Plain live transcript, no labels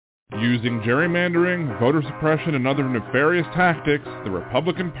Using gerrymandering, voter suppression, and other nefarious tactics, the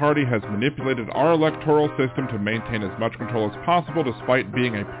Republican Party has manipulated our electoral system to maintain as much control as possible despite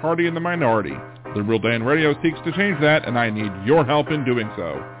being a party in the minority. Liberal Dan Radio seeks to change that, and I need your help in doing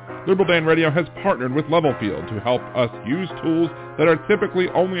so. Liberal Dan Radio has partnered with Levelfield to help us use tools that are typically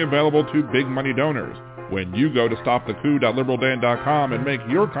only available to big money donors. When you go to stopthecoup.liberaldan.com and make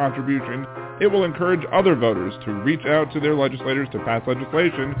your contribution, it will encourage other voters to reach out to their legislators to pass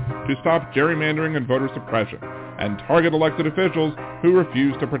legislation to stop gerrymandering and voter suppression, and target elected officials who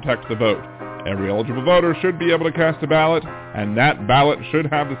refuse to protect the vote. Every eligible voter should be able to cast a ballot, and that ballot should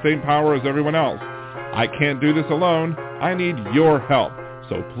have the same power as everyone else. I can't do this alone. I need your help.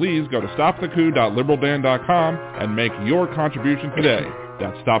 So please go to stopthecoup.liberaldan.com and make your contribution today.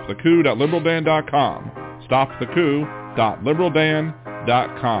 That's stopthecoup.liberaldan.com.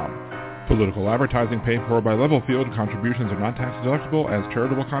 stopthecoup.liberaldan.com. Political advertising paid for by Levelfield. Contributions are not tax deductible as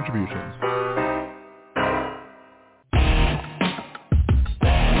charitable contributions.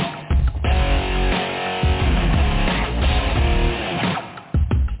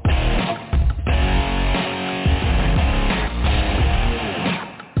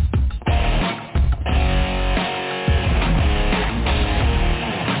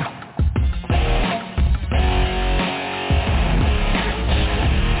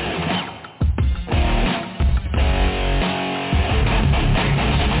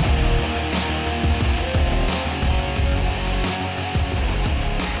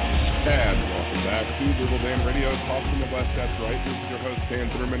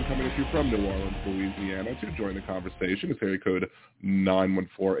 Conversation is area code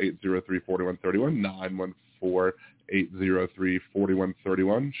 914-803-4131,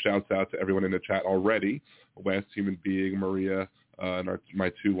 914-803-4131. Shouts out to everyone in the chat already. Last human being, Maria, and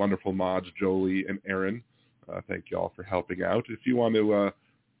my two wonderful mods, Jolie and Aaron. Thank you all for helping out. If you want to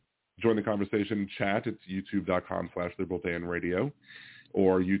join the conversation and chat, it's youtube.com/liberaldanradio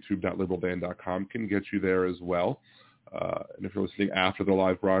or youtube.liberaldan.com can get you there as well. And if you're listening after the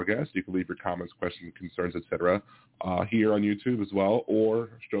live broadcast, you can leave your comments, questions, concerns, etc. Here on YouTube as well, or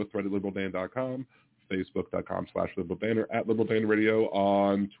show thread at liberaldan.com, facebook.com/liberaldan, or at liberaldanradio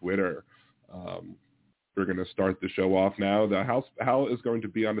on Twitter. We're going to start the show off now. Hal is going to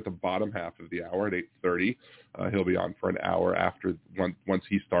be on at the bottom half of the hour at 8:30. He'll be on for an hour after once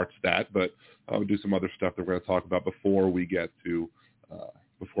he starts that, but we'll do some other stuff that we're going to talk about before we get to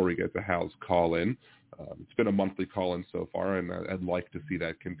Hal's call-in. It's been a monthly call-in so far, and I'd like to see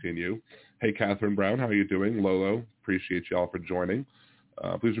that continue. Hey, Catherine Brown, how are you doing? Lolo, appreciate y'all for joining.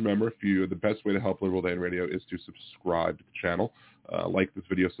 Please remember, the best way to help Liberal Dan Radio is to subscribe to the channel. Like this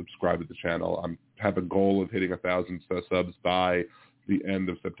video, subscribe to the channel. I have a goal of hitting 1,000 subs by the end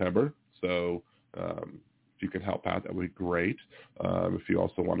of September, so if you can help out, that would be great. If you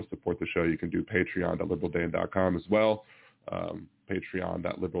also want to support the show, you can do patreon.liberaldan.com as well.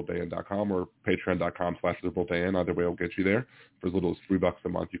 Patreon.liberaldan.com or patreon.com/liberaldan. Either way will get you there. For as little as $3 a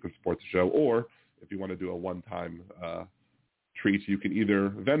month, you can support the show. Or if you want to do a one-time treat, you can either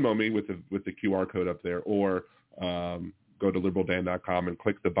Venmo me with the QR code up there, or go to liberaldan.com and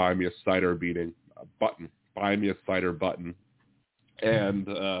click the Buy Me a Cider button, and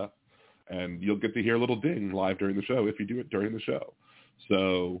you'll get to hear a little ding live during the show if you do it during the show.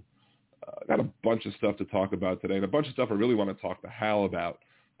 So got a bunch of stuff to talk about today, and a bunch of stuff I really want to talk to Hal about.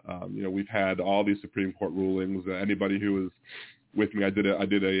 We've had all these Supreme Court rulings. Anybody who was with me, I did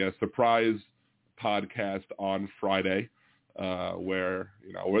a surprise podcast on Friday where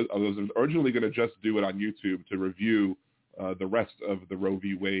I was originally going to just do it on YouTube to review the rest of the Roe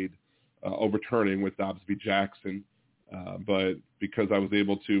v. Wade overturning with Dobbs v. Jackson, but because I was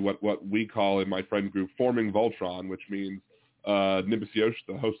able to what we call in my friend group forming Voltron, which means Nimbus Yosh,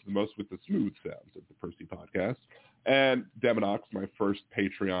 the host of the most with the smooth sounds of the Percy podcast, and Demonox, my first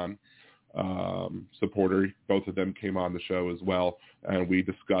Patreon supporter. Both of them came on the show as well, and we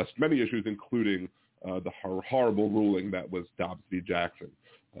discussed many issues, including the horrible ruling that was Dobbs v. Jackson.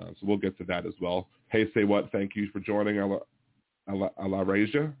 So we'll get to that as well. Hey, say what? Thank you for joining.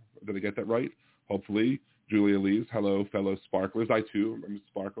 Alareja, did I get that right? Hopefully. Julia Lees, hello, fellow sparklers. I, too, am a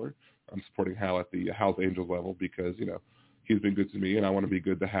sparkler. I'm supporting Hal at the Hal's Angels level because, he's been good to me, and I want to be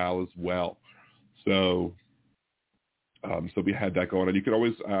good to Hal as well. So we had that going on. I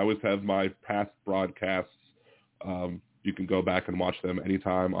always have my past broadcasts. You can go back and watch them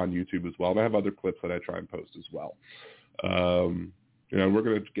anytime on YouTube as well. And I have other clips that I try and post as well. We're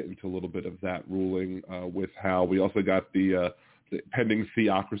going to get into a little bit of that ruling with Hal. We also got the pending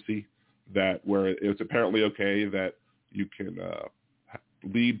theocracy where it's apparently okay that you can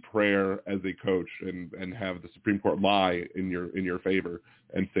lead prayer as a coach and have the Supreme Court lie in your favor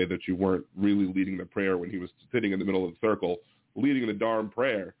and say that you weren't really leading the prayer when he was sitting in the middle of the circle leading the darn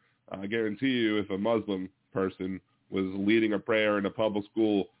prayer. I guarantee you, if a Muslim person was leading a prayer in a public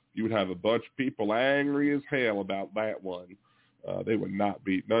school, you would have a bunch of people angry as hell about that one. They would not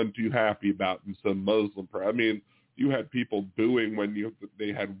be none too happy about some Muslim prayer. I mean, you had people booing when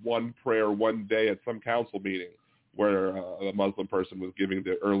they had one prayer one day at some council meeting where a Muslim person was giving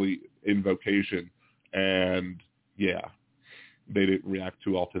the early invocation, and yeah, they didn't react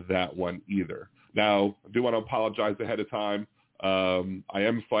too well to that one either. Now, I do want to apologize ahead of time. I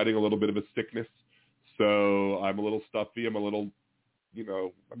am fighting a little bit of a sickness, so I'm a little stuffy. I'm a little,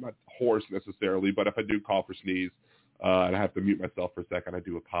 I'm not hoarse necessarily, but if I do cough or sneeze, and I have to mute myself for a second, I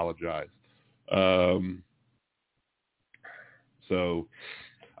do apologize. So,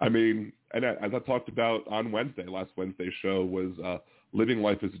 I mean, and as I talked about on last Wednesday's show was living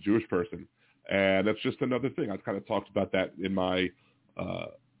life as a Jewish person. And that's just another thing. I kind of talked about that in my,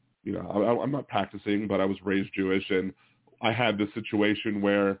 I'm not practicing, but I was raised Jewish, and I had this situation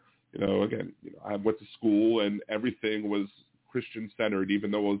where, I went to school and everything was Christian-centered,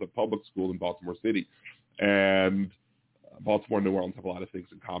 even though it was a public school in Baltimore City. And Baltimore and New Orleans have a lot of things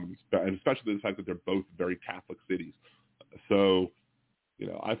in common, and especially the fact that they're both very Catholic cities. So,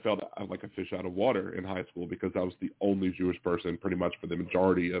 I felt like a fish out of water in high school because I was the only Jewish person pretty much for the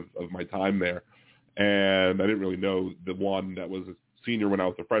majority of my time there. And I didn't really know the one that was a senior when I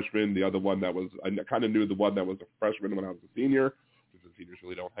was a freshman. The other one I kind of knew the one that was a freshman when I was a senior, because the seniors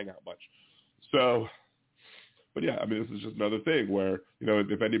really don't hang out much. So, but yeah, I mean, this is just another thing where,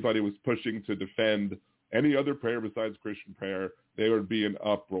 if anybody was pushing to defend any other prayer besides Christian prayer, they would be in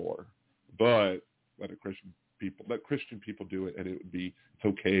uproar. But let Christian people do it, and it's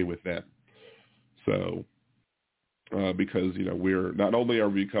okay with them. So, because we're not only are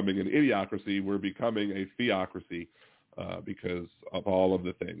we becoming an idiocracy, we're becoming a theocracy because of all of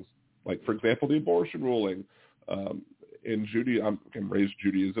the things. Like, for example, the abortion ruling in Judaism. I'm raised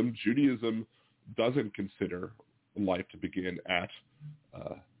Judaism. Judaism doesn't consider life to begin at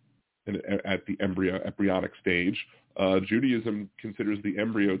the embryonic stage. Judaism considers the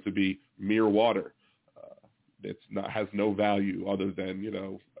embryo to be mere water. Has no value other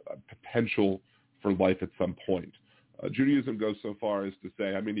than a potential for life at some point. Judaism goes so far as to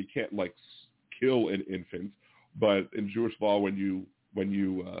say, I mean, you can't kill an infant, but in Jewish law, when you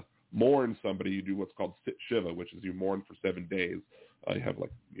mourn somebody, you do what's called sit shiva, which is you mourn for 7 days. You have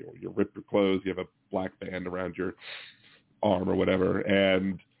you rip your clothes, you have a black band around your arm or whatever,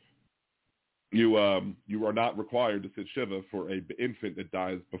 and you are not required to sit shiva for an infant that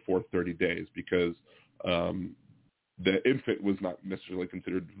dies before 30 days because the infant was not necessarily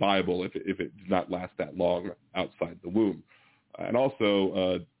considered viable if it did not last that long outside the womb. And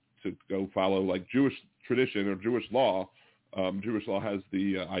also to go follow like Jewish tradition or Jewish law has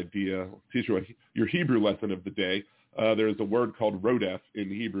the idea, teach you your Hebrew lesson of the day. There's a word called rodef in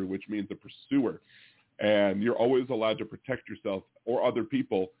Hebrew, which means a pursuer. And you're always allowed to protect yourself or other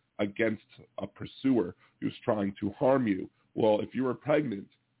people against a pursuer who's trying to harm you. Well, if you are pregnant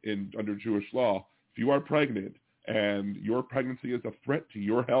under Jewish law, if you are pregnant and your pregnancy is a threat to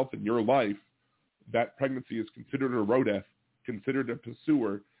your health and your life, that pregnancy is considered a rodef, considered a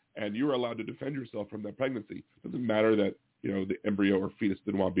pursuer, and you're allowed to defend yourself from that pregnancy. It doesn't matter that, the embryo or fetus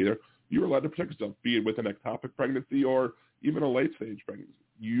didn't want to be there. You're allowed to protect yourself, be it with an ectopic pregnancy or even a late-stage pregnancy.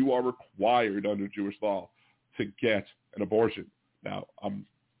 You are required under Jewish law to get an abortion. Now,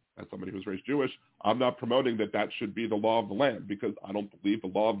 as somebody who's raised Jewish, I'm not promoting that should be the law of the land because I don't believe the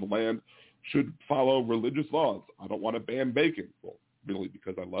law of the land should follow religious laws. I don't want to ban bacon. Well, really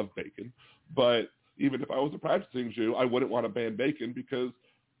because I love bacon. But even if I was a practicing Jew, I wouldn't want to ban bacon because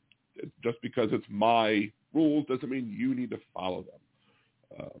just because it's my rules doesn't mean you need to follow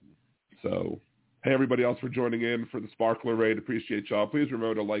them. So, hey, everybody else for joining in for the Sparkler Raid. Appreciate y'all. Please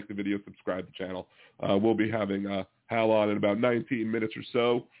remember to like the video, subscribe to the channel. We'll be having Hal on in about 19 minutes or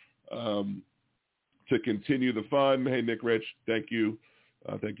so to continue the fun. Hey, Nick Rich, thank you.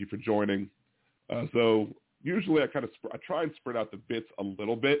 Thank you for joining. So usually I try and spread out the bits a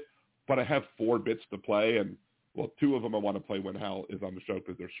little bit, but I have 4 bits to play, and 2 of them I want to play when Hal is on the show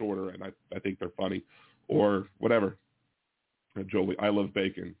because they're shorter and I think they're funny or whatever. Jolie, I love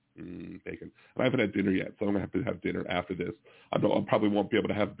bacon. Bacon. And I haven't had dinner yet, so I'm going to have dinner after this. I probably won't be able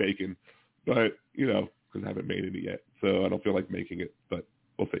to have bacon, but, because I haven't made any yet, so I don't feel like making it, but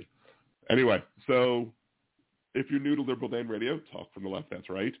we'll see. Anyway, so if you're new to Liberal Dan Radio, talk from the left, that's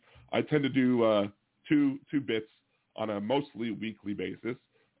right. I tend to do two bits on a mostly weekly basis.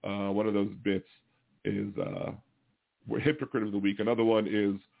 One of those bits is hypocrite of the week. Another one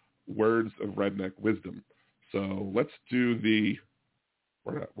is words of redneck wisdom. So let's do the,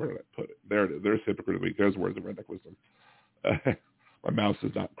 where did I put it? There it is. There's hypocrite of the week. There's words of redneck wisdom. My mouse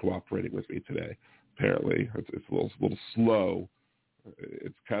is not cooperating with me today. Apparently, it's a little slow.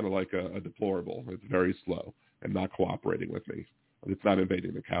 It's kind of like a deplorable. It's very slow and not cooperating with me. It's not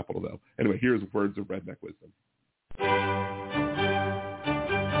invading the Capitol, though. Anyway, here's words of redneck wisdom.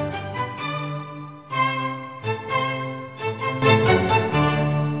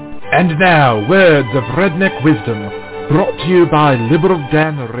 And now, words of redneck wisdom, brought to you by Liberal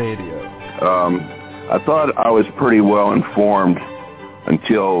Dan Radio. I thought I was pretty well informed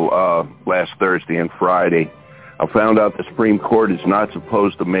until last Thursday and Friday. I found out the Supreme Court is not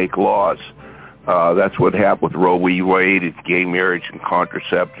supposed to make laws. That's what happened with Roe v. Wade. It's gay marriage and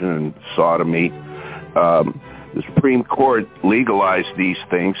contraception and sodomy. The Supreme Court legalized these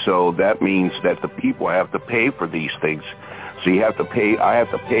things, so that means that the people have to pay for these things. So I have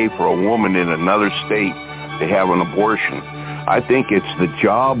to pay for a woman in another state to have an abortion. I think it's the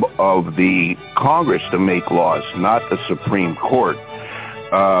job of the Congress to make laws, not the Supreme Court.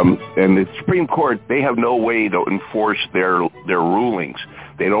 And the Supreme Court, they have no way to enforce their rulings.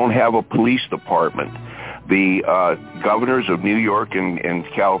 They don't have a police department. The governors of New York and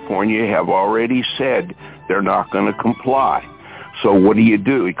California have already said they're not going to comply. So what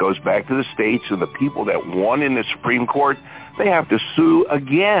do? It goes back to the states, and the people that won in the Supreme Court, they have to sue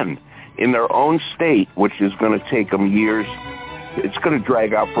again in their own state, which is going to take them years. It's going to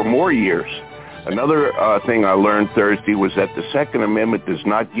drag out for more years. Another thing I learned Thursday was that the Second Amendment does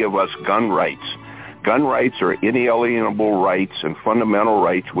not give us gun rights. Gun rights are inalienable rights and fundamental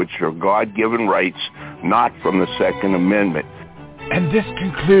rights, which are God-given rights, not from the Second Amendment. And this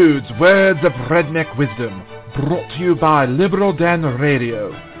concludes Words of Redneck Wisdom, brought to you by Liberal Dan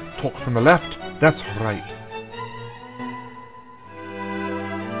Radio. Talk from the left, that's right.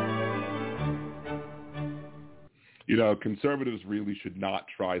 You know, conservatives really should not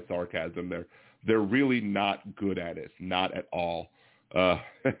try sarcasm. They're really not good at it, not at all.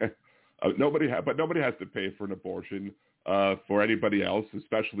 Nobody has to pay for an abortion for anybody else,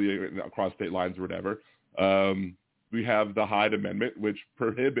 especially across state lines or whatever. We have the Hyde Amendment, which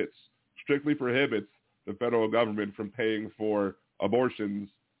strictly prohibits the federal government from paying for abortions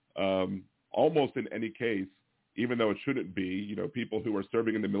almost in any case, even though it shouldn't be. You know, people who are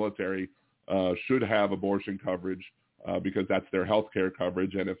serving in the military should have abortion coverage because that's their health care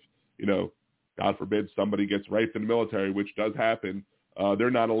coverage. And if, you know, God forbid somebody gets raped in the military, which does happen,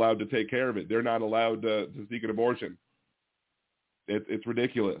 they're not allowed to take care of it. They're not allowed to seek an abortion. It's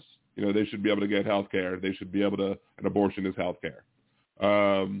ridiculous. You know, they should be able to get health care. They should be able to, an abortion is health care.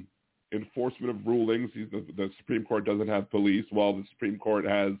 Enforcement of rulings. The Supreme Court doesn't have police. While the Supreme Court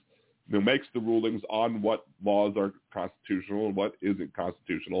has, makes the rulings on what laws are constitutional and what isn't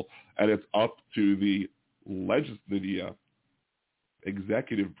constitutional. And it's up to the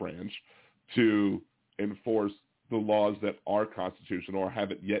executive branch to enforce the laws that are constitutional or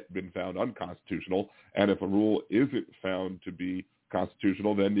haven't yet been found unconstitutional. And if a rule isn't found to be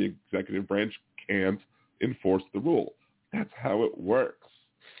constitutional, then the executive branch can't enforce the rule. That's how it works.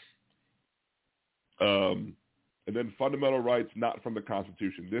 And then fundamental rights not from the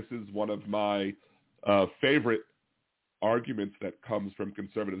Constitution. This is one of my favorite arguments that comes from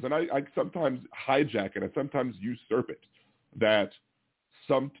conservatives. And I sometimes hijack it. I sometimes usurp it. They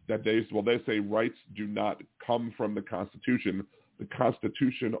say rights do not come from the Constitution. The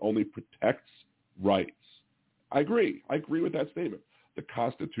Constitution only protects rights. I agree with that statement. The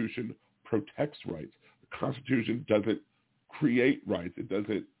Constitution protects rights. The Constitution doesn't create rights. It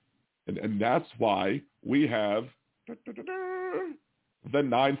doesn't, and that's why we have the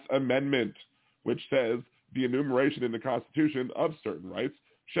Ninth Amendment, which says the enumeration in the Constitution of certain rights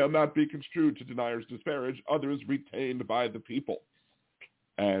shall not be construed to deny or disparage others retained by the people.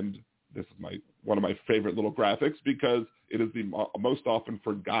 And this is one of my favorite little graphics because it is the most often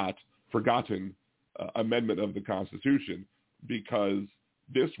forgotten amendment of the Constitution, because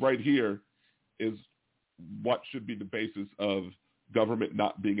this right here is what should be the basis of government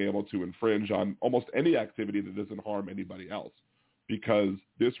not being able to infringe on almost any activity that doesn't harm anybody else, because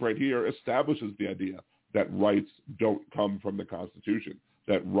this right here establishes the idea that rights don't come from the Constitution,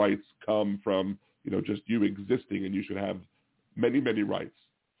 that rights come from, just you existing, and you should have many, many rights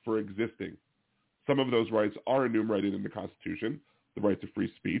for existing. Some of those rights are enumerated in the Constitution: the right to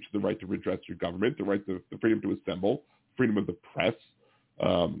free speech, the right to redress your government, the right to the freedom to assemble, freedom of the press.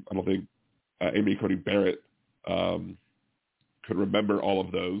 I don't think Amy Coney Barrett could remember all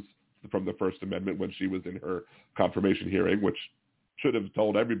of those from the First Amendment when she was in her confirmation hearing, which should have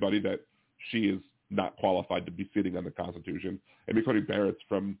told everybody that she is not qualified to be sitting on the Constitution. Amy Coney Barrett's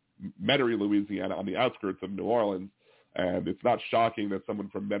from Metairie, Louisiana, on the outskirts of New Orleans, and it's not shocking that someone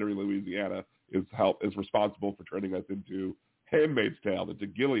from Metairie, Louisiana is responsible for turning us into Handmaid's Tale, into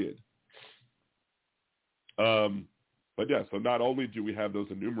Gilead. But yeah, so not only do we have those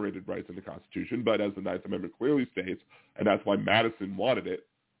enumerated rights in the Constitution, but as the Ninth Amendment clearly states, and that's why Madison wanted it,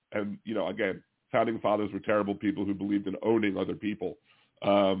 and, again, founding fathers were terrible people who believed in owning other people.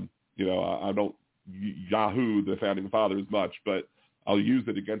 I don't yahoo the founding fathers much, but I'll use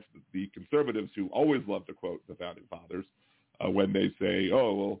it against the conservatives who always love to quote the founding fathers when they say,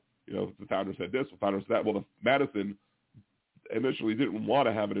 the founder said this, the founder said that. Well, Madison initially didn't want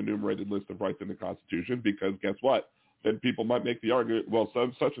to have an enumerated list of rights in the Constitution because guess what? Then people might make the argument, well,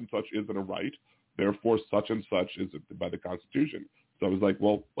 such and such isn't a right, therefore such and such is by the Constitution. So I was like,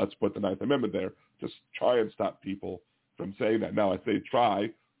 well, let's put the Ninth Amendment there. Just try and stop people from saying that. Now I say try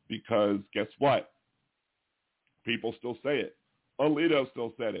because guess what? People still say it. Alito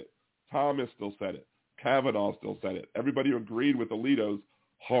still said it. Thomas still said it. Kavanaugh still said it. Everybody who agreed with Alito's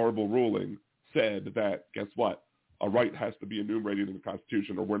horrible ruling said that, guess what? A right has to be enumerated in the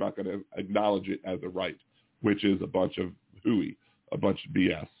Constitution or we're not going to acknowledge it as a right, which is a bunch of hooey, a bunch of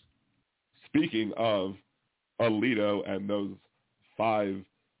BS. Speaking of Alito and those 5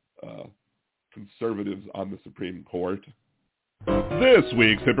 conservatives on the Supreme Court, this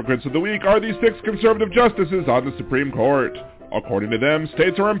week's Hypocrites of the Week are the 6 conservative justices on the Supreme Court. According to them,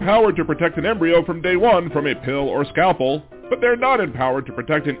 states are empowered to protect an embryo from day one from a pill or scalpel, but they're not empowered to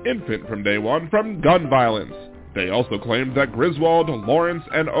protect an infant from day one from gun violence. They also claimed that Griswold, Lawrence,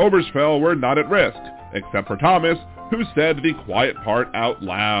 and Obergefell were not at risk, except for Thomas, who said the quiet part out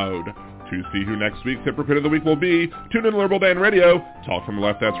loud. To see who next week's Hypocrite of the Week will be, tune in to Liberal Dan Radio, Talk from the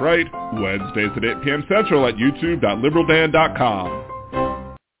Left, That's Right, Wednesdays at 8 p.m. Central at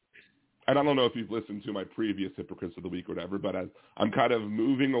youtube.liberaldan.com. And I don't know if you've listened to my previous Hypocrites of the Week or whatever, but I'm kind of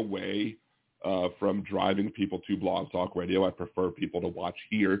moving away from driving people to Blog Talk Radio. I prefer people to watch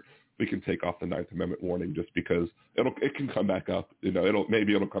here. We can take off the Ninth Amendment warning just because it can come back up.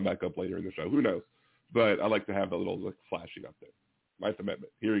 Maybe it'll come back up later in the show. Who knows? But I like to have the little flashing up there. Ninth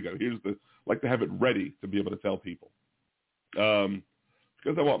Amendment. Here we go. Like to have it ready to be able to tell people.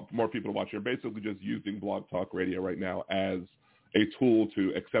 Because I want more people to watch here. Basically just using Blog Talk Radio right now as a tool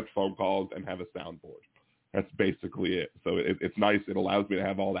to accept phone calls and have a soundboard. That's basically it. So it's nice. It allows me to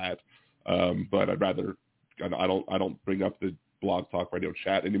have all that. But I don't bring up the Blog Talk Radio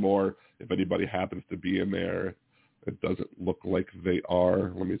chat anymore. If anybody happens to be in there, it doesn't look like they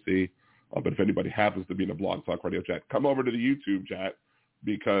are. Let me see. But if anybody happens to be in a Blog Talk Radio chat, come over to the YouTube chat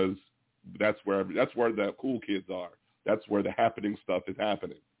because that's where the cool kids are. That's where the happening stuff is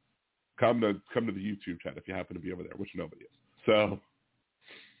happening. Come to the YouTube chat if you happen to be over there, which nobody is. So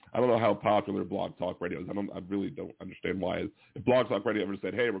I don't know how popular Blog Talk Radio is. I really don't understand why. If Blog Talk Radio ever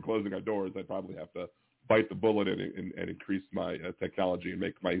said, "Hey, we're closing our doors," I'd probably have to bite the bullet and increase my technology and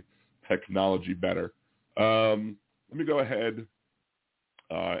make my technology better. Let me go ahead.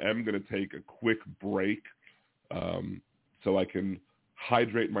 I'm going to take a quick break so I can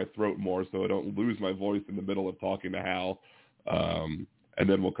hydrate my throat more so I don't lose my voice in the middle of talking to Hal. And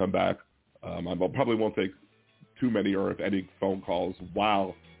then we'll come back. I probably won't take too many or if any phone calls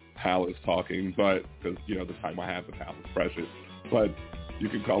while Hal is talking, but because, the time I have with Hal is precious. But you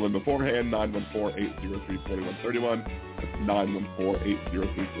can call in beforehand, 914-803-4131. That's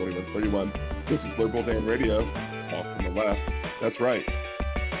 914-803-4131. This is Liberal Dan Radio. Talk from the left. That's right.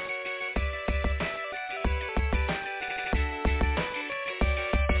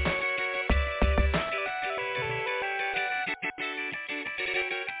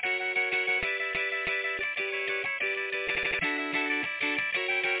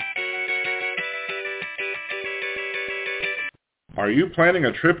 Are you planning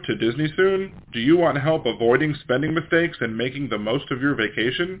a trip to Disney soon? Do you want help avoiding spending mistakes and making the most of your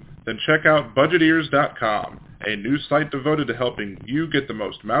vacation? Then check out Budgeteers.com, a new site devoted to helping you get the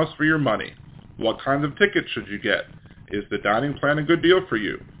most mouse for your money. What kinds of tickets should you get? Is the dining plan a good deal for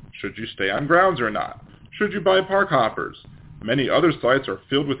you? Should you stay on grounds or not? Should you buy park hoppers? Many other sites are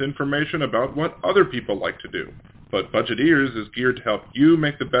filled with information about what other people like to do, but Budgeteers is geared to help you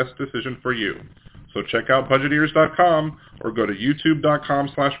make the best decision for you. So check out Budgeteers.com or go to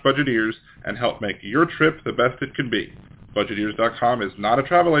youtube.com/Budgeteers and help make your trip the best it can be. Budgeteers.com is not a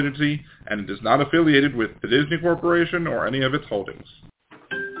travel agency and it is not affiliated with the Disney Corporation or any of its holdings.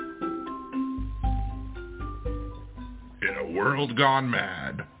 In a world gone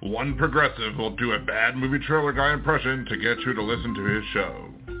mad, one progressive will do a bad movie trailer guy impression to get you to listen to his show.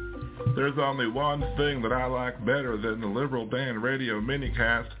 There's only one thing that I like better than the Liberal Dan Radio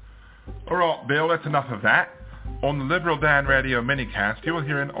minicast. All right, Bill, that's enough of that. On the Liberal Dan Radio minicast, you will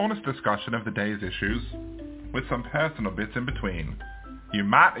hear an honest discussion of the day's issues, with some personal bits in between. You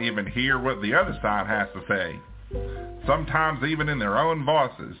might even hear what the other side has to say, sometimes even in their own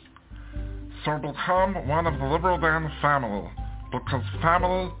voices. So become one of the Liberal Dan family, because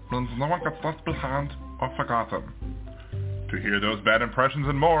family means no one gets left behind or forgotten. To hear those bad impressions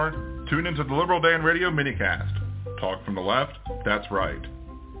and more, tune into the Liberal Dan Radio minicast. Talk from the left, that's right.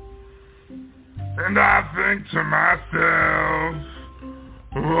 And I think to myself,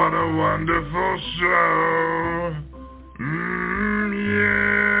 what a wonderful show.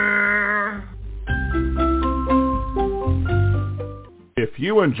 Yeah. If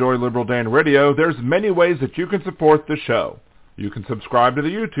you enjoy Liberal Dan Radio, there's many ways that you can support the show. You can subscribe to the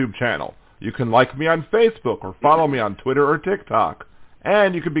YouTube channel. You can like me on Facebook or follow me on Twitter or TikTok.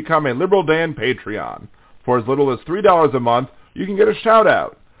 And you can become a Liberal Dan Patreon. For as little as $3 a month, you can get a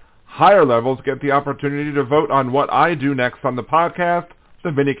shout-out. Higher levels get the opportunity to vote on what I do next on the podcast, the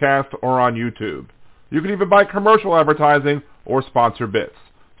minicast, or on YouTube. You can even buy commercial advertising or sponsor bits.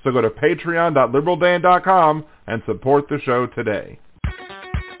 So go to patreon.liberaldan.com and support the show today.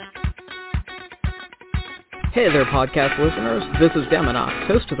 Hey there, podcast listeners. This is Deminox,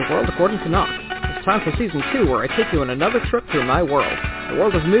 host of The World According to Knox. It's time for Season 2, where I take you on another trip through my world. The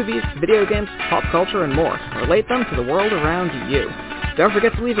world of movies, video games, pop culture, and more. Relate them to the world around you. Don't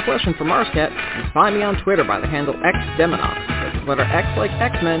forget to leave a question for Marscat, and find me on Twitter by the handle XDeminox. That's the letter X like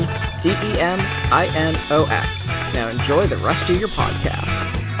X-Men, D-E-M-I-N-O-X. Now enjoy the rest of your podcast.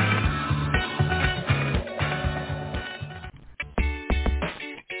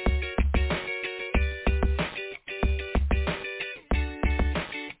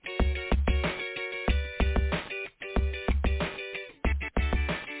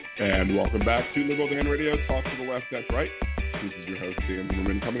 And welcome back to Liberal Dan Radio, Talk to the Left, that's right. This is your host, Dan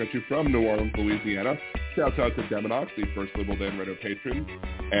Zimmerman, coming at you from New Orleans, Louisiana. Shouts out to Deminox, the first Liberal Dan Radio patron,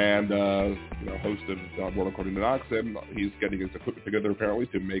 and host of World According to Knox, and he's getting his equipment together apparently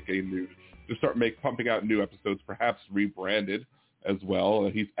to start pumping out new episodes, perhaps rebranded as well.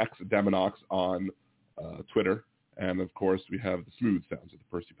 He's Deminox on Twitter, and of course we have the Smooth Sounds of the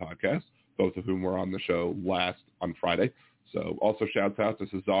Percy podcast, both of whom were on the show last on Friday. So also shouts out to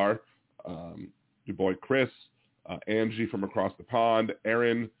Cesar, your boy Chris, Angie from across the pond,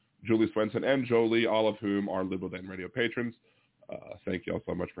 Aaron, Julie Swenson, and Jolie, all of whom are Liberal Dan Radio patrons. Thank you all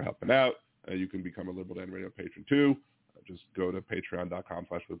so much for helping out. You can become a Liberal Dan Radio patron too. Just go to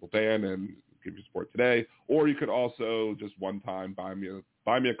patreon.com/LiberalDan and give your support today. Or you could also just one time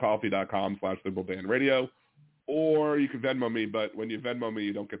buymeacoffee.com/LiberalDanRadio. Or you can Venmo me, but when you Venmo me,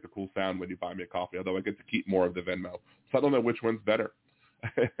 you don't get the cool sound when you buy me a coffee, although I get to keep more of the Venmo. So I don't know which one's better.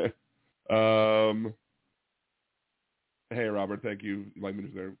 Hey, Robert, thank you. Like me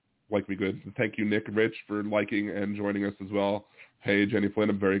good. Thank you, Nick Rich, for liking and joining us as well. Hey, Jenny Flynn,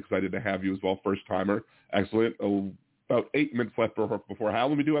 I'm very excited to have you as well. First-timer. Excellent. About 8 minutes left before Hal,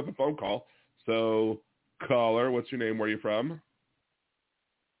 and we do have a phone call. So, caller, what's your name? Where are you from?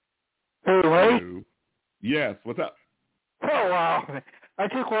 Hey, Yes, what's up? Oh, wow. I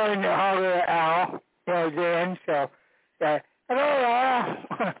just wanted to holler at Al, Dan, so, hello, Al.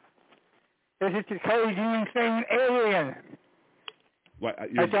 This is the crazy, insane alien. What,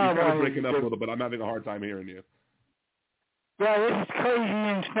 you're kind of breaking up a little bit. I'm having a hard time hearing you. Yeah, this is crazy,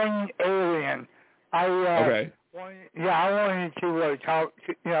 insane alien. Okay. I wanted to talk,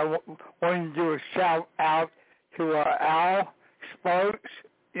 wanted to do a shout out to Al Spokes,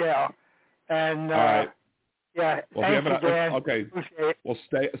 and, all right. Yeah, well, thank you, Dan. Okay. Well,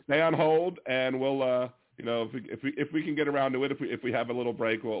 stay on hold, and we'll, if we can get around to it, if we have a little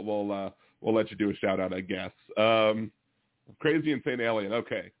break, we'll let you do a shout out, I guess. Crazy Insane Alien.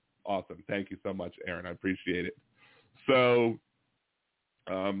 Okay, awesome. Thank you so much, Aaron. I appreciate it. So,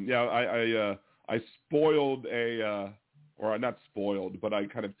 I spoiled or not spoiled, but I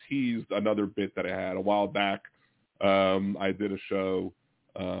kind of teased another bit that I had a while back. I did a show.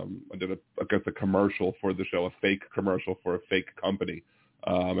 I did a commercial for the show, a fake commercial for a fake company,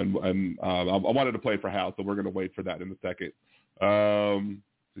 and I wanted to play it for Hal, so we're going to wait for that in a second. The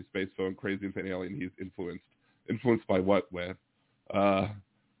Space Phone, Crazy Insane Alien. He's influenced by what? With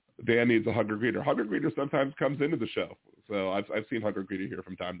Dan needs a hugger greeter. Hugger greeter sometimes comes into the show, so I've seen hugger greeter here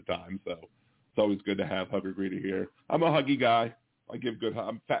from time to time. So it's always good to have hugger greeter here. I'm a huggy guy. I give good.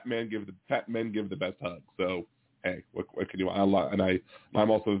 I'm fat men give the best hug. So. Hey, what can you want? I'm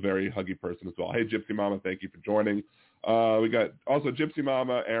also a very huggy person as well. Hey, Gypsy Mama, thank you for joining. We got also Gypsy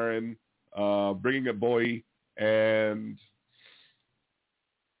Mama, Aaron, Bringing It Boy, and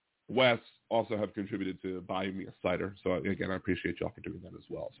Wes also have contributed to buying me a cider. So again, I appreciate y'all for doing that as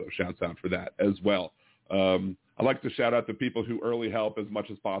well. So shouts out for that as well. I like to shout out to people who early help as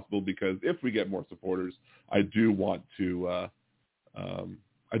much as possible, because if we get more supporters, I do want to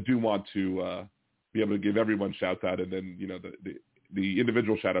be able to give everyone shouts out, and then the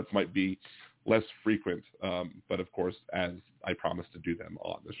individual shout outs might be less frequent, but of course, as I promised to do them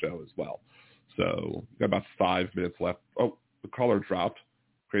on the show as well. So got about 5 minutes left. Oh, the caller dropped.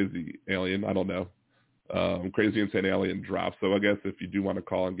 Crazy Alien, I don't know. Crazy Insane Alien dropped. So I guess if you do want to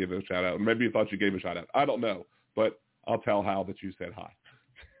call and give a shout out, maybe you thought you gave a shout out, I don't know, but I'll tell Hal that you said hi.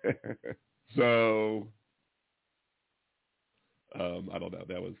 So I don't know.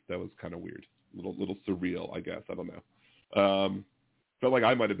 That was kind of weird, little surreal, I guess. I don't know. Felt like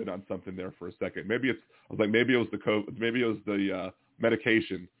I might have been on something there for a second. Maybe it was the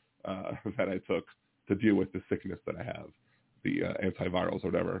medication that I took to deal with the sickness that I have, the antivirals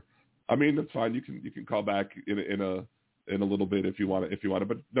or whatever. I mean, that's fine. You can call back in a little bit if you want to,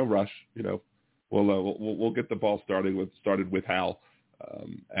 but no rush. We'll get the ball started with Hal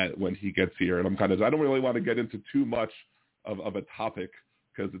when he gets here. And I don't really want to get into too much of a topic,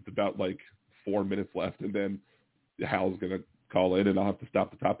 because it's about like 4 minutes left, and then Hal's gonna call in, and I'll have to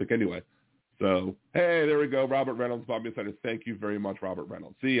stop the topic anyway. So, hey, there we go. Robert Reynolds, Bob Center. Thank you very much, Robert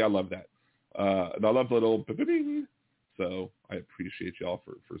Reynolds. See, I love that. And I love the little bing. So I appreciate y'all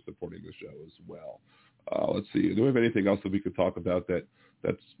for supporting the show as well. Let's see. Do we have anything else that we could talk about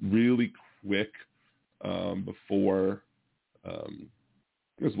that's really quick before?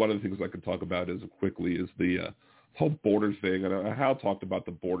 Because one of the things I could talk about is the whole border thing. And Hal talked about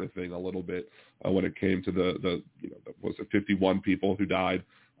the border thing a little bit when it came to the 51 people who died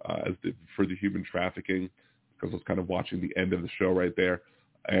for the human trafficking, because I was kind of watching the end of the show right there.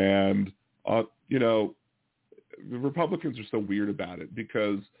 And, the Republicans are so weird about it,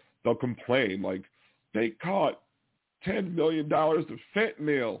 because they'll complain like they caught $10 million of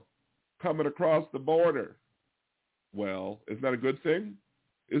fentanyl coming across the border. Well, isn't that a good thing?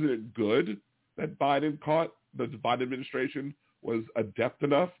 Isn't it good that the Biden administration was adept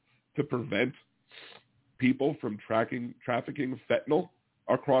enough to prevent people from trafficking fentanyl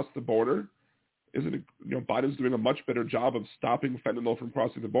across the border? Isn't it, Biden's doing a much better job of stopping fentanyl from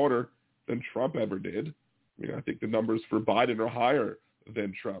crossing the border than Trump ever did. I think the numbers for Biden are higher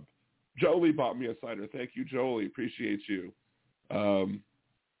than Trump. Jolie bought me a cider. Thank you, Jolie. Appreciate you.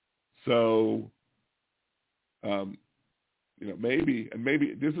 Maybe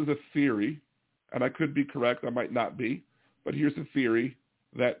this is a theory, and I could be correct, I might not be, but here's a theory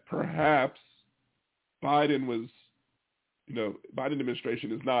that perhaps Biden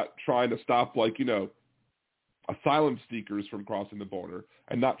administration is not trying to stop asylum seekers from crossing the border,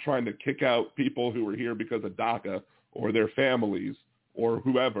 and not trying to kick out people who are here because of DACA or their families or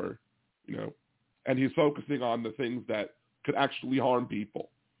whoever, and he's focusing on the things that could actually harm people.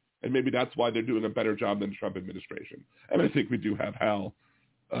 And maybe that's why they're doing a better job than the Trump administration. And I think we do have Hal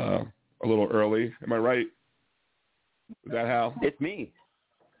a little early. Am I right? Is that Hal? It's me.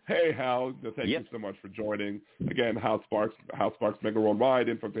 Hey, Hal. Thank you so much for joining. Again, Hal Sparks Mega Worldwide,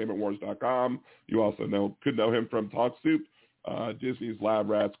 infotainmentwars.com. You also could know him from Talk Soup, Disney's Lab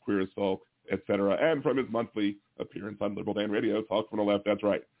Rats, Queer as Folk, etc., and from his monthly appearance on Liberal Dan Radio, Talk from the Left. That's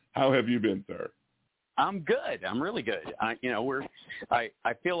right. How have you been, sir? I'm good. I'm really good. I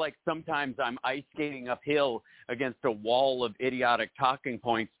feel like sometimes I'm ice skating uphill against a wall of idiotic talking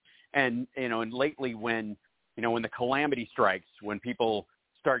points, and lately when the calamity strikes, when people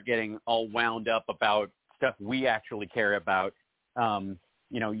start getting all wound up about stuff we actually care about,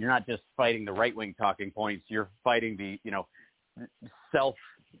 you're not just fighting the right-wing talking points, you're fighting the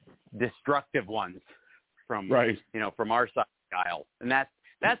self-destructive ones from from our side of the aisle, and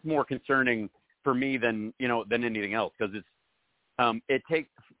that's more concerning for me than anything else, because it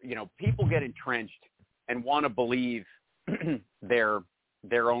takes people get entrenched and want to believe their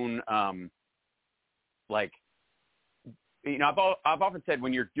own I've often said,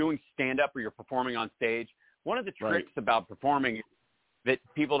 when you're doing stand-up or you're performing on stage, one of the tricks about performing that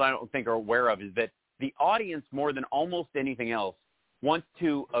people I don't think are aware of is that the audience, more than almost anything else, wants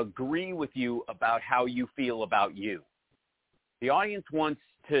to agree with you about how you feel about you. The audience wants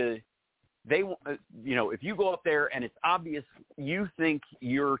to, if you go up there and it's obvious you think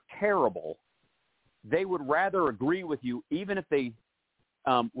you're terrible, they would rather agree with you, even if they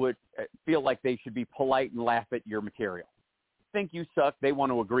would feel like they should be polite and laugh at your material. Think you suck, they want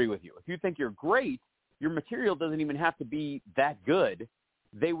to agree with you. If you think you're great, your material doesn't even have to be that good.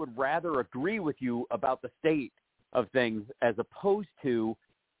 They would rather agree with you about the state of things as opposed to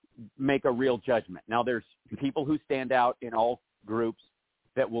make a real judgment. Now, there's people who stand out in all groups.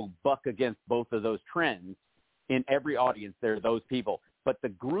 that will buck against both of those trends. In every audience, there are those people. But the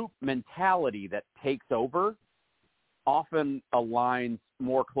group mentality that takes over often aligns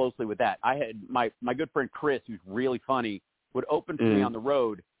more closely with that. I had my good friend Chris, who's really funny, would open for me on the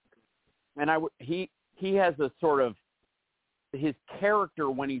road, and he has a sort of, his character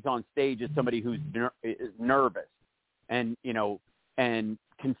when he's on stage is somebody who's nervous and and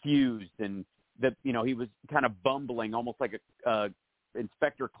confused, and he was kind of bumbling, almost like a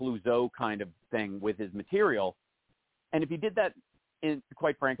Inspector Clouseau kind of thing with his material. And if he did that,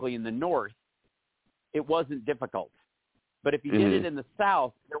 quite frankly, in the North, it wasn't difficult. But if he did it in the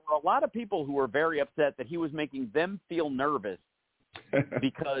South, there were a lot of people who were very upset that he was making them feel nervous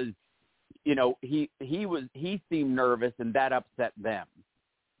because, he seemed nervous and that upset them.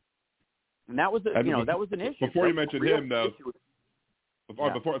 And that was that was an issue. Before you mentioned him, though.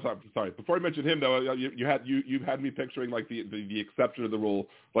 Yeah. Before you mentioned him, though, you had me picturing like the exception of the rule,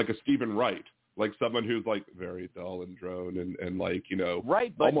 like a Stephen Wright, like someone who's like very dull and drone and like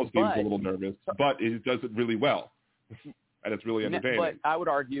right, almost seems a little nervous, but he does it really well, and it's really entertaining. But I would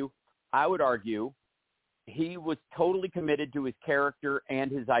argue, he was totally committed to his character and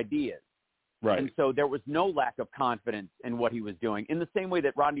his ideas. Right. And so there was no lack of confidence in what he was doing. In the same way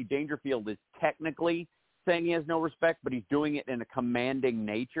that Rodney Dangerfield is technically saying he has no respect, but he's doing it in a commanding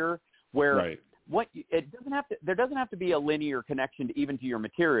nature where there doesn't have to be a linear connection even to your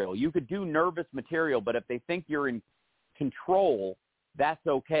material. You could do nervous material, but if they think you're in control, that's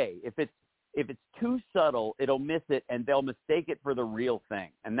okay. If it's too subtle, it'll miss it and they'll mistake it for the real thing.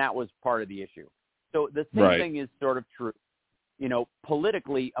 And that was part of the issue. So the same thing is sort of true,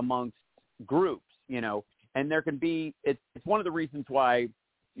 politically amongst groups, and there can be, it's one of the reasons why,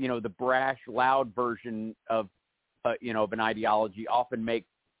 the brash, loud version of, of an ideology often makes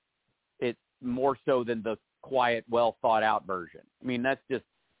it more so than the quiet, well thought out version. I mean, that's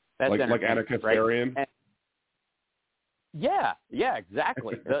like Anna Kasparian. Right? Yeah,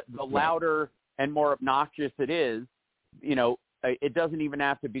 exactly. The louder and more obnoxious it is, it doesn't even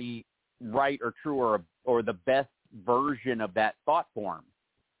have to be right or true or the best version of that thought form.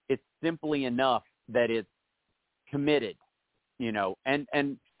 It's simply enough that it's committed,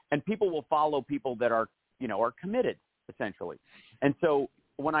 and people will follow people that are committed, essentially. And so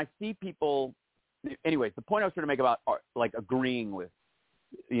when I see people, anyways, the point I was trying to make about like agreeing with,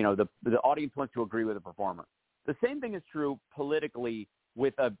 the audience wants to agree with a performer. The same thing is true politically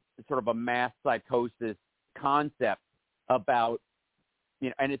with a sort of a mass psychosis concept about,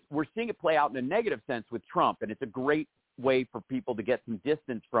 and we're seeing it play out in a negative sense with Trump, and it's a great way for people to get some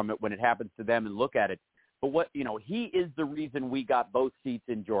distance from it when it happens to them and look at it. But he is the reason we got both seats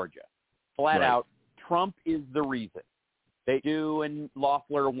in Georgia. Flat out, Trump is the reason. They and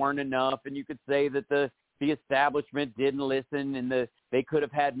Loeffler weren't enough, and you could say that the establishment didn't listen, and they could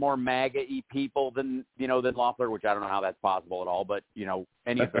have had more MAGA-y people than Loeffler, which I don't know how that's possible at all, but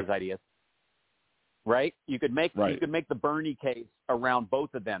any of those ideas. Right? You could make the Bernie case around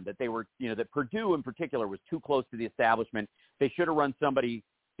both of them, that they were, that Perdue in particular was too close to the establishment. They should have run somebody,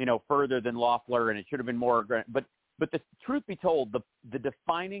 further than Loeffler, and it should have been more. But the truth be told, the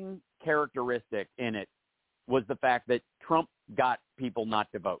defining characteristic in it was the fact that Trump got people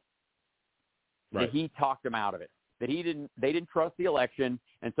not to vote. Right. That he talked them out of it. That they didn't trust the election,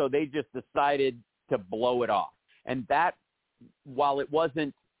 and so they just decided to blow it off. And that, while it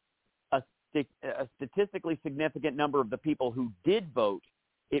wasn't a statistically significant number of the people who did vote,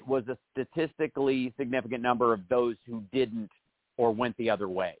 it was a statistically significant number of those who didn't or went the other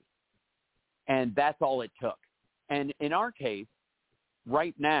way. And that's all it took. And in our case,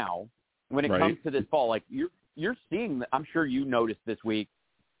 right now, when it comes to this fall, like you're seeing, I'm sure you noticed this week,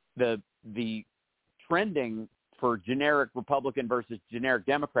 the trending for generic Republican versus generic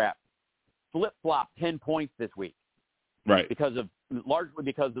Democrat flip-flopped 10 points this week. Right. Largely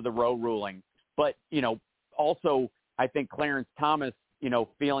because of the Roe ruling. But, also I think Clarence Thomas,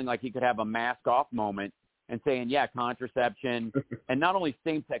 feeling like he could have a mask off moment and saying, contraception and not only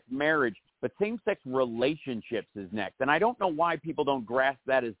same-sex marriage, but same-sex relationships is next. And I don't know why people don't grasp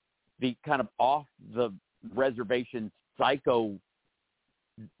that as the kind of off-the-reservation psycho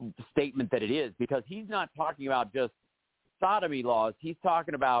statement that it is, because he's not talking about just sodomy laws. He's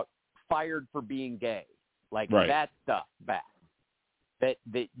talking about fired for being gay. Like that stuff back. That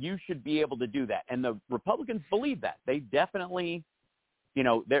you should be able to do that. And the Republicans believe that. They definitely,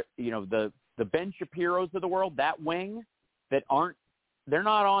 they're, the Ben Shapiros of the world, that wing, they're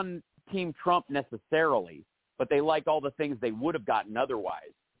not on Team Trump necessarily, but they like all the things they would have gotten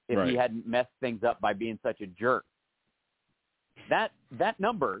otherwise if he hadn't messed things up by being such a jerk. That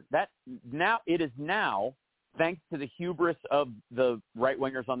number, it is now thanks to the hubris of the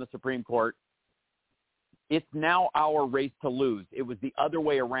right-wingers on the Supreme Court, it's now our race to lose. It was the other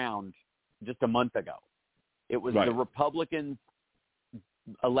way around just a month ago. It was the Republicans'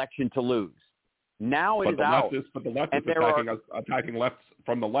 election to lose. Now it is ours. But the leftists attacking left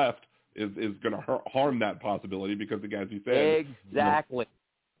from the left is going to harm that possibility because, again, as you said. Exactly.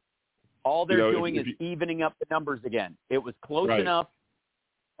 All they're doing is evening up the numbers again. It was close enough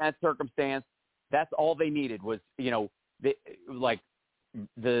in that circumstance. That's all they needed was, the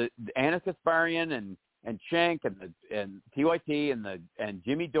Anna Kasparian and Schenck and TYT and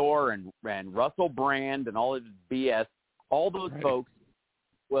Jimmy Dore and Russell Brand and all of his BS. All those folks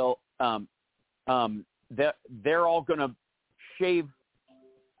will they're all going to shave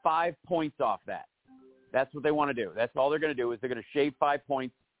 5 points off that. That's what they want to do. That's all they're going to do is they're going to shave 5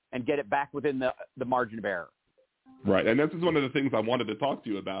 points and get it back within the margin of error. Right, and this is one of the things I wanted to talk to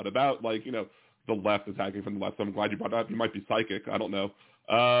you about the left attacking from the left. So I'm glad you brought that up. You might be psychic. I don't know.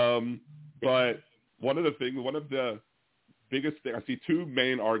 But one of the biggest things, I see two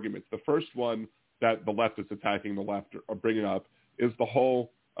main arguments. The first one that the left is attacking the left are bringing up is the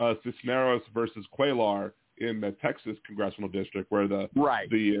whole Cisneros versus Cuellar in the Texas congressional district where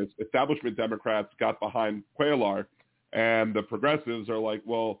the establishment Democrats got behind Cuellar and the progressives are like,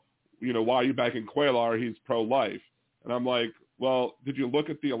 well, why are you backing Cuellar? He's pro-life. And I'm like, well, did you look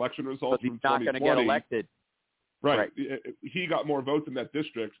at the election results from 2020? He's not going to get elected. Right. He got more votes in that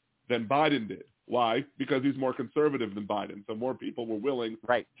district than Biden did. Why? Because he's more conservative than Biden. So more people were willing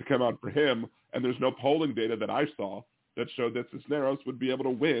to come out for him. And there's no polling data that I saw that showed that Cisneros would be able to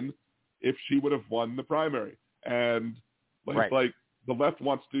win if she would have won the primary. And like the left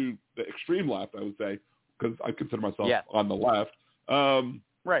wants to, the extreme left, I would say, because I consider myself on the left.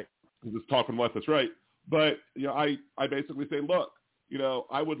 Just talking left, that's right. But, I basically say, look,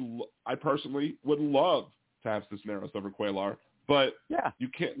 I personally would love to have Cisneros over Cuellar, but you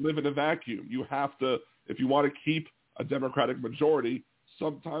can't live in a vacuum. You have to, if you want to keep a Democratic majority,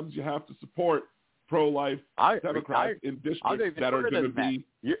 sometimes you have to support pro-life Democrats in districts that are going to be.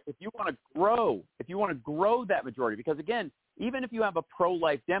 If you want to grow that majority, because again, even if you have a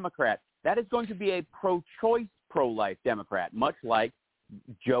pro-life Democrat, that is going to be a pro-choice pro-life Democrat, much like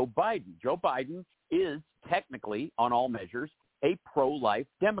Joe Biden. Joe Biden is technically, on all measures, a pro-life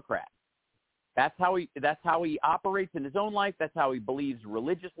Democrat. That's how he operates in his own life. That's how he believes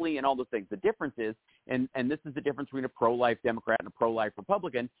religiously and all those things. The difference is, and this is the difference between a pro-life Democrat and a pro-life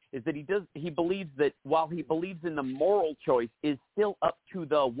Republican, is that he believes that while he believes in the moral choice is still up to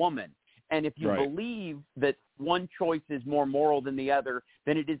the woman. And if you believe that one choice is more moral than the other,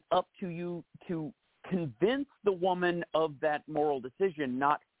 then it is up to you to convince the woman of that moral decision,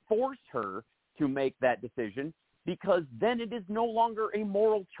 not force her to make that decision, because then it is no longer a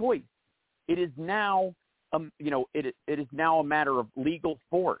moral choice. It is now, it is now a matter of legal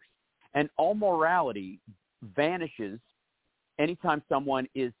force, and all morality vanishes anytime someone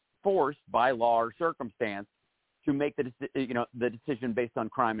is forced by law or circumstance to make the decision based on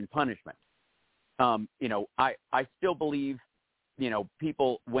crime and punishment. I still believe,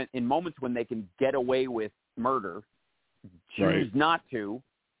 people in moments when they can get away with murder, choose not to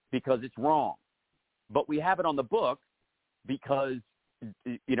because it's wrong. But we have it on the book because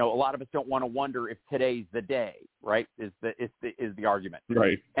a lot of us don't want to wonder if today's the day, right? Is the argument,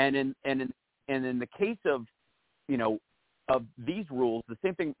 right? And in the case of of these rules, the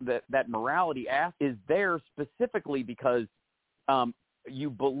same thing that morality asks is there specifically because you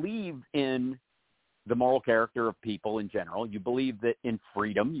believe in the moral character of people in general. You believe that in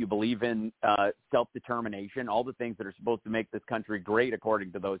freedom. You believe in self-determination, all the things that are supposed to make this country great,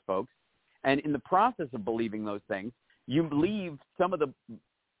 according to those folks. And in the process of believing those things, you leave some of the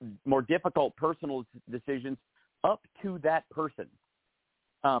more difficult personal decisions up to that person.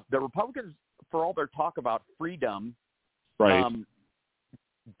 The Republicans, for all their talk about freedom,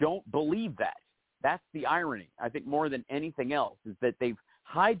 don't believe that. That's the irony, I think, more than anything else, is that they've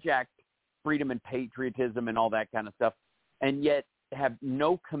hijacked freedom and patriotism and all that kind of stuff, and yet have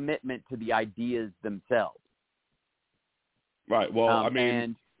no commitment to the ideas themselves. Right. Well,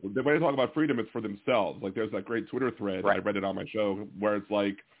 when they talk about freedom, it's for themselves. Like, there's that great Twitter thread, I read it on my show, where it's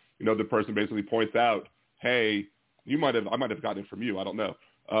like, the person basically points out, hey, I might have gotten it from you, I don't know.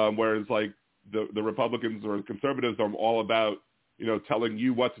 Whereas like the Republicans or the conservatives are all about, telling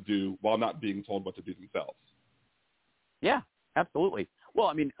you what to do while not being told what to do themselves. Yeah, absolutely. Well,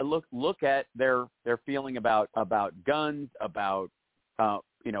 I mean, look at their feeling about guns, about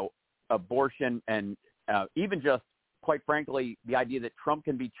abortion, and even just, quite frankly, the idea that Trump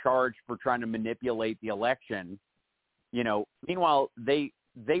can be charged for trying to manipulate the election. Meanwhile, they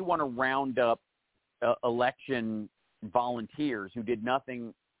want to round up election volunteers who did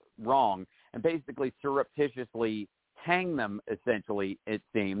nothing wrong and basically surreptitiously hang them, essentially, it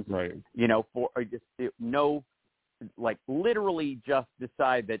seems, right. For literally just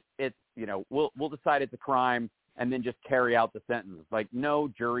decide that it's, we'll decide it's a crime and then just carry out the sentence. Like, no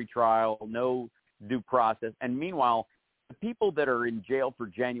jury trial, no due process. And meanwhile, the people that are in jail for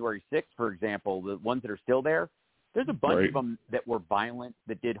January 6th, for example, the ones that are still there, there's a bunch of them that were violent,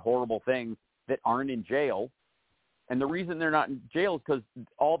 that did horrible things, that aren't in jail. And the reason they're not in jail is because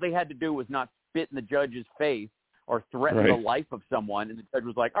all they had to do was not spit in the judge's face or threaten the life of someone. And the judge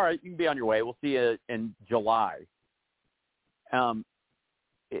was like, all right, you can be on your way. We'll see you in July.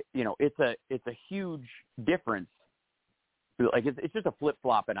 It's a huge difference. Like, it's just a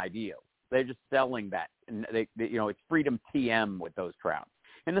flip-flop in idea. They're just selling that. And it's freedom TM with those crowds.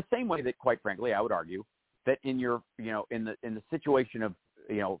 In the same way that, quite frankly, I would argue that in your, in the situation of,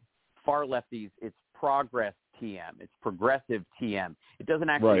 far lefties, it's progress TM. It's progressive TM. It doesn't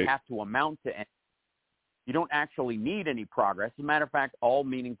actually have to amount to anything. You don't actually need any progress. As a matter of fact, all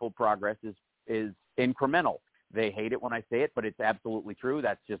meaningful progress is incremental. They hate it when I say it, but it's absolutely true.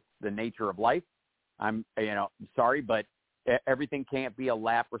 That's just the nature of life. I'm sorry, but everything can't be a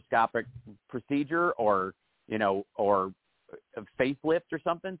laparoscopic procedure or a facelift or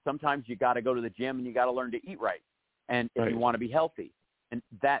something. Sometimes you got to go to the gym and you got to learn to eat right. And if you want to be healthy. And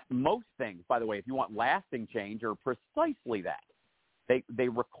that most things, by the way, if you want lasting change, are precisely that. They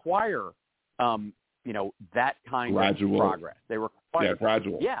require, that kind of progress. They require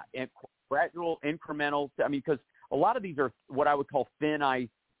gradual. Yeah, and gradual, incremental. I mean, because a lot of these are what I would call thin ice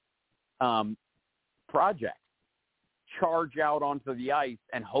projects. Charge out onto the ice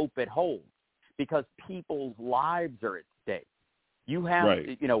and hope it holds, because people's lives are at stake. You have,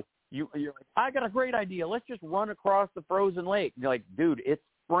 you're like, I got a great idea. Let's just run across the frozen lake. You're like, dude, it's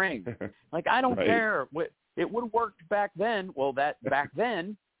spring. Like, I don't care. It would have worked back then. Well, back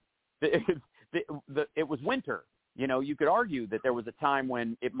then, it was winter. You could argue that there was a time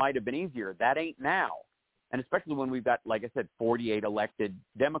when it might have been easier. That ain't now. And especially when we've got, like I said, 48 elected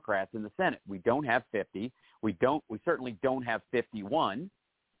Democrats in the Senate. We don't have 50. We certainly don't have 51.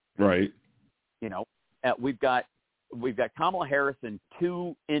 Right. We've got Kamala Harris and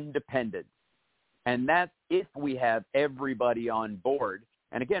 2 independents. And that's if we have everybody on board.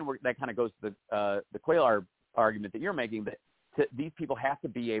 And again, that kind of goes to the Quayler argument that you're making, that these people have to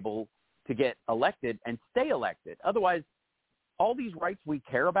be able to get elected and stay elected. Otherwise, all these rights we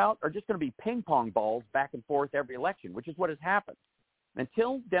care about are just going to be ping pong balls back and forth every election, which is what has happened.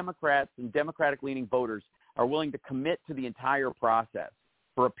 Until Democrats and Democratic-leaning voters are willing to commit to the entire process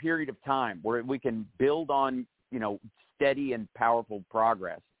for a period of time where we can build on, steady and powerful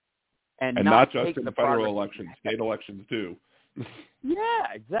progress. And not just in the federal elections, state elections too. Yeah,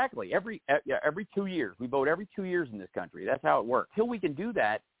 exactly. Every 2 years. We vote every 2 years in this country. That's how it works. Till we can do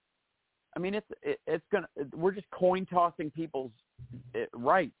that, I mean, we're just coin tossing people's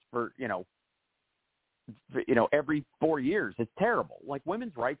rights for every 4 years. It's terrible. Like,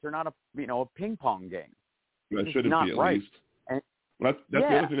 women's rights are not a ping pong game. That shouldn't be, at least. And, that's the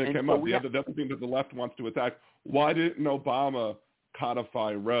other thing that came up. That's the thing that the left wants to attack. Why didn't Obama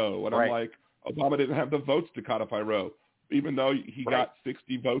codify Roe? And I'm like, Obama didn't have the votes to codify Roe, even though he got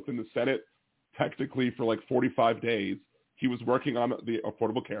 60 votes in the Senate technically for like 45 days. He was working on the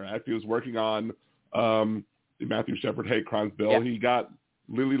Affordable Care Act. He was working on the Matthew Shepard hate crimes bill. He got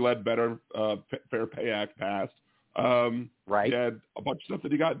Lilly Ledbetter Fair Pay Act passed. He had a bunch of stuff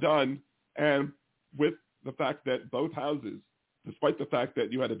that he got done. And with the fact that both houses, despite the fact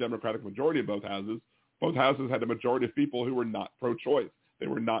that you had a Democratic majority in both houses had a majority of people who were not pro-choice. They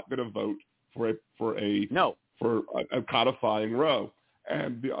were not going to vote for codifying Roe.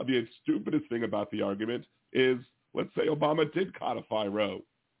 And the stupidest thing about the argument is, let's say Obama did codify Roe.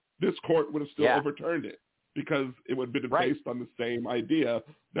 This court would have still overturned it, because it would have been based on the same idea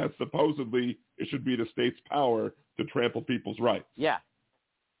that supposedly it should be the state's power to trample people's rights. Yeah.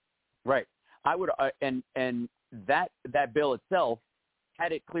 Right. I would, and that bill itself,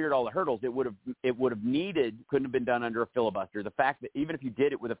 had it cleared all the hurdles, it would have couldn't have been done under a filibuster. The fact that even if you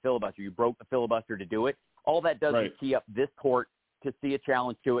did it with a filibuster, you broke the filibuster to do it, all that does is tee up this court to see a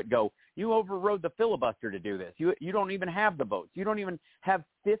challenge to it. Go, you overrode the filibuster to do this. You don't even have the votes. You don't even have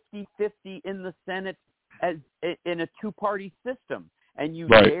 50-50 in the Senate as in a two-party system, and you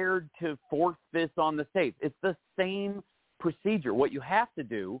dared to force this on the states. It's the same procedure. What you have to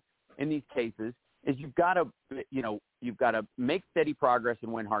do in these cases is you've got to make steady progress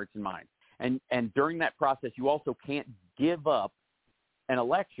and win hearts and minds. And during that process, you also can't give up an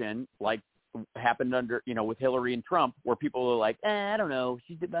election like happened under, with Hillary and Trump, where people were like, I don't know,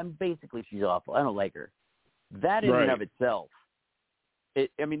 she's awful. I don't like her. That in and of itself,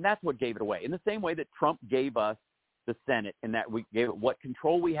 that's what gave it away. In the same way that Trump gave us the Senate, and that we gave it what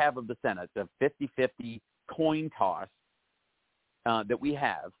control we have of the Senate, the 50-50 coin toss that we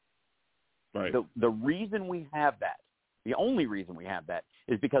have. Right. The reason we have that, the only reason we have that,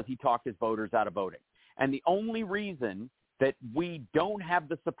 is because he talked his voters out of voting. And the only reason that we don't have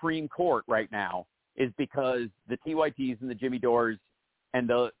the Supreme Court right now is because the TYTs and the Jimmy Dores and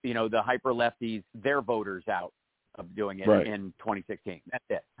the hyper lefties, their voters out of doing it in 2016. That's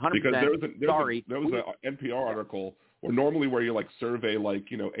it. 100%. Because there was an NPR article where you survey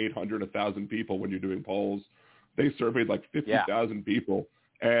 800, 1,000 people when you're doing polls. They surveyed 50,000 people,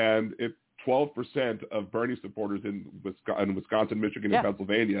 and 12% of Bernie supporters in Wisconsin, Michigan, and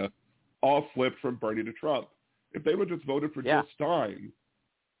Pennsylvania all flipped from Bernie to Trump. If they would have just voted for Jill Stein,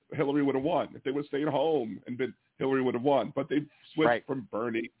 Hillary would have won. If they would have stayed home Hillary would have won. But they switched from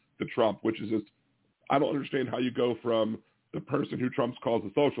Bernie to Trump, which is just, I don't understand how you go from the person who Trump calls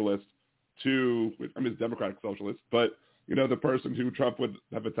a socialist to, a democratic socialist, but, the person who Trump would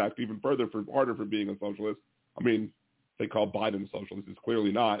have attacked even harder for being a socialist. They call Biden a socialist. He's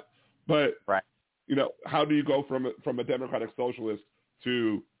clearly not. But, how do you go from a democratic socialist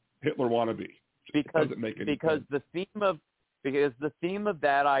to Hitler wannabe? Because sense. the theme of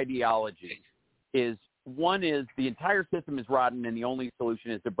that ideology is, one is the entire system is rotten and the only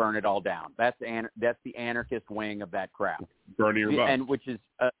solution is to burn it all down. That's the anarchist wing of that crowd. Burn your bus. And which is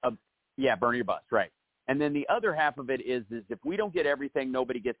burn your bus, right. And then the other half of it is if we don't get everything,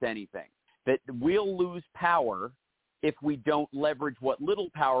 nobody gets anything. That we'll lose power if we don't leverage what little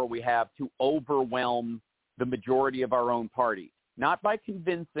power we have to overwhelm the majority of our own party. Not by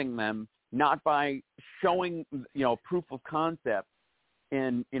convincing them, not by showing, proof of concept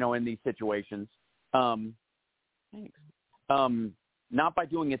in these situations. Not by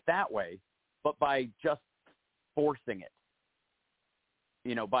doing it that way, but by just forcing it.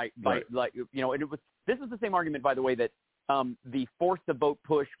 And this is the same argument, by the way, that the force the vote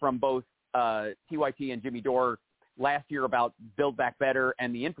push from both TYT and Jimmy Dore last year about Build Back Better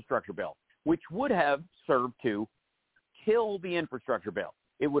and the infrastructure bill, which would have served to kill the infrastructure bill.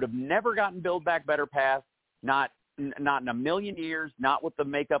 It would have never gotten Build Back Better passed, not in a million years, not with the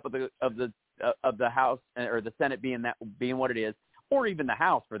makeup of the House or the Senate being what it is, or even the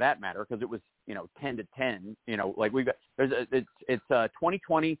House for that matter, because it was 10-10. We've got it's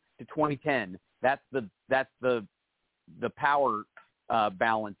 2020 to 2010. That's the the power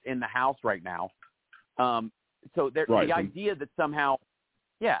balance in the House right now. So the idea that somehow,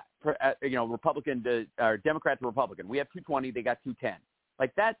 Republican to or Democrat to Republican, we have 220, they got 210.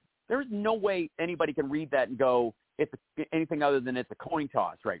 Like that, there's no way anybody can read that and go, it's anything other than it's a coin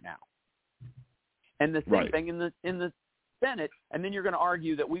toss right now. And the same thing in the Senate, and then you're going to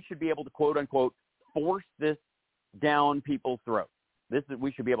argue that we should be able to quote unquote force this down people's throats.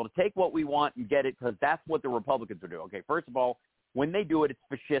 We should be able to take what we want and get it because that's what the Republicans are doing. Okay, first of all, when they do it, it's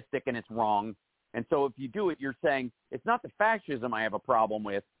fascistic and it's wrong. And so if you do it, you're saying it's not the fascism I have a problem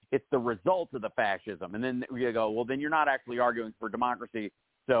with, it's the result of the fascism. And then you go, well, then you're not actually arguing for democracy,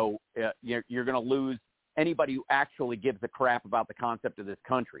 so you're going to lose anybody who actually gives a crap about the concept of this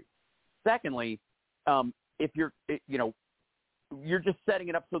country. Secondly, if you're just setting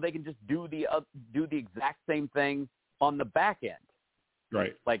it up so they can just do the exact same thing on the back end.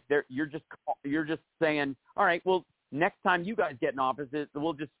 Right. Like you're just saying, all right, well, next time you guys get in office,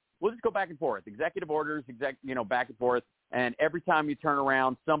 we'll just go back and forth, executive orders, back and forth. And every time you turn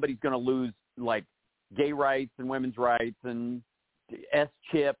around, somebody's going to lose like gay rights and women's rights and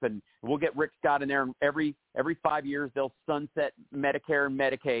S-chip, and we'll get Rick Scott in there. And every 5 years they'll sunset Medicare and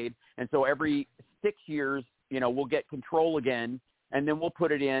Medicaid, and so every 6 years, we'll get control again, and then we'll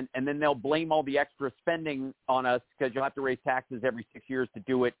put it in, and then they'll blame all the extra spending on us because you'll have to raise taxes every 6 years to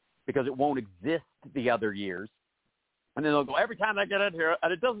do it because it won't exist the other years. And then they'll go, every time I get in here,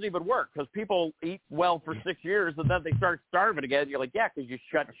 and it doesn't even work because people eat well for 6 years, and then they start starving again. You're like, yeah, because you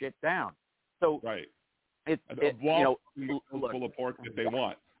shut shit down. So it's full of pork that they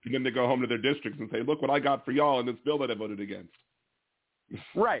want. And then they go home to their districts and say, look what I got for y'all in this bill that I voted against.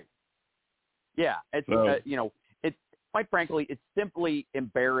 Right. Yeah. It's, it's quite frankly, it's simply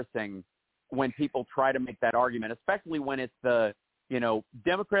embarrassing when people try to make that argument, especially when it's the,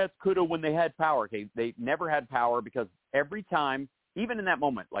 Democrats could have when they had power. Okay, they never had power because every time, even in that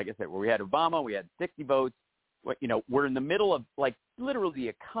moment, like I said, where we had Obama, we had 60 votes, we're in the middle of, like, literally the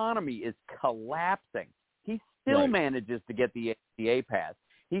economy is collapsing. He still manages to get the ACA passed.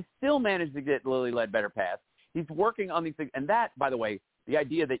 He still managed to get Lilly Ledbetter passed. He's working on these things. And that, by the way, The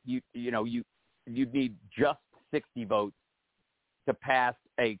idea that you'd need just 60 votes to pass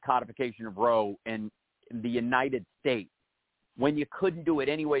a codification of Roe in the United States when you couldn't do it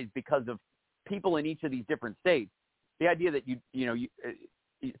anyways because of people in each of these different states. The idea that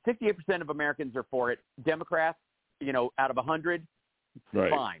 68% of Americans are for it. Democrats, out of 100,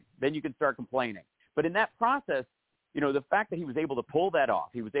 fine. Then you can start complaining. But in that process, the fact that he was able to pull that off,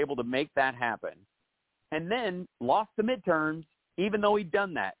 he was able to make that happen, and then lost the midterms, even though he'd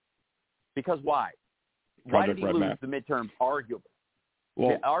done that. Because why? Why did he lose the midterms, arguably?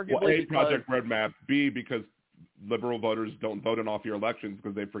 Well, arguably A, Project Red Map. B, because liberal voters don't vote in off-year elections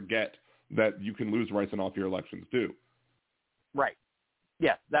because they forget that you can lose rights in off-year elections too. Right.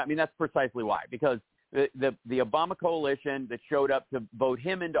 Yes. That's precisely why. Because the Obama coalition that showed up to vote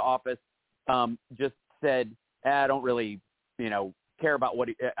him into office just said, I don't really, care about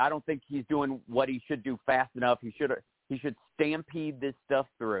I don't think he's doing what he should do fast enough. He should stampede this stuff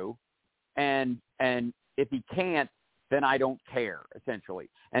through, and if he can't, then I don't care, essentially.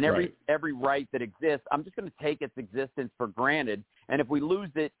 And every right that exists, I'm just going to take its existence for granted. And if we lose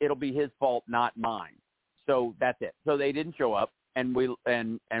it, it'll be his fault, not mine. So that's it. So they didn't show up, and we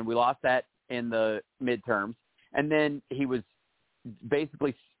lost that in the midterms. And then he was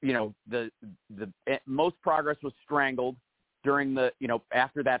basically, the most progress was strangled during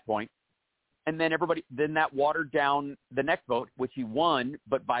after that point. And then then that watered down the next vote, which he won,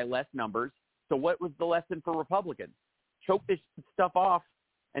 but by less numbers. So what was the lesson for Republicans? Choke this stuff off,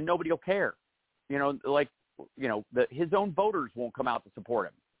 and nobody will care. His own voters won't come out to support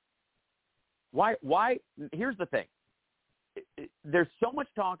him. Why? Here's the thing. There's so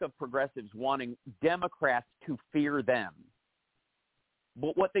much talk of progressives wanting Democrats to fear them.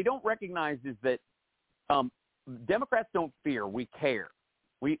 But what they don't recognize is that Democrats don't fear. We care.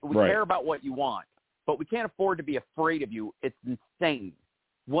 We care about what you want, but we can't afford to be afraid of you. It's insane.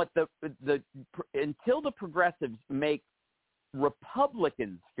 Until the progressives make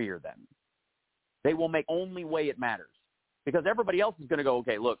Republicans fear them, they will make only way it matters, because everybody else is going to go,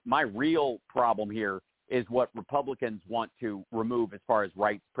 okay, look, my real problem here is what Republicans want to remove as far as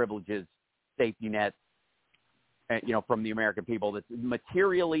rights, privileges, safety nets, from the American people. That's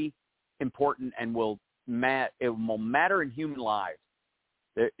materially important and will matter in human lives.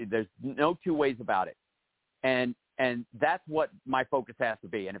 There's no two ways about it, and that's what my focus has to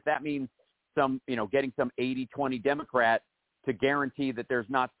be. And if that means getting some 80-20 Democrat to guarantee that there's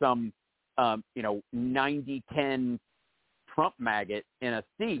not some 90-10 Trump maggot in a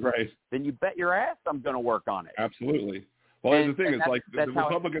seat, then you bet your ass I'm going to work on it. Absolutely. Well, and the thing is, the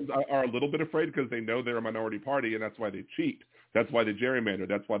Republicans are a little bit afraid because they know they're a minority party, and that's why they cheat. That's why they gerrymander.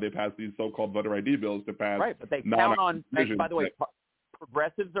 That's why they pass these so-called voter ID bills to pass. Right, but they count on. By the way,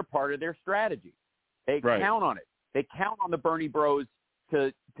 progressives are part of their strategy. They count on it. They count on the Bernie Bros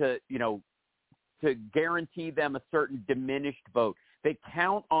to guarantee them a certain diminished vote. They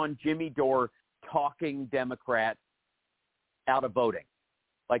count on Jimmy Dore talking Democrats out of voting,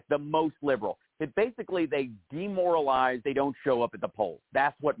 like the most liberal. Basically, they demoralize. They don't show up at the polls.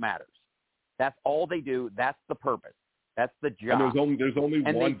 That's what matters. That's all they do. That's the purpose. That's the job. And there's only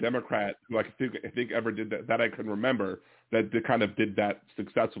one Democrat who I think ever did that I can remember that kind of did that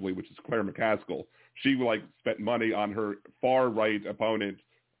successfully, which is Claire McCaskill. She spent money on her far right opponent,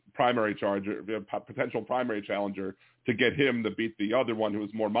 potential primary challenger, to get him to beat the other one who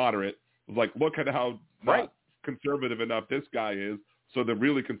was more moderate. It was like, look at how not conservative enough this guy is. So the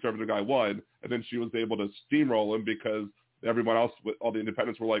really conservative guy won, and then she was able to steamroll him because everyone else, all the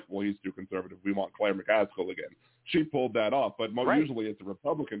independents, were like, well, he's too conservative. We want Claire McCaskill again. She pulled that off, but usually it's a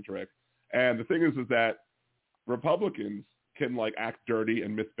Republican trick. And the thing is that Republicans can act dirty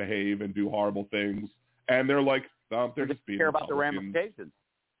and misbehave and do horrible things, and they're they're just being care about the ramifications.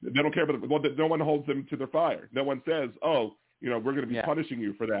 They don't care about no one holds them to their fire. No one says, oh, we're going to be punishing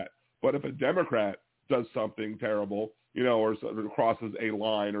you for that. But if a Democrat does something terrible, or crosses a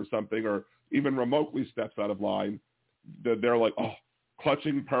line or something, or even remotely steps out of line, they're like, oh,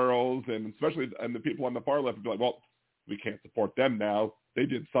 clutching pearls, and especially, and the people on the far left would be like, well, we can't support them now. They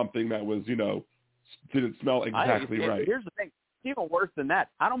did something that was, didn't smell exactly right. Here's the thing. It's even worse than that.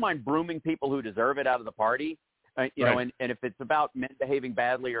 I don't mind brooming people who deserve it out of the party, know, and if it's about men behaving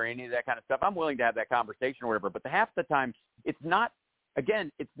badly or any of that kind of stuff, I'm willing to have that conversation or whatever. But half the time, it's not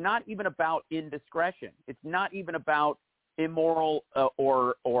even about indiscretion. It's not even about immoral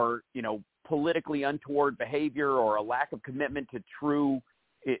or politically untoward behavior or a lack of commitment to true,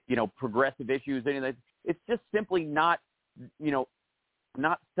 progressive issues. Any of that. It's just simply not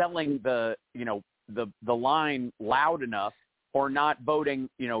selling the line loud enough, or not voting,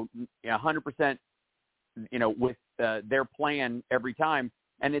 100% with their plan every time.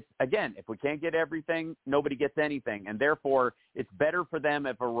 And it's, again, if we can't get everything, nobody gets anything. And therefore, it's better for them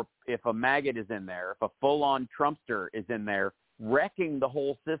if a maggot is in there, if a full-on Trumpster is in there, wrecking the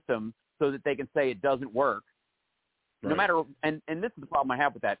whole system so that they can say it doesn't work. Right. No matter, and this is the problem I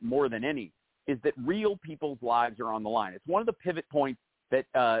have with that more than any, is that real people's lives are on the line. It's one of the pivot points that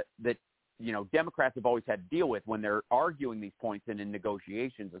Democrats have always had to deal with when they're arguing these points and in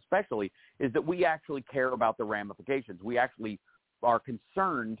negotiations especially, is that we actually care about the ramifications. We actually are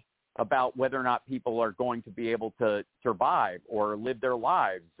concerned about whether or not people are going to be able to survive or live their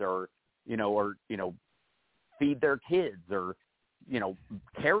lives or feed their kids or,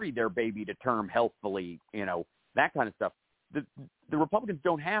 carry their baby to term healthfully, that kind of stuff. The Republicans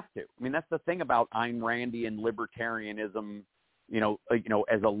don't have to. I mean, that's the thing about Ayn Randian libertarianism,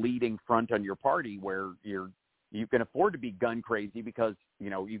 as a leading front on your party where you can afford to be gun crazy because,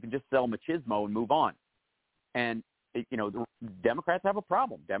 you can just sell machismo and move on. And, the Democrats have a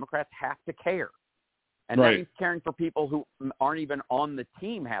problem. Democrats have to care. And that means caring for people who aren't even on the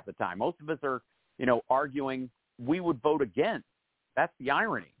team half the time. Most of us are, arguing we would vote against. That's the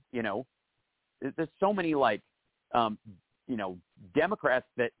irony, There's so many, Democrats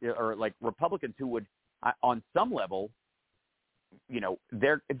that are like Republicans who would, on some level,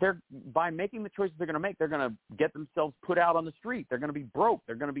 they're by making the choices they're going to make, they're going to get themselves put out on the street. They're going to be broke.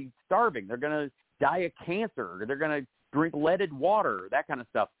 They're going to be starving. They're going to die of cancer. They're going to drink leaded water, that kind of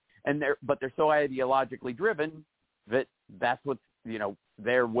stuff. But they're so ideologically driven that's what,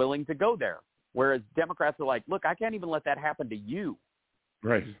 they're willing to go there. Whereas Democrats are like, look, I can't even let that happen to you.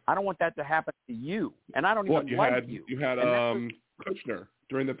 Right. I don't want that to happen to you. And I don't even like you. You had Kushner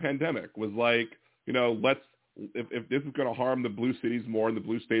during the pandemic was like, if this is going to harm the blue cities more and the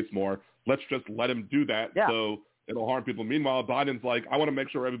blue states more, let's just let him do that so it'll harm people. Meanwhile, Biden's like, I want to make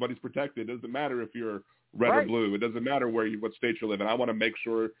sure everybody's protected. It doesn't matter if you're red or blue. It doesn't matter what state you live in. I want to make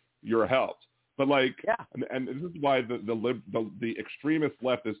sure you're helped. But and this is why the extremist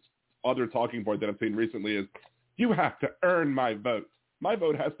leftist other talking point that I've seen recently is, you have to earn my vote. My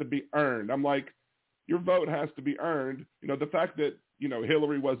vote has to be earned. I'm like, your vote has to be earned. The fact that,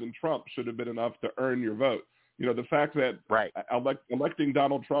 Hillary wasn't Trump should have been enough to earn your vote. The fact that electing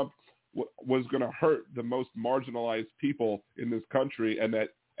Donald Trump was going to hurt the most marginalized people in this country, and that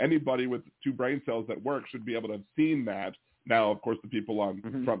anybody with two brain cells that work should be able to have seen that. Now, of course, the people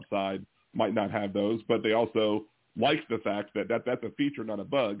on Trump's side might not have those, but they also like the fact that that's a feature, not a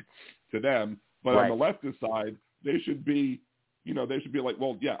bug to them. But on the leftist side, they should be like,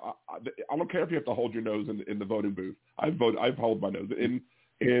 well, yeah, I don't care if you have to hold your nose in the voting booth. I've held my nose.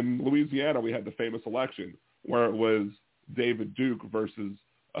 In Louisiana, we had the famous election where it was David Duke versus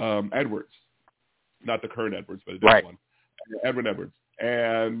Edwards, not the current Edwards, but a different one, Edwin Edwards.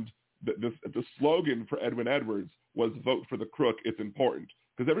 And the slogan for Edwin Edwards was "Vote for the crook. It's important,"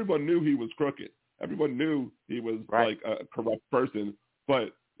 because everyone knew he was crooked. Everyone knew he was like a corrupt person,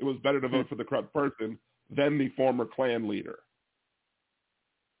 but it was better to vote for the corrupt person than the former Klan leader.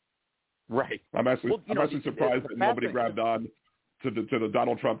 Right. I'm actually surprised that nobody grabbed on to the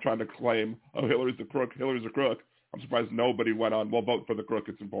Donald Trump trying to claim, oh, Hillary's a crook. Hillary's a crook. I'm surprised nobody went on, well, vote for the crook.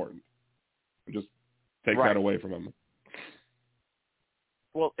 It's important. And just take that away from him.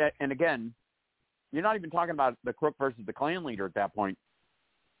 Well, and again, you're not even talking about the crook versus the Klan leader at that point.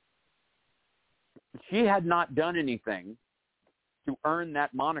 She had not done anything to earn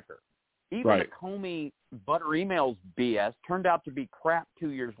that moniker. Even the Comey butter emails BS turned out to be crap 2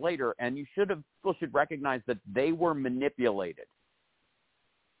 years later, and people should recognize that they were manipulated.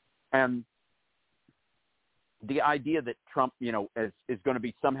 And the idea that Trump, is going to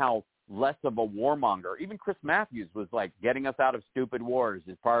be somehow less of a warmonger. Even Chris Matthews was like, getting us out of stupid wars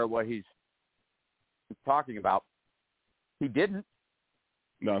is part of what he's talking about. He didn't.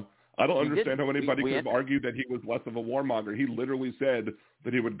 No. I don't understand how anybody could have argued that he was less of a warmonger. He literally said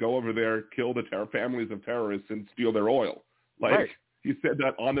that he would go over there, kill the families of terrorists, and steal their oil. He said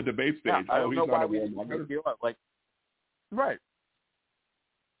that on the debate stage. Yeah, I don't know why we didn't take the oil.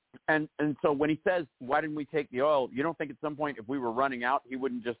 And so when he says, why didn't we take the oil, you don't think at some point if we were running out, he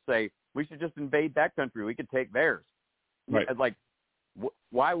wouldn't just say, we should just invade that country. We could take theirs. Right.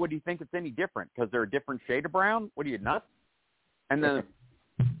 Why would he think it's any different? Because they're a different shade of brown? What are you, nuts? And then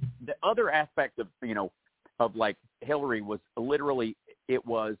the other aspect of, of Hillary was literally, it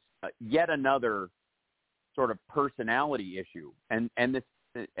was yet another sort of personality issue. And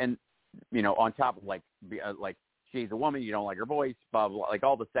on top of she's a woman, you don't like her voice, blah, blah, blah,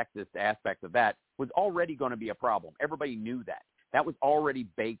 all the sexist aspects of that was already going to be a problem. Everybody knew that. That was already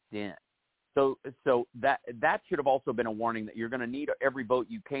baked in. So that should have also been a warning that you're going to need every vote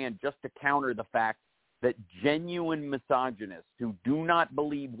you can just to counter the fact that genuine misogynists who do not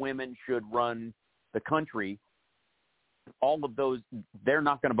believe women should run the country, all of those, they're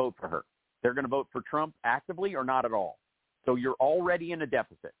not going to vote for her. They're going to vote for Trump actively or not at all. So you're already in a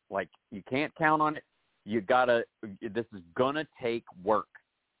deficit. Like, you can't count on it. This is going to take work.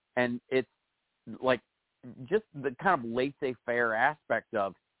 And it's like just the kind of laissez-faire aspect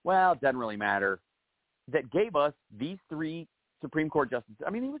of, well, it doesn't really matter, that gave us these 3 Supreme Court justices. I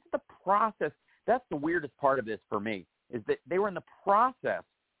mean, it was the process. That's the weirdest part of this for me, is that they were in the process.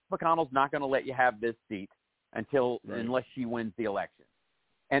 McConnell's not going to let you have this seat unless she wins the election.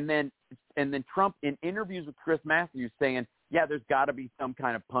 And then Trump, in interviews with Chris Matthews, saying, yeah, there's got to be some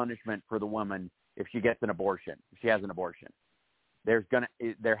kind of punishment for the woman if she gets an abortion, if she has an abortion. There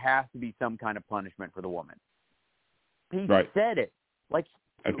has to be some kind of punishment for the woman. He said it. Like,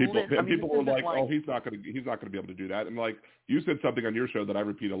 and people were like, oh, he's not going to be able to do that. And like, you said something on your show that I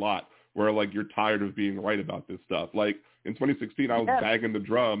repeat a lot, where like, you're tired of being right about this stuff. Like in 2016, I was banging the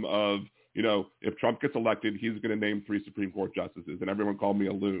drum of, if Trump gets elected, he's going to name 3 Supreme Court justices, and everyone called me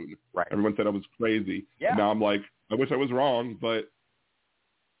a loon. Right. Everyone said I was crazy. Yeah. And now I'm like, I wish I was wrong, but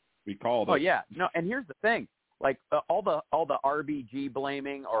we called it. Oh yeah, no. And here's the thing: like all the RBG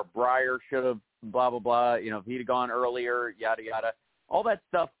blaming, or Breyer should have blah blah blah. If he'd have gone earlier, yada yada. All that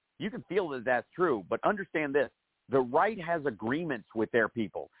stuff, you can feel that that's true, but understand this: the right has agreements with their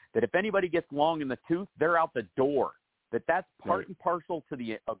people that if anybody gets long in the tooth, they're out the door. That's part and parcel to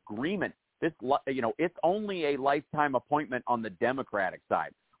the agreement. This, it's only a lifetime appointment on the Democratic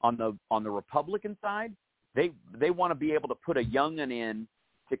side. On the Republican side, they want to be able to put a young'un in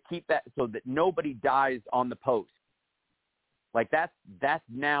to keep that so that nobody dies on the post. Like that's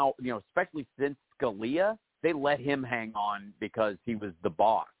now, especially since Scalia, they let him hang on because he was the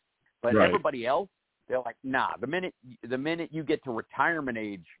boss. But everybody else, they're like, nah. The minute you get to retirement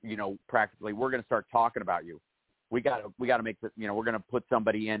age, practically, we're going to start talking about you. We got to make this, we're going to put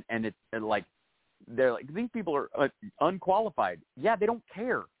somebody in, and it's like, they're like, these people are unqualified. Yeah, they don't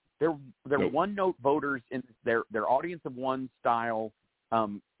care. They're one-note voters in their audience of one style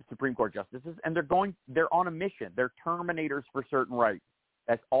Supreme Court justices, and they're on a mission. They're terminators for certain rights.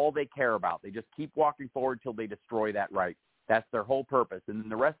 That's all they care about. They just keep walking forward till they destroy that right. That's their whole purpose. And then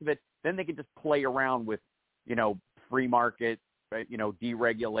the rest of it, then they can just play around with, free market,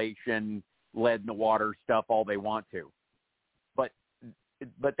 deregulation, lead in the water stuff all they want to. But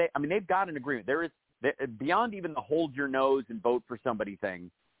they've got an agreement. There is, beyond even the hold your nose and vote for somebody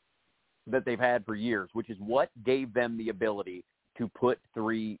thing that they've had for years, which is what gave them the ability to put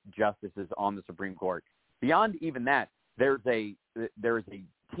 3 justices on the Supreme Court. Beyond even that, there's a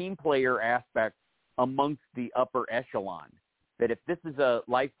team player aspect amongst the upper echelon that if this is a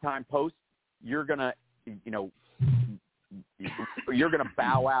lifetime post, you're gonna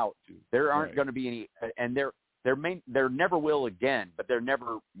bow out. There aren't going to be any, and there never will again, but there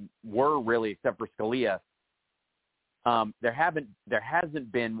never were really, except for Scalia. There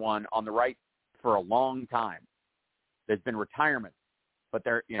hasn't been one on the right for a long time. There's been retirements, but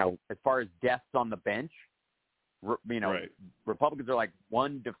as far as deaths on the bench, Republicans are like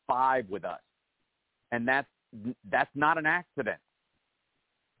 1 to 5 with us, and that's not an accident.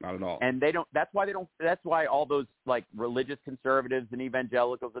 Not at all. And they don't. That's why all those like religious conservatives and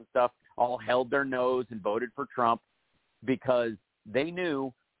evangelicals and stuff all held their nose and voted for Trump, because they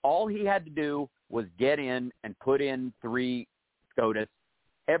knew all he had to do was get in and put in 3 SCOTUS.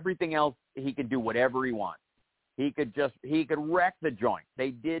 Everything else, he could do whatever he wants. He could wreck the joint. They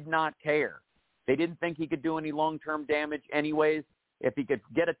did not care. They didn't think he could do any long-term damage anyways. If he could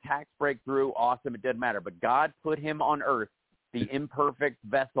get a tax breakthrough, awesome. It didn't matter. But God put him on earth, the imperfect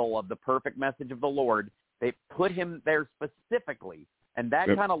vessel of the perfect message of the Lord. They put him there specifically. And that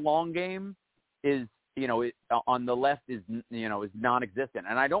kind of long game is, on the left is non-existent.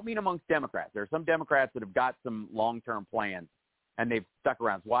 And I don't mean amongst Democrats. There are some Democrats that have got some long-term plans, and they've stuck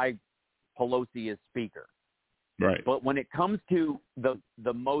around. That's why Pelosi is Speaker. Right. But when it comes to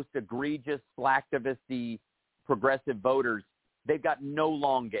the most egregious, slacktivisty, progressive voters, they've got no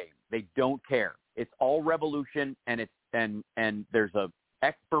long game. They don't care. It's all revolution, and there's a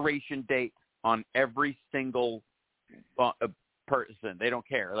expiration date on every single person. They don't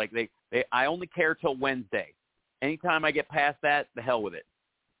care. Like I only care till Wednesday. Anytime I get past that, the hell with it.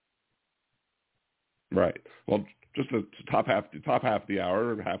 Right. Well, just the top half of the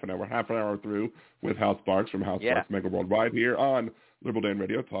hour, half an hour through with Hal Sparks from Hal Sparks Mega Worldwide here on Liberal Dan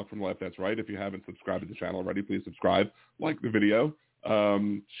Radio. Talk from the left, that's right. If you haven't subscribed to the channel already, please subscribe, like the video,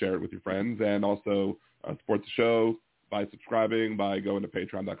 share it with your friends, and also support the show by subscribing, by going to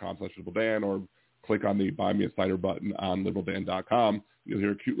patreon.com/LiberalDan, or click on the Buy Me a Cider button on liberaldan.com. You'll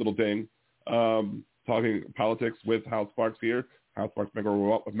hear a cute little ding. Talk talking politics with Hal Sparks here. Hal Sparks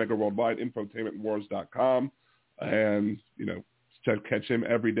Mega Worldwide, infotainmentwars.com. And, catch him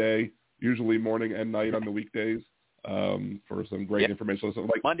every day, usually morning and night on the weekdays, for some great information. So,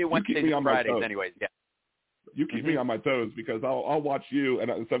 Monday, Wednesdays, and Fridays anyways, yeah. You keep me on my toes because I'll watch you,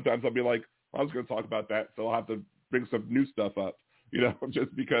 and sometimes I'll be like, I was going to talk about that, so I'll have to bring some new stuff up,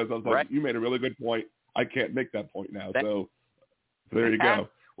 just because I was like, you made a really good point. I can't make that point now, so there you go.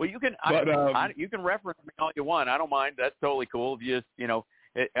 Well, you can you can reference me all you want. I don't mind. That's totally cool. If you just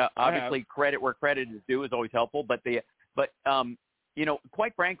obviously credit where credit is due is always helpful. But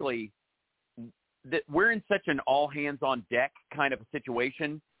quite frankly, that we're in such an all hands on deck kind of a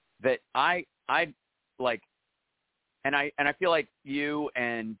situation that I like, and I feel like you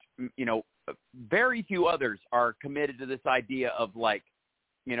and very few others are committed to this idea of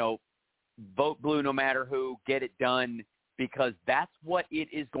vote blue no matter who, get it done. Because that's what it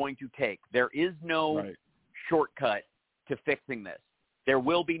is going to take. There is no shortcut to fixing this. There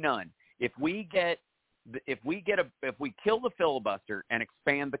will be none. If we kill the filibuster and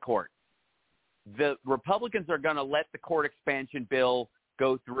expand the court, the Republicans are going to let the court expansion bill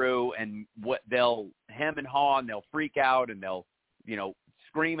go through, and they'll hem and haw, and they'll freak out, and they'll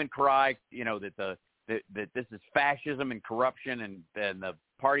scream and cry, that this is fascism and corruption, and the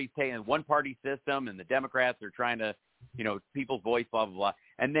party's taking a one-party system, and the Democrats are trying to people's voice, blah, blah, blah.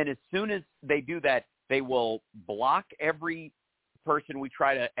 And then as soon as they do that, they will block every person we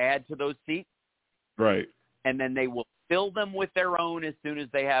try to add to those seats. Right. And then they will fill them with their own as soon as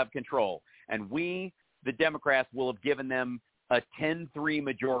they have control. And we, the Democrats, will have given them a 10-3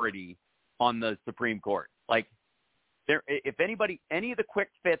 majority on the Supreme Court. If any of the quick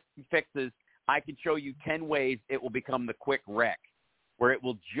fixes, I can show you 10 ways it will become the quick wreck, where it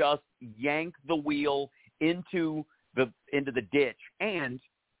will just yank the wheel into the ditch, and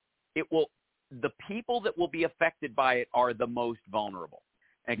the people that will be affected by it are the most vulnerable.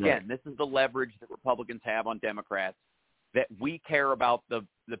 Again, This is the leverage that Republicans have on Democrats, that we care about the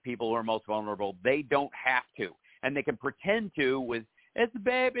people who are most vulnerable. They don't have to, and they can pretend to with, it's the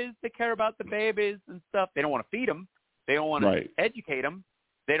babies, they care about the babies and stuff. They don't want to feed them. They don't want to educate them.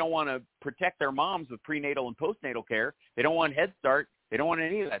 They don't want to protect their moms with prenatal and postnatal care. They don't want Head Start. They don't want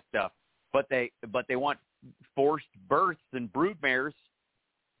any of that stuff. But they want forced births and broodmares.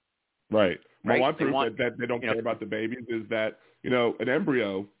 Right. Well, one proof that they don't care about the babies is that, an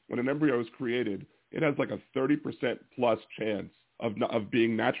embryo, when an embryo is created, it has like a 30% plus chance of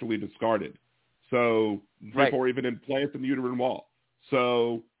being naturally discarded. So before even implants in the uterine wall.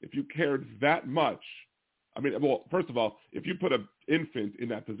 So if you cared that much, first of all, if you put an infant in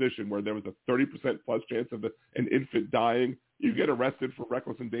that position where there was a 30% plus chance of an infant dying, you get arrested for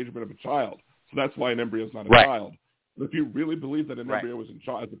reckless endangerment of a child. So that's why an embryo is not a child. But if you really believe that an embryo was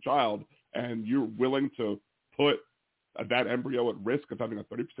as a child, and you're willing to put that embryo at risk of having a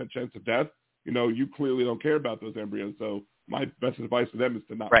 30% chance of death, you clearly don't care about those embryos. So my best advice to them is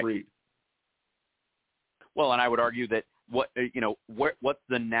to not breed. Well, and I would argue that what's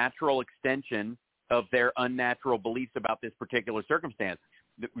the natural extension of their unnatural beliefs about this particular circumstance?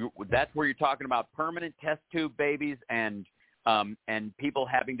 That's where you're talking about permanent test tube babies and people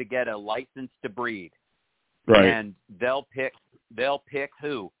having to get a license to breed. Right. And they'll pick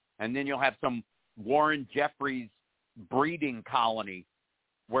who. And then you'll have some Warren Jeffries breeding colony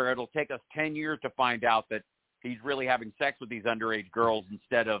where it'll take us 10 years to find out that he's really having sex with these underage girls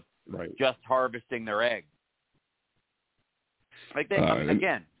instead of just harvesting their eggs.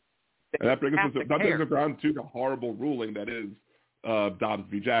 Again. And that brings us around to the horrible ruling that is Dobbs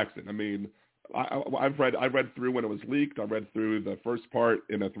v. Jackson. I read through when it was leaked. I read through the first part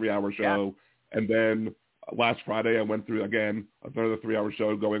in a 3-hour show, and then last Friday I went through again another 3-hour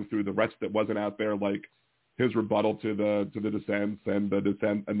show, going through the rest that wasn't out there, like his rebuttal to the dissents and the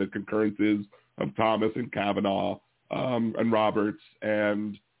dissent and the concurrences of Thomas and Kavanaugh and Roberts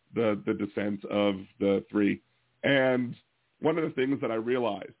and the dissent of the three. And one of the things that I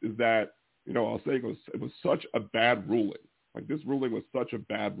realized is that, I was saying it was such a bad ruling. Like, this ruling was such a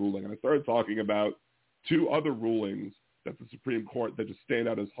bad ruling. And I started talking about two other rulings that the Supreme Court that just stand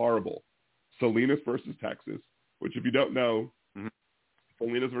out as horrible. Salinas versus Texas, which, if you don't know,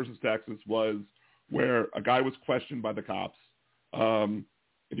 Salinas versus Texas was where a guy was questioned by the cops, and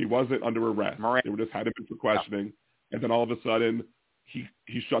he wasn't under arrest. They were just had him in for questioning, and then all of a sudden he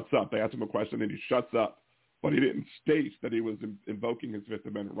shuts up. They asked him a question, and he shuts up. But he didn't state that he was invoking his Fifth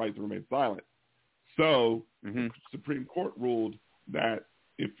Amendment right to remain silent. So the Supreme Court ruled that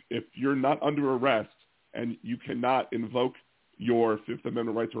if you're not under arrest and you cannot invoke your Fifth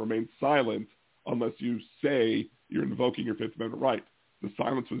Amendment right to remain silent unless you say you're invoking your Fifth Amendment right, the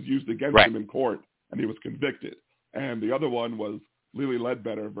silence was used against him in court, and he was convicted. And the other one was Lily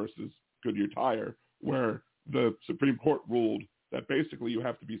Ledbetter versus Goodyear Tire, where the Supreme Court ruled that basically you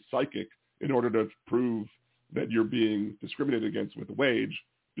have to be psychic in order to prove that you're being discriminated against with a wage,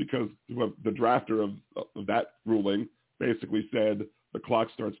 because the drafter of that ruling basically said the clock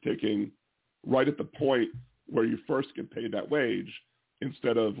starts ticking right at the point where you first get paid that wage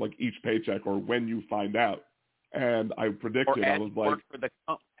instead of like each paycheck or when you find out. And I predicted, I was like,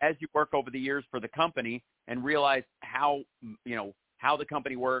 as you work over the years for the company and realize how the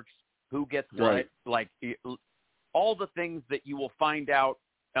company works, who gets what, like all the things that you will find out.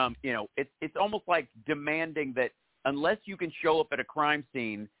 It's almost like demanding that unless you can show up at a crime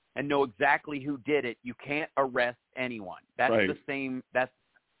scene and know exactly who did it, you can't arrest anyone. That's the same.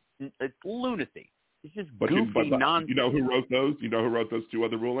 It's lunacy. It's just goofy nonsense. You know who wrote those? You know who wrote those two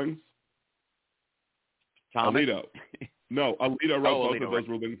other rulings? Thomas? Alito. No, Alito wrote both of those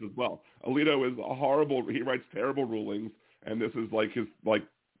rulings as well. Alito is a horrible. He writes terrible rulings, and this is like his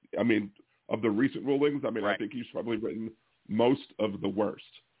of the recent rulings. I think he's probably written most of the worst.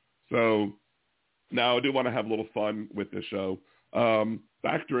 So now I do want to have a little fun with this show.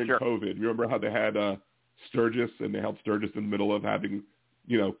 Back during COVID, remember how they had Sturgis, and they held Sturgis in the middle of having,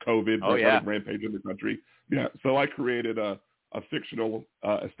 COVID rampage in the country. Yeah. So I created a fictional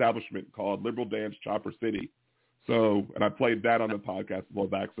establishment called Liberal Dance Chopper City. So, and I played that on the podcast a while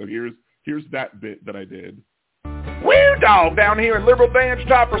back. So here's that bit that I did. Woo dog, down here in Liberal Dance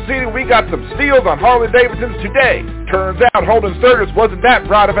Chopper City, we got some steals on Harley-Davidsons today. Turns out holding Sturgis wasn't that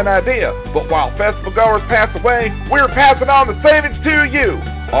bright of an idea. But while festival goers pass away, we're passing on the savings to you.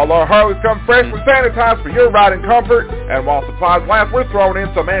 All our Harleys come freshly sanitized for your riding comfort. And while supplies last, we're throwing in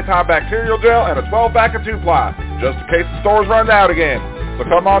some antibacterial gel and a 12-pack of 2-ply, just in case the stores run out again. So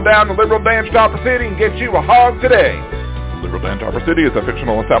come on down to Liberal Dance Chopper City and get you a hog today. Liberal Dance Chopper City is a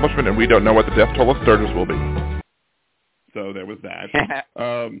fictional establishment, and we don't know what the death toll of Sturgis will be. So there was that.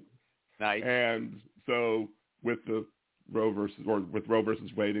 Nice. And so with Roe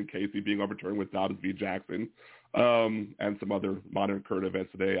versus Wade and Casey being overturned with Dobbs v. Jackson, and some other modern current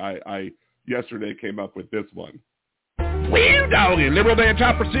events today, I yesterday came up with this one. Woo doggy, Liberal Dance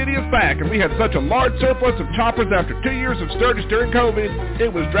Chopper City is back, and we had such a large surplus of choppers after 2 years of Sturgis during COVID,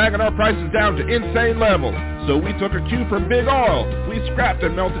 it was dragging our prices down to insane levels. So we took a cue from Big Oil. We scrapped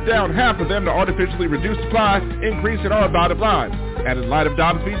and melted down half of them to artificially reduce supply, increasing our bottom line. And in light of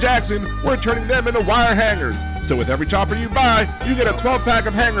Dobbs v. Jackson, we're turning them into wire hangers. So with every chopper you buy, you get a 12-pack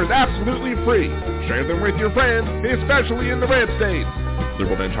of hangers absolutely free. Share them with your friends, especially in the red states.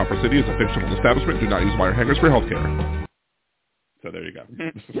 Liberal Dance Chopper City is a fictional establishment. Do not use wire hangers for healthcare. So there you go.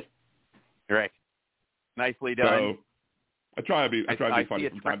 Right. Nicely done. So I try to be funny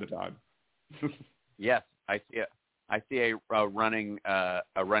from time to time. Yes, I see a running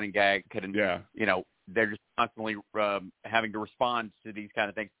gag. They're just constantly having to respond to these kind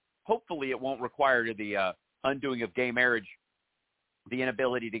of things. Hopefully, it won't require the undoing of gay marriage, the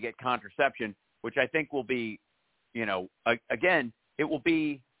inability to get contraception, which I think will be, again, it will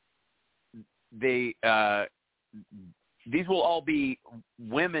be these will all be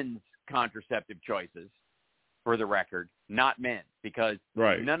women's contraceptive choices, for the record, not men, because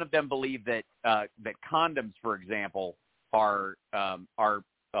none of them believe that that condoms, for example, are a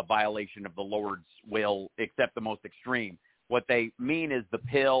violation of the Lord's will, except the most extreme. What they mean is the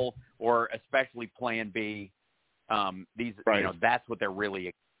pill, or especially Plan B. That's what they're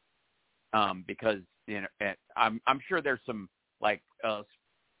really, because I'm sure there's some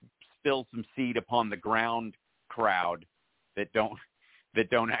spill some seed upon the ground crowd that don't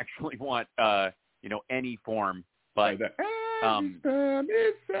actually want any form, but is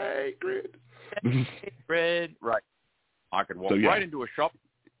sacred. Sacred, right? I could walk right into a shop and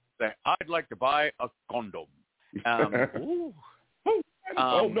say, I'd like to buy a condom. No,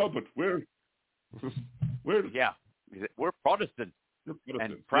 but we're Protestant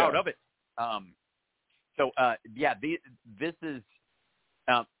and proud of it. This is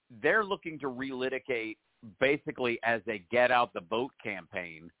they're looking to relitigate, basically as a get out the vote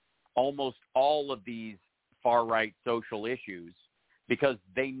campaign, almost all of these far right social issues, because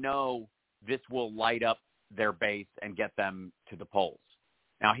they know this will light up their base and get them to the polls.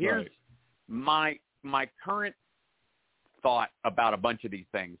 Now here's my current thought about a bunch of these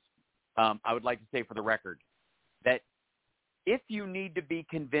things. I would like to say for the record that if you need to be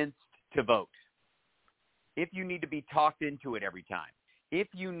convinced to vote, if you need to be talked into it every time, if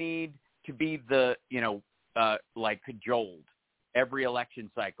you need to be cajoled every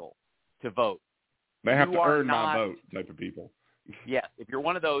election cycle to vote, they have to earn my vote type of people. Yes, if you're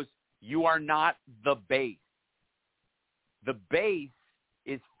one of those, you are not the base. The base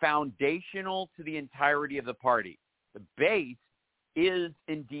is foundational to the entirety of the party. The base is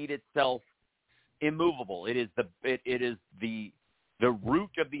indeed itself immovable. It is the root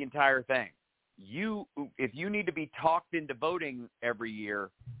of the entire thing. If you need to be talked into voting every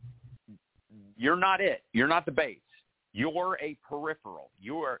year, you're not it. You're not the base. You're a peripheral.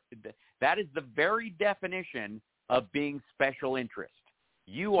 That is the very definition of being special interest.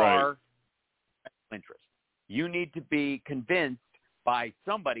 You are special interest. You need to be convinced by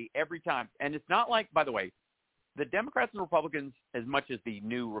somebody every time. And it's not like, by the way, the Democrats and Republicans, as much as the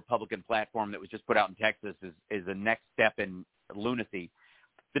new Republican platform that was just put out in Texas is the next step in lunacy,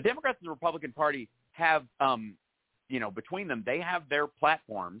 the Democrats and the Republican Party have, between them, they have their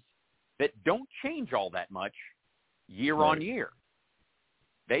platforms that don't change all that much year on year.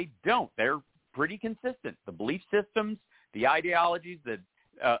 They don't. They're pretty consistent. The belief systems, the ideologies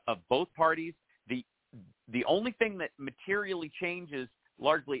of both parties, the only thing that materially changes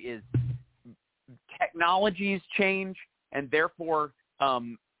largely is technologies change, and therefore,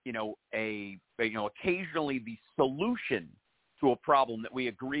 occasionally the solution to a problem that we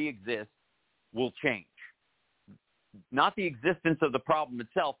agree exists will change. Not the existence of the problem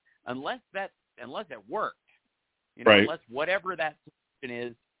itself, unless it worked. Unless whatever that solution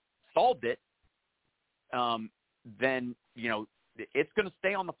is solved it, then it's going to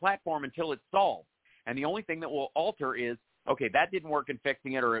stay on the platform until it's solved. And the only thing that will alter is, okay, that didn't work in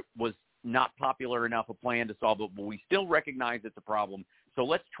fixing it, or it was not popular enough a plan to solve it, but we still recognize it's a problem, so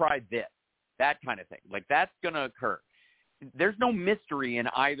let's try this, that kind of thing. Like, that's going to occur. There's no mystery in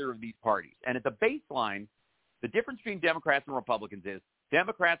either of these parties. And at the baseline, the difference between Democrats and Republicans is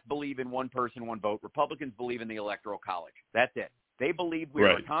Democrats believe in one person, one vote. Republicans believe in the Electoral College. That's it. They believe we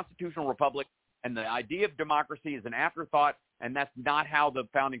are a constitutional republic, and the idea of democracy is an afterthought, and that's not how the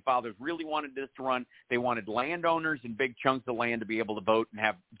Founding Fathers really wanted this to run. They wanted landowners and big chunks of land to be able to vote and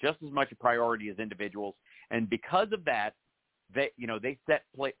have just as much a priority as individuals. And because of that, they set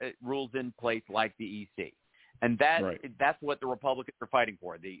rules in place like the EC. And that's what the Republicans are fighting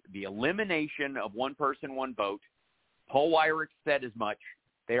for, the elimination of one person, one vote. Paul Weyrich said as much.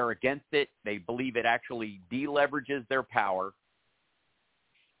 They are against it. They believe it actually deleverages their power.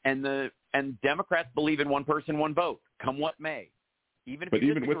 And Democrats believe in one person, one vote, come what may. Even with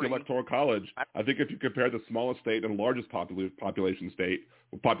the Electoral College, I think if you compare the smallest state and largest population state,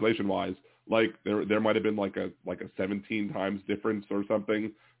 population-wise, like there might have been like a 17 times difference or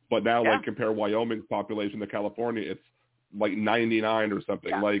something. But now, like, compare Wyoming's population to California, it's like 99 or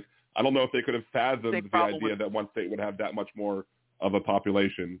something. Yeah. Like, I don't know if they could have fathomed the idea that one state would have that much more of a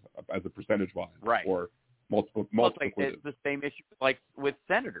population as a percentage-wise. Right. Or multiple. It's the same issue like with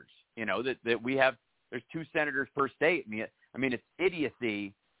senators, that we have, there's 2 senators per state. I mean, it's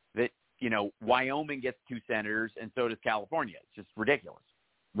idiocy that, Wyoming gets 2 senators and so does California. It's just ridiculous.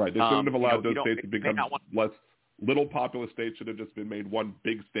 Right. They shouldn't have allowed those states to become less. Little populous states should have just been made one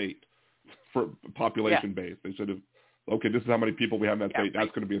big state for population base. They should have, this is how many people we have in that state. That's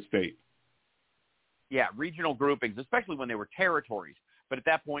going to be a state. Yeah, regional groupings, especially when they were territories. But at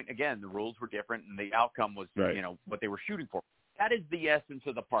that point, again, the rules were different and the outcome was, what they were shooting for. That is the essence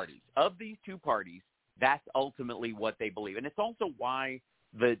of the parties. Of these 2 parties, that's ultimately what they believe. And it's also why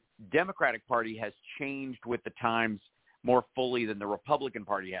the Democratic Party has changed with the times more fully than the Republican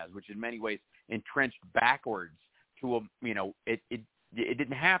Party has, which in many ways entrenched backwards to it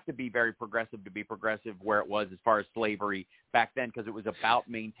didn't have to be very progressive to be progressive where it was as far as slavery back then, because it was about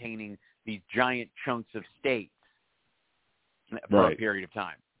maintaining these giant chunks of states for a period of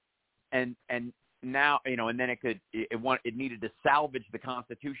time. And now, and then it needed to salvage the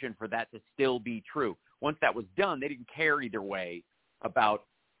Constitution for that to still be true. Once that was done, they didn't care either way about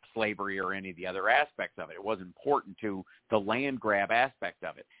slavery or any of the other aspects of it. It wasn't important to the land grab aspect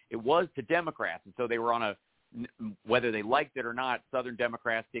of it. It was to Democrats, and so they were on whether they liked it or not, Southern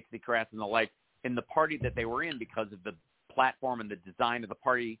Democrats, Dixiecrats, and the like, in the party that they were in, because of the platform and the design of the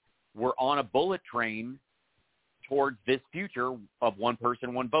party, were on a bullet train towards this future of one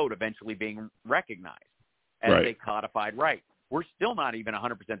person, one vote eventually being recognized as a codified right. We're still not even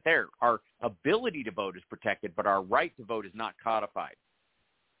 100% there. Our ability to vote is protected, but our right to vote is not codified.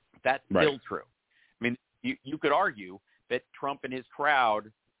 That's still true. I mean, you could argue that Trump and his crowd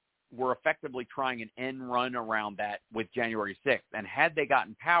were effectively trying an end run around that with January 6th. And had they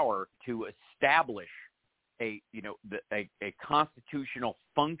gotten power to establish a constitutional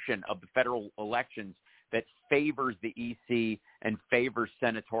function of the federal elections that favors the EC and favors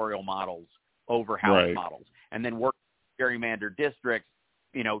senatorial models over House models, and then work gerrymandered districts,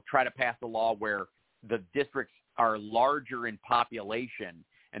 try to pass a law where the districts are larger in population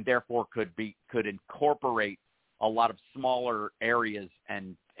and therefore could incorporate a lot of smaller areas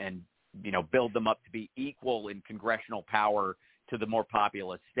and build them up to be equal in congressional power to the more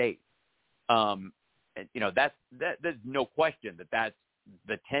populous states. There's no question that that's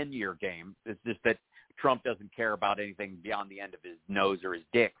the 10-year game. It's just that Trump doesn't care about anything beyond the end of his nose or his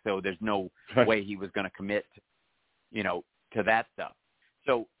dick, so there's no way he was going to commit, to that stuff.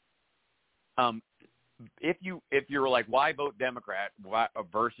 So, if you're like, why vote Democrat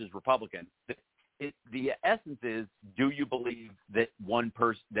versus Republican? The essence is, do you believe that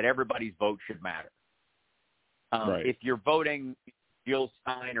that everybody's vote should matter? If you're voting Jill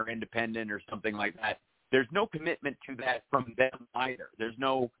Stein or independent or something like that, there's no commitment to that from them either. There's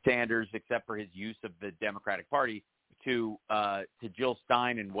no standards except for his use of the Democratic Party to Jill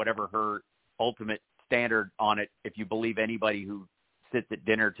Stein and whatever her ultimate standard on it. If you believe anybody who sits at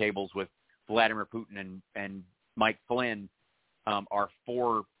dinner tables with Vladimir Putin and Mike Flynn are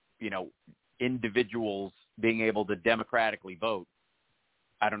for individuals being able to democratically vote,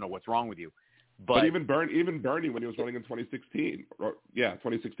 I don't know what's wrong with you. But even Bernie, when he was running in 2016,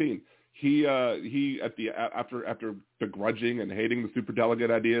 he after begrudging and hating the superdelegate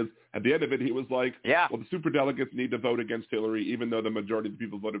ideas, at the end of it, he was like, well, the superdelegates need to vote against Hillary, even though the majority of the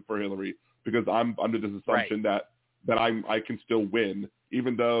people voted for Hillary, because I'm under this assumption that I can still win,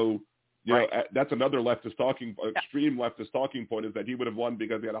 even though that's another extreme leftist talking point, is that he would have won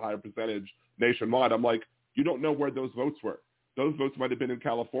because he had a higher percentage nationwide. I'm like, you don't know where those votes were. Those votes might have been in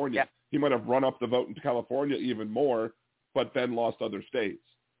California. He might have run up the vote in California even more, but then lost other states,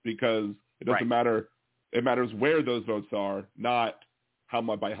 because it doesn't matter. It matters where those votes are, not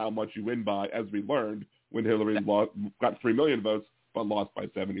by how much you win by, as we learned when Hillary got 3 million votes but lost by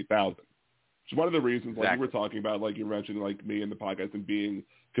 70,000. So one of the reasons, like you were talking about, like you mentioned, like me and the podcast and being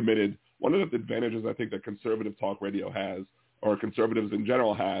committed, one of the advantages I think that conservative talk radio has, or conservatives in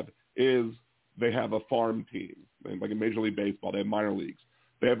general have, is they have a farm team. Like in Major League Baseball, they have minor leagues.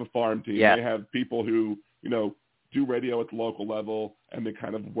 They have a farm team. They have people who, do radio at the local level, and they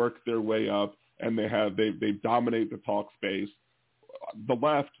kind of work their way up, and they dominate the talk space. The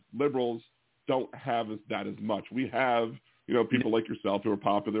left, liberals, don't have that as much. We have, people like yourself who are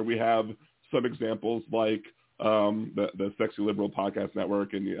popular. We have some examples like the Sexy Liberal Podcast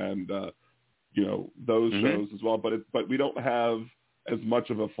Network and those shows as well. But we don't have as much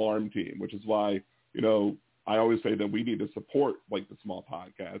of a farm team, which is why, I always say that we need to support like the small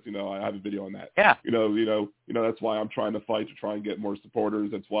podcasts. I have a video on that. Yeah. That's why I'm trying to fight to try and get more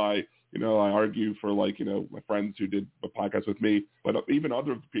supporters. That's why, I argue for my friends who did a podcast with me, but even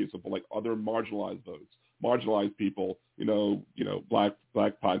other people, like other marginalized votes, marginalized people, black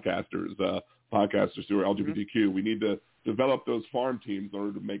podcasters, podcasters who are LGBTQ. We need to develop those farm teams in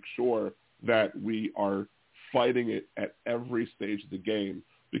order to make sure that we are fighting it at every stage of the game.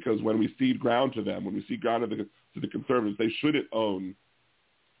 Because when we cede ground to them, when we cede ground to the conservatives, they shouldn't own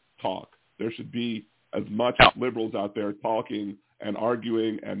talk. There should be as much liberals out there talking and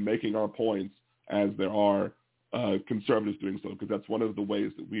arguing and making our points as there are conservatives doing so, because that's one of the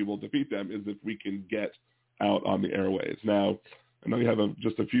ways that we will defeat them, is if we can get out on the airwaves. Now, I know you have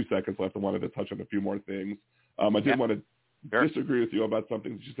just a few seconds left. I wanted to touch on a few more things. I did want to disagree with you about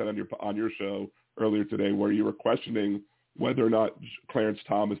something that you said on your show earlier today, where you were questioning whether or not Clarence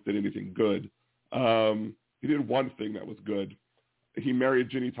Thomas did anything good. He did one thing that was good. He married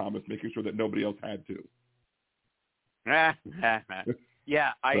Ginny Thomas, making sure that nobody else had to.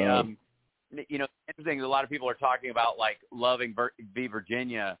 Interesting. A lot of people are talking about like loving v.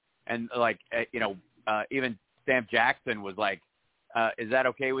 Virginia, and like even Sam Jackson was like, "Is that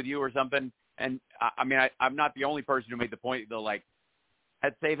okay with you?" or something. And I'm not the only person who made the point, though. Like,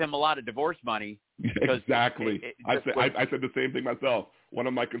 that'd save him a lot of divorce money. Exactly. I said the same thing myself. One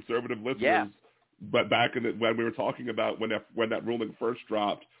of my conservative listeners, but back when we were talking about when that ruling first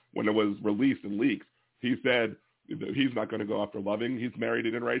dropped, when it was released and leaked, he said he's not going to go after loving. He's married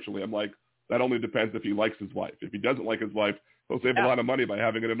interracially. I'm like, that only depends if he likes his wife. If he doesn't like his wife, he'll save a lot of money by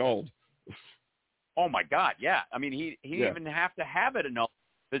having it annulled. Oh my God, yeah. I mean, he didn't even have to have it annulled.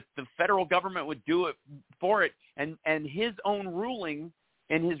 The federal government would do it for it, and his own ruling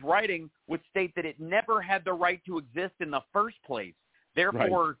in his writing would state that it never had the right to exist in the first place.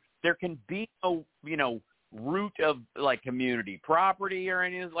 Therefore, there can be no, root of like community property or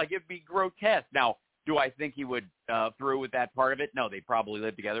anything. Like, it'd be grotesque. Now, do I think he would through with that part of it? No, they probably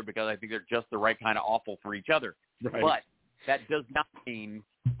live together because I think they're just the right kind of awful for each other. Right. But that does not mean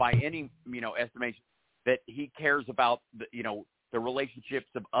by any, estimation that he cares about the relationships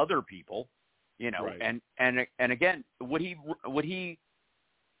of other people, and again, would he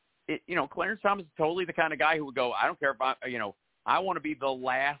Clarence Thomas is totally the kind of guy who would go, I don't care if I want to be the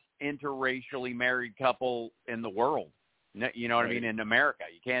last interracially married couple in the world. You know what I mean? In America,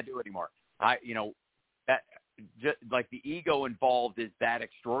 you can't do it anymore. That just like the ego involved is that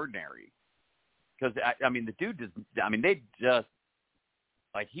extraordinary. Because I mean, the dude just. I mean, they just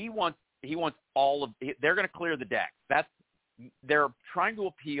like he wants all of. They're going to clear the deck. They're trying to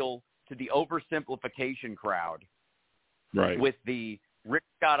appeal to the oversimplification crowd, right? With the Rick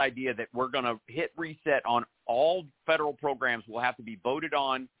Scott idea that we're going to hit reset on all federal programs will have to be voted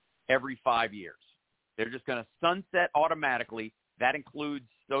on every 5 years. They're just going to sunset automatically. That includes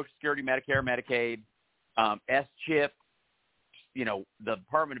Social Security, Medicare, Medicaid, S-CHIP, the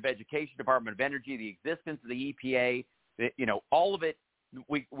Department of Education, Department of Energy, the existence of the EPA, all of it.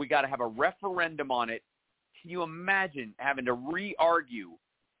 We got to have a referendum on it. Can you imagine having to re-argue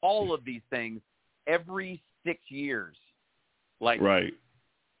all of these things every 6 years? Right.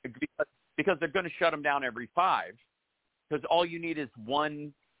 Because they're going to shut them down every 5. Because all you need is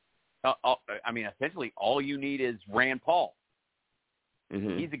one. Essentially, all you need is Rand Paul.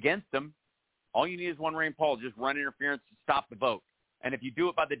 Mm-hmm. He's against them. All you need is one Rand Paul. Just run interference to stop the vote. And if you do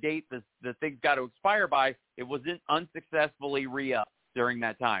it by the date the thing's got to expire by, it wasn't unsuccessfully re-upped during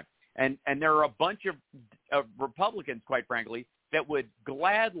that time. And there are a bunch of Republicans, quite frankly, that would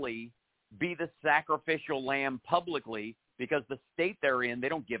gladly be the sacrificial lamb publicly because the state they're in, they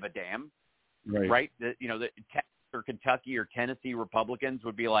don't give a damn. Right? The Texas or Kentucky or Tennessee Republicans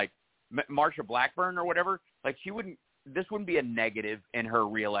would be like, Marsha Blackburn or whatever, like this wouldn't be a negative in her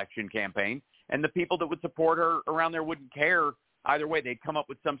reelection campaign. And the people that would support her around there wouldn't care either way. They'd come up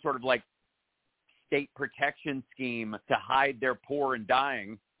with some sort of like state protection scheme to hide their poor and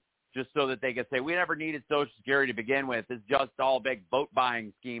dying just so that they could say, we never needed Social Security to begin with. It's just all a big vote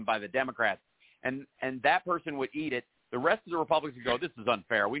buying scheme by the Democrats. And that person would eat it. The rest of the Republicans would go, this is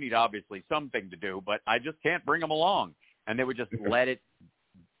unfair. We need obviously something to do, but I just can't bring them along. And they would just let it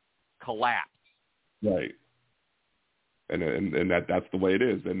collapse. Right. And that's the way it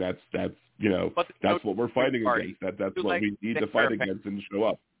is. And that's that's what we're fighting against. That's what we need to fight against and show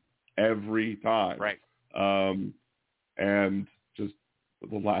up every time. Right. And just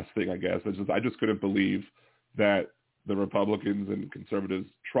the last thing, I guess, is I just couldn't believe that the Republicans and conservatives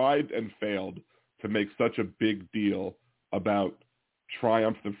tried and failed to make such a big deal about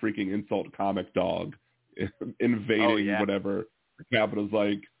Triumph the freaking insult comic dog invading whatever the Capitol's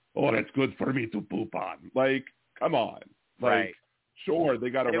like, oh, that's good for me to poop on. Like, come on. Like, right. Sure, they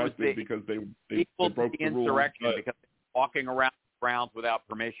got arrested because they broke the rules. Insurrection because they're walking around grounds without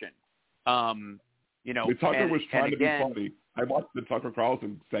permission. Tucker was trying to be funny. I watched the Tucker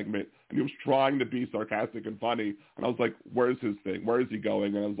Carlson segment, and he was trying to be sarcastic and funny. And I was like, where's his thing? Where is he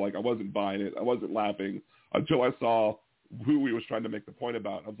going? And I was like, I wasn't buying it. I wasn't laughing until I saw who he was trying to make the point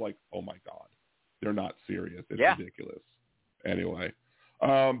about. I was like, oh, my God. They're not serious. It's ridiculous. Anyway.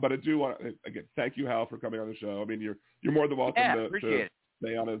 But I do want to, again, thank you, Hal, for coming on the show. I mean, you're more than welcome to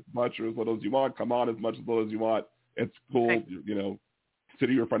stay on as much or as little as you want. Come on as much as little as you want. It's cool. Thanks.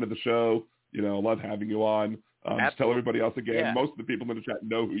 Consider you a friend of the show. Love having you on. Just tell everybody else again. Yeah. Most of the people in the chat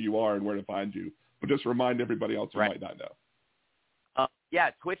know who you are and where to find you. But just remind everybody else who might not know.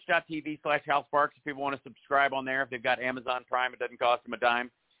 Twitch.tv/Hal Sparks if people want to subscribe on there. If they've got Amazon Prime, it doesn't cost them a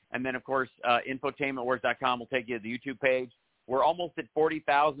dime. And then, of course, infotainmentwars.com will take you to the YouTube page. We're almost at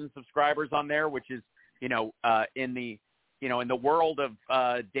 40,000 subscribers on there, which is, in the world of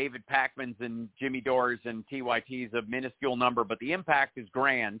David Pakman's and Jimmy Dore's and TYT's a minuscule number, but the impact is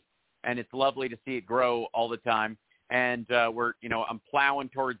grand, and it's lovely to see it grow all the time. And I'm plowing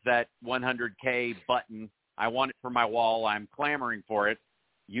towards that 100K button. I want it for my wall. I'm clamoring for it.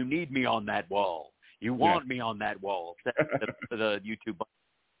 You need me on that wall. You want me on that wall. The YouTube button.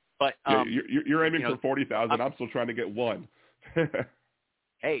 But you're aiming for 40,000. I'm still trying to get one.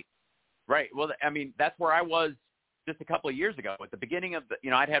 Hey, right. Well, I mean, that's where I was just a couple of years ago. At the beginning of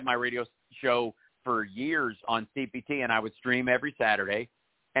I'd had my radio show for years on CPT, and I would stream every Saturday.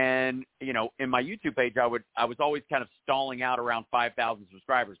 And, in my YouTube page, I was always kind of stalling out around 5,000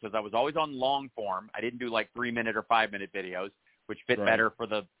 subscribers because I was always on long form. I didn't do like 3-minute or 5-minute videos, which fit better for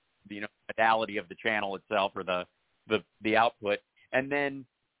the modality of the channel itself or the output. And then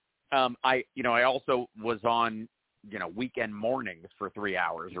I also was on weekend mornings for 3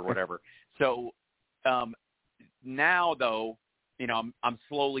 hours or whatever. So now, though, I'm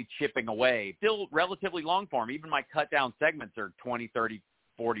slowly chipping away. Still relatively long form. Even my cut down segments are 20, 30,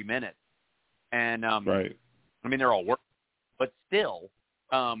 40 minutes. And I mean, they're all work, but still,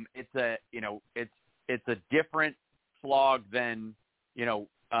 it's a different slog than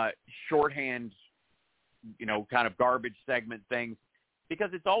shorthand, kind of garbage segment things, because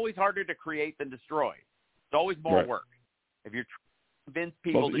it's always harder to create than destroy. It's always more work. If you're convince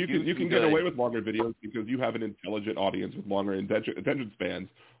people to do you can get away with longer videos because you have an intelligent audience with longer attention spans,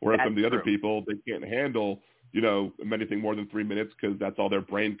 whereas some of the other people, they can't handle, anything more than 3 minutes because that's all their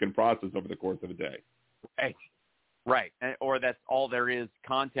brain can process over the course of a day. Right. Or that's all there is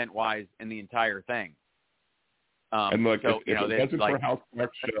content-wise in the entire thing. And look, if it wasn't for Hal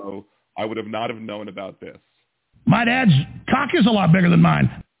Sparks' show, I would not have known about this. My dad's cock is a lot bigger than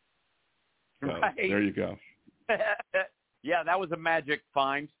mine. So, there you go. Yeah, that was a magic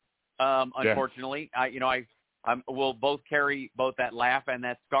find. Unfortunately, we'll both carry both that laugh and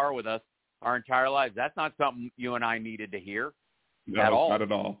that scar with us our entire lives. That's not something you and I needed to hear at all. Not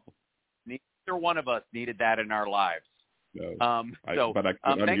at all. Neither one of us needed that in our lives. No. But I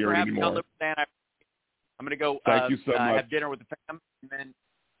can't unhear it anymore. I'm going to go Thank you so much. have dinner with the fam, and then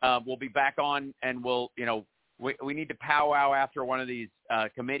we'll be back on, and we need to powwow after one of these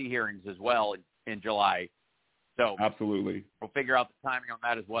committee hearings as well in July. So absolutely, we'll figure out the timing on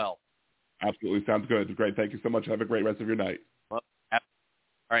that as well. Absolutely, sounds good. Great, thank you so much. Have a great rest of your night. Well, all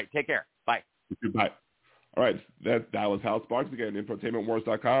right, take care. Bye. Bye. All right, that was Hal Sparks again.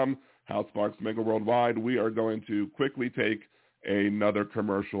 Infotainmentwars.com. Hal Sparks, Mega Worldwide. We are going to quickly take another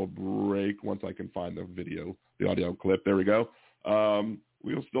commercial break once I can find the audio clip. There we go.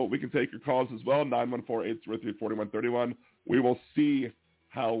 We can take your calls as well. 914-803-4131. We will see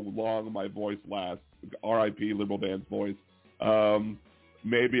how long my voice lasts. R.I.P. Liberal Dan's voice.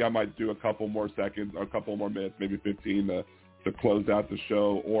 Maybe I might do a couple more seconds, or a couple more minutes, maybe 15 to close out the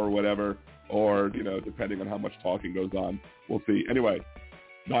show or whatever, or, depending on how much talking goes on. We'll see. Anyway,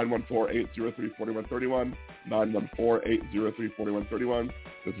 914-803-4131, 914-803-4131.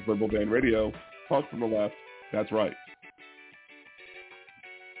 This is Liberal Dan Radio. Talk from the left. That's right.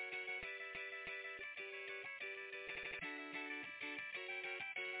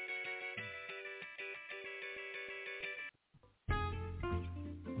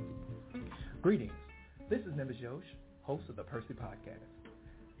 Greetings. This is Nimbus Yosh, host of the Percy Podcast.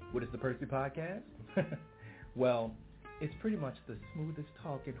 What is the Percy Podcast? Well, it's pretty much the smoothest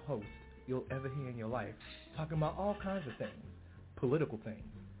talking host you'll ever hear in your life, talking about all kinds of things. Political things,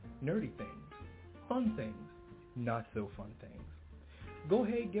 nerdy things, fun things, not so fun things. Go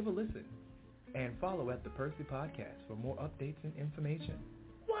ahead, give a listen, and follow at the Percy Podcast for more updates and information.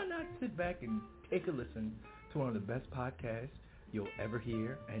 Why not sit back and take a listen to one of the best podcasts you'll ever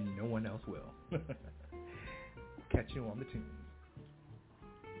hear, and no one else will. Catch you on the tunes.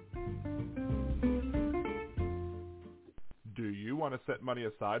 Do you want to set money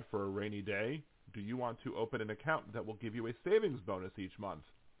aside for a rainy day? Do you want to open an account that will give you a savings bonus each month?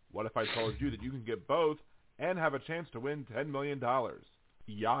 What if I told you that you can get both and have a chance to win $10 million?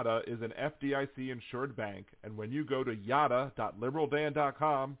 Yada is an FDIC-insured bank, and when you go to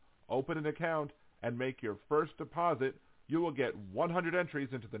yada.liberaldan.com, open an account, and make your first deposit, you will get 100 entries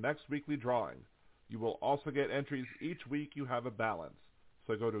into the next weekly drawing. You will also get entries each week you have a balance.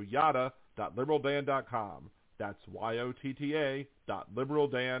 So go to yada.liberaldan.com. That's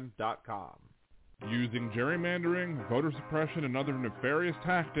YOTTA.liberaldan.com. Using gerrymandering, voter suppression, and other nefarious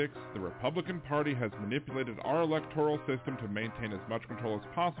tactics, the Republican Party has manipulated our electoral system to maintain as much control as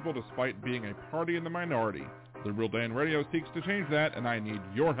possible despite being a party in the minority. Liberal Dan Radio seeks to change that, and I need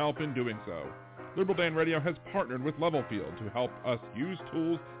your help in doing so. Liberal Dan Radio has partnered with Levelfield to help us use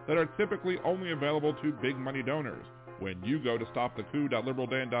tools that are typically only available to big money donors. When you go to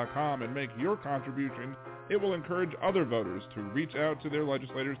stopthecoup.liberaldan.com and make your contribution, it will encourage other voters to reach out to their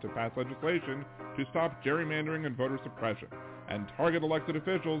legislators to pass legislation to stop gerrymandering and voter suppression, and target elected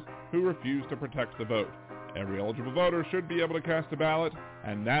officials who refuse to protect the vote. Every eligible voter should be able to cast a ballot,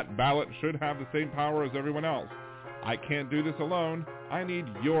 and that ballot should have the same power as everyone else. I can't do this alone. I need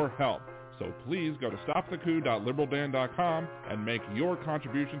your help. So please go to stopthecoup.liberaldan.com and make your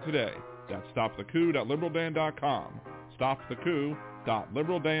contribution today. That's stopthecoup.liberaldan.com.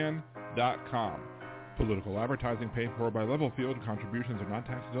 Stopthecoup.liberaldan.com. Political advertising paid for by Levelfield. Contributions are not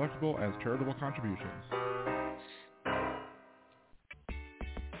tax deductible as charitable contributions.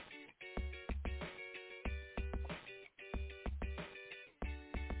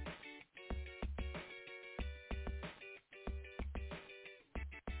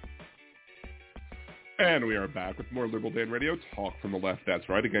 And we are back with more Liberal Dan Radio, Talk from the Left. That's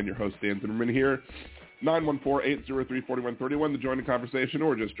right. Again, your host, Dan Zimmerman here. 914-803-4131 to join the conversation,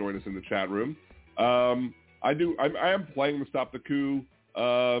 or just join us in the chat room. I am playing the Stop the Coup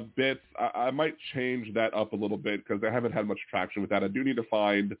bits. I might change that up a little bit because I haven't had much traction with that. I do need to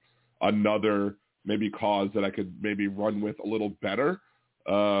find another maybe cause that I could maybe run with a little better.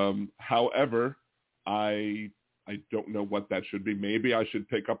 However, I don't know what that should be. Maybe I should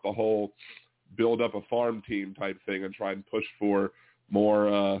pick up the whole build up a farm team type thing and try and push for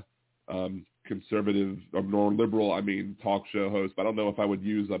more conservative or more liberal, talk show host. But I don't know if I would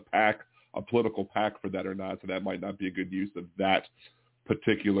use a political PAC for that or not. So that might not be a good use of that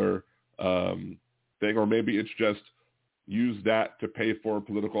particular thing. Or maybe it's just use that to pay for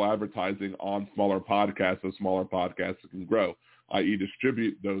political advertising on smaller podcasts so smaller podcasts can grow, i.e.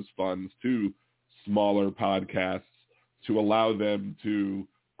 distribute those funds to smaller podcasts to allow them to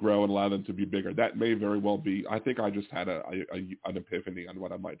grow and allow them to be bigger. That may very well be. I think I just had an epiphany on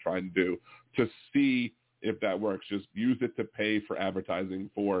what I might try and do to see if that works. Just use it to pay for advertising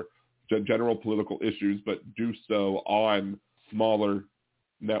for general political issues, but do so on smaller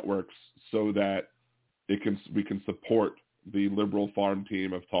networks so that we can support the liberal farm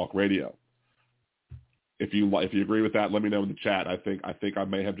team of talk radio. If you agree with that, let me know in the chat. I think I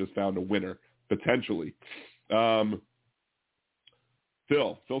may have just found a winner potentially. Phil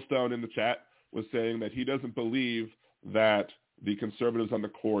Stone in the chat was saying that he doesn't believe that the conservatives on the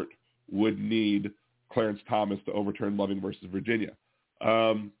court would need Clarence Thomas to overturn Loving versus Virginia.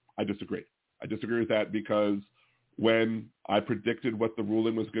 I disagree. I disagree with that because when I predicted what the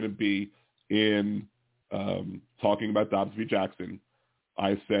ruling was going to be in talking about Dobbs v. Jackson,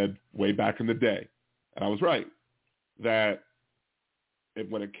 I said way back in the day, and I was right, that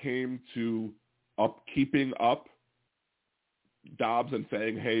when it came to keeping up Dobbs and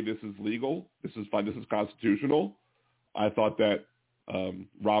saying, hey, this is legal, this is fine, this is constitutional, I thought that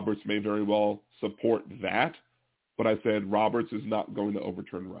Roberts may very well support that, but I said Roberts is not going to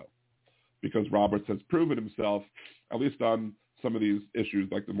overturn Roe because Roberts has proven himself, at least on some of these issues,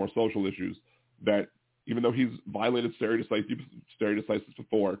 like the more social issues, that even though he's violated stare decisis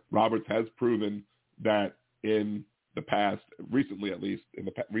before, Roberts has proven that in the past, recently at least, in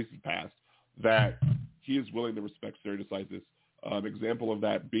the recent past, that he is willing to respect stare decisis. Example of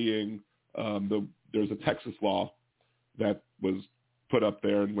that being there's a Texas law that was put up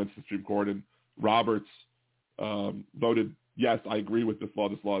there and went to the Supreme Court, and Roberts voted, yes, I agree with this law.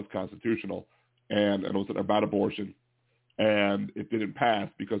 This law is constitutional, and it was about abortion. And it didn't pass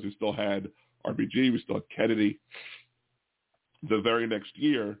because we still had RBG, we still had Kennedy. The very next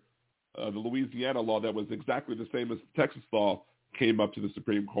year, the Louisiana law that was exactly the same as the Texas law came up to the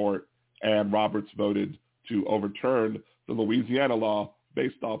Supreme Court, and Roberts voted to overturn the Louisiana law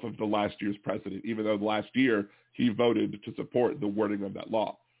based off of the last year's precedent, even though last year he voted to support the wording of that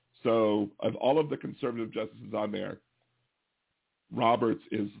law. So of all of the conservative justices on there, Roberts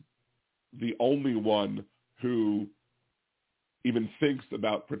is the only one who even thinks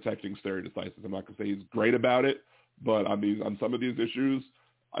about protecting stare decisis. I'm not going to say he's great about it, but on some of these issues,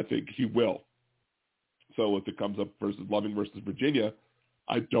 I think he will. So if it comes up versus Loving versus Virginia,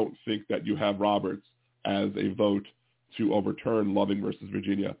 I don't think that you have Roberts as a vote to overturn Loving versus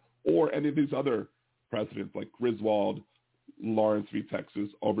Virginia or any of these other precedents like Griswold, Lawrence v. Texas,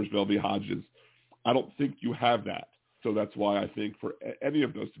 Obergefell v. Hodges. I don't think you have that. So that's why I think for any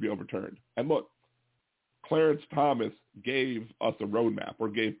of those to be overturned. And look, Clarence Thomas gave us a roadmap, or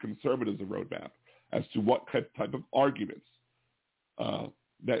gave conservatives a roadmap, as to what type of arguments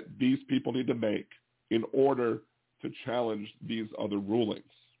that these people need to make in order to challenge these other rulings.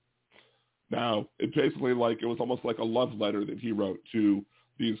 Now, it basically it was almost like a love letter that he wrote to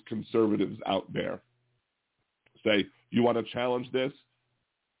these conservatives out there. Say, you want to challenge this?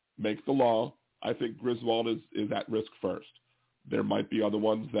 Make the law. I think Griswold is at risk first. There might be other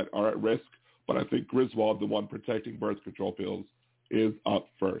ones that are at risk, but I think Griswold, the one protecting birth control pills, is up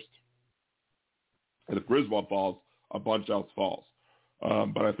first. And if Griswold falls, a bunch else falls.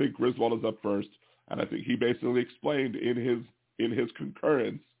 But I think Griswold is up first, and I think he basically explained in his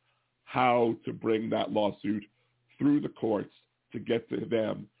concurrence how to bring that lawsuit through the courts to get to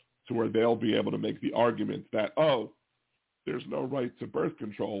them to where they'll be able to make the argument that, there's no right to birth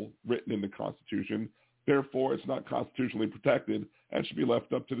control written in the Constitution, therefore it's not constitutionally protected and should be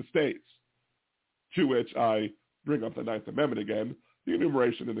left up to the states. To which I bring up the Ninth Amendment again. The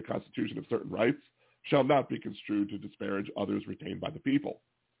enumeration in the Constitution of certain rights shall not be construed to disparage others retained by the people.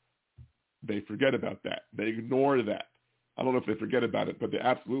 They forget about that. They ignore that. I don't know if they forget about it, but they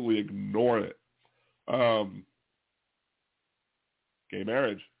absolutely ignore it. Gay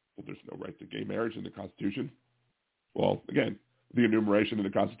marriage. Well, there's no right to gay marriage in the Constitution. Well, again, the enumeration in the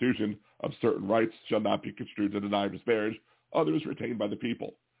Constitution of certain rights shall not be construed to deny or disparage others retained by the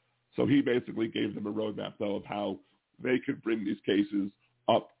people. So he basically gave them a roadmap, though, of how they could bring these cases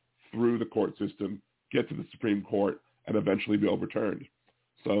up through the court system, get to the Supreme Court, and eventually be overturned.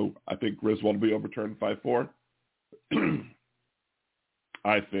 So I think Griswold will be overturned 5-4.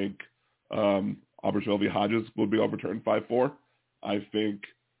 I think Obergefell v. Hodges will be overturned 5-4. I think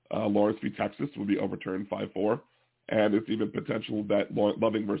Lawrence v. Texas will be overturned 5-4. And it's even potential that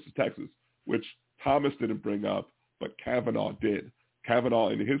Loving versus Texas, which Thomas didn't bring up, but Kavanaugh did. Kavanaugh,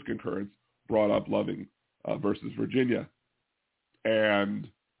 in his concurrence, brought up Loving versus Virginia. And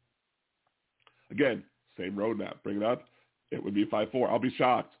again, same roadmap. Bring it up. It would be 5-4. I'll be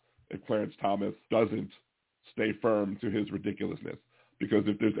shocked if Clarence Thomas doesn't stay firm to his ridiculousness. Because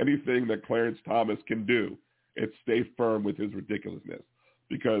if there's anything that Clarence Thomas can do, it's stay firm with his ridiculousness.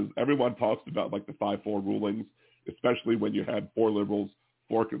 Because everyone talks about like the 5-4 rulings, especially when you had 4 liberals,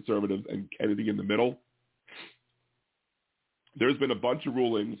 4 conservatives, and Kennedy in the middle. There's been a bunch of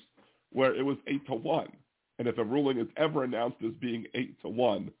rulings where it was 8-1. And if a ruling is ever announced as being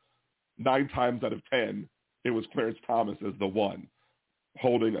 8-1, 9 times out of 10, it was Clarence Thomas as the one,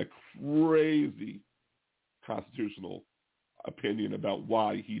 holding a crazy constitutional opinion about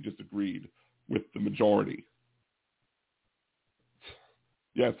why he disagreed with the majority.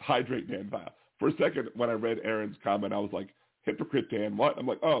 Yes, hydrate, Dan. For a second, when I read Aaron's comment, I was like, hypocrite, Dan, what? I'm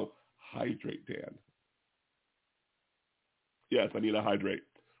like, oh, hydrate, Dan. Yes, I need to hydrate,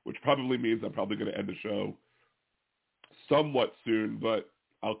 which probably means I'm probably going to end the show somewhat soon, but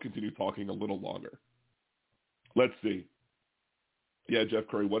I'll continue talking a little longer. Let's see. Yeah, Jeff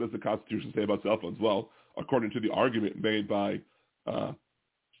Curry, what does the Constitution say about cell phones? Well, according to the argument made by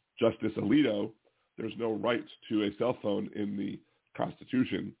Justice Alito, there's no right to a cell phone in the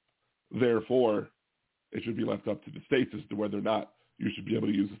Constitution. Therefore, it should be left up to the states as to whether or not you should be able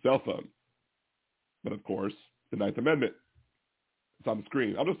to use a cell phone. But of course, the Ninth Amendment, it's on the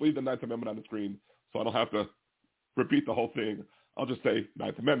screen. I'll just leave the Ninth Amendment on the screen so I don't have to repeat the whole thing. I'll just say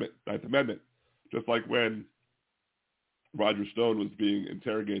Ninth Amendment, Ninth Amendment. Just like when Roger Stone was being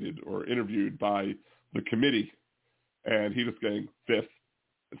interrogated or interviewed by the committee, and he just saying Fifth,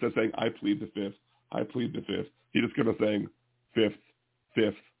 instead of saying I plead the Fifth, I plead the Fifth, he just kept on saying Fifth,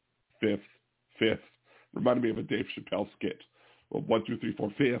 Fifth, Fifth, Fifth. Reminded me of a Dave Chappelle skit. Well, 1, 2, 3, 4,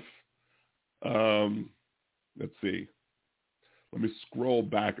 fifth. Let's see. Let me scroll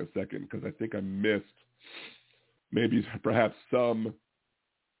back a second because I think I missed maybe perhaps some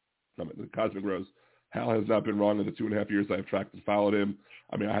the Cosmic Rose. Hal has not been wrong in the 2.5 years I've tracked and followed him.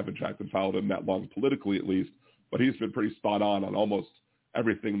 I mean, I haven't tracked and followed him that long politically, at least, but he's been pretty spot on almost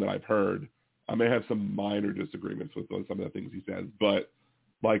everything that I've heard. I may have some minor disagreements with some of the things he says, but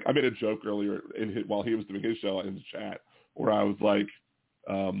like I made a joke earlier while he was doing his show in the chat where I was like,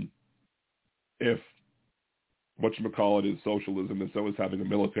 if whatchamacallit is socialism, and so is having a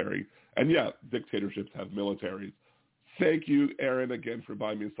military. And yeah, dictatorships have militaries. Thank you, Aaron, again for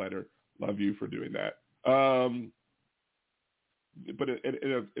buying me a cider. Love you for doing that. But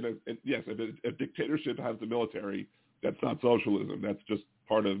yes, if a dictatorship has the military, that's not socialism. That's just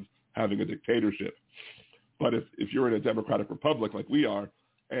part of having a dictatorship. But if you're in a democratic republic like we are,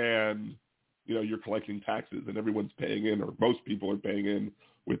 and you're collecting taxes and everyone's paying in, or most people are paying in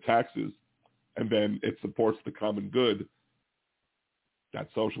with taxes, and then it supports the common good,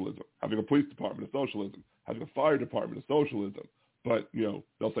 that's socialism. Having a police department is socialism. Having a fire department is socialism. But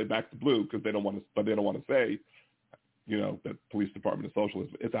they'll say back to blue because they don't want to. But they don't want to say, that police department is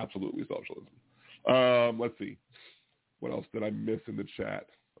socialism. It's absolutely socialism. Let's see. What else did I miss in the chat?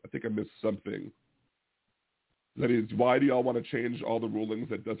 I think I missed something. That is, why do y'all want to change all the rulings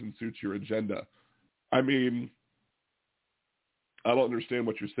that doesn't suit your agenda? I mean, I don't understand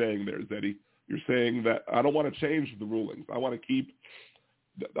what you're saying there, Zeddy. You're saying that I don't want to change the rulings. I want to keep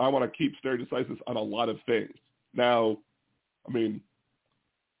stare decisis on a lot of things. Now, I mean,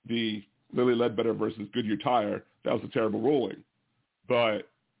 the Lilly Ledbetter versus Goodyear Tire, that was a terrible ruling. But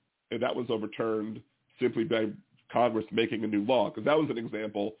that was overturned simply by Congress making a new law, because that was an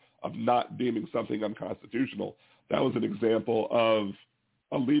example of not deeming something unconstitutional. That was an example of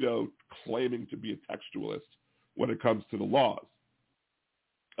Alito claiming to be a textualist when it comes to the laws.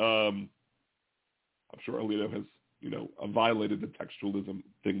 I'm sure Alito has, violated the textualism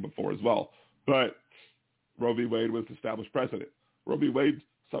thing before as well. But Roe v. Wade was established precedent. Roe v. Wade,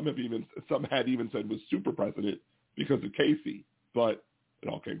 some had even said was super precedent because of Casey, but it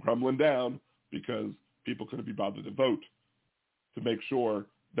all came crumbling down because people couldn't be bothered to vote to make sure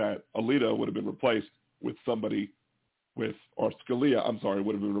that Alito would have been replaced with somebody or Scalia,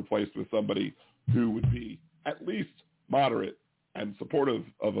 would have been replaced with somebody who would be at least moderate and supportive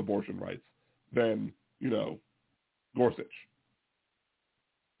of abortion rights than, Gorsuch.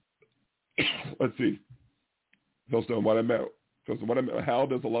 Let's see. Philstone, what I meant, Hal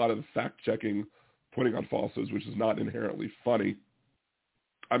does a lot of fact-checking, putting on falsehoods, which is not inherently funny.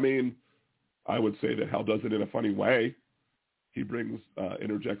 I mean, I would say that Hal does it in a funny way. He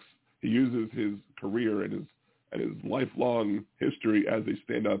interjects. He uses his career and his lifelong history as a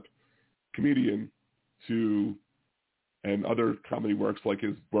stand-up comedian to and other comedy works like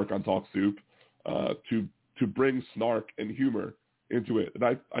his work on Talk Soup to bring snark and humor into it. And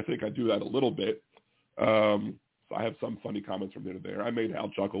I think I do that a little bit. So I have some funny comments from here to there. I made Hal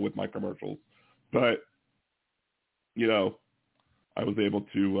chuckle with my commercials, but I was able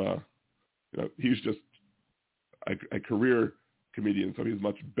to. He's just a career comedian, so he's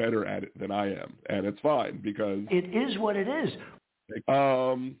much better at it than I am, and it's fine because it is what it is.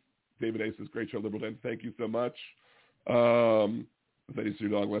 David A says, great show, Liberal Dan. Thank you so much.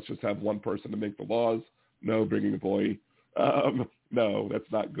 Let's just have one person to make the laws. No, bringing a boy. No, that's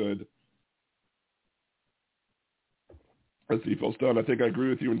not good. Let's see, Phil Stone. I think I agree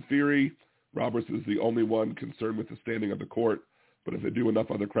with you in theory. Roberts is the only one concerned with the standing of the court, but if they do enough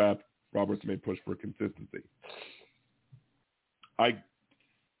other crap, Roberts may push for consistency.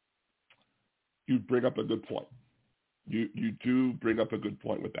 You bring up a good point. You do bring up a good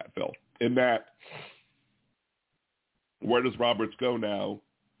point with that, Phil, in that where does Roberts go now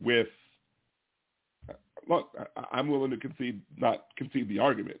with, look, I'm willing to not concede the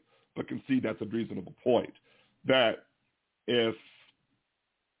argument, but concede that's a reasonable point, that if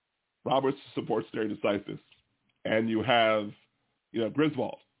Roberts supports stare decisis and you have,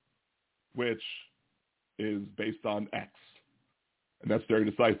 Griswold, which is based on X, and that's stare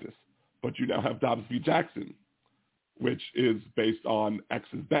decisis, but you now have Dobbs v. Jackson, which is based on X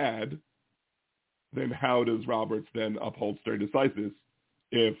is bad, then how does Roberts then uphold stare decisis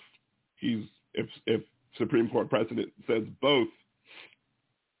if Supreme Court precedent says both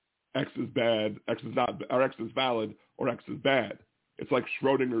X is bad, X is not, or X is valid, or X is bad? It's like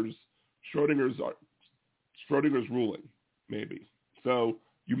Schrodinger's ruling, maybe. So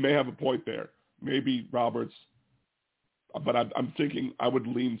you may have a point there. Maybe Roberts, but I'm thinking I would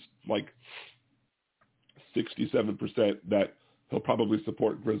lean like 67% that he'll probably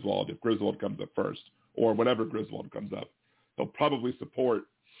support Griswold if Griswold comes up first, or whenever Griswold comes up. He'll probably support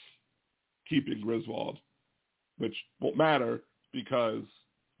keeping Griswold, which won't matter because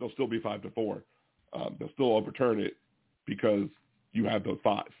they'll still be 5-4. They'll still overturn it because you have those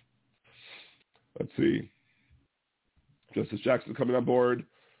 5. Let's see. Justice Jackson coming on board.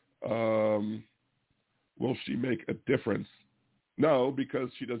 Will she make a difference? No, because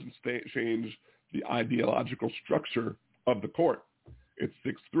she doesn't change the ideological structure of the court. It's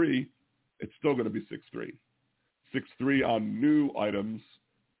 6-3. It's still going to be 6-3. 6-3 on new items,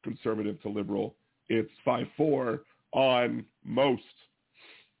 conservative to liberal. It's 5-4 on most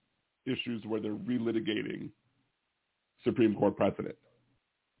issues where they're relitigating Supreme Court precedent.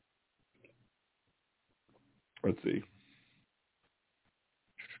 Let's see.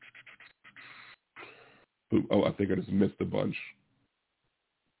 Oh, I think I just missed a bunch.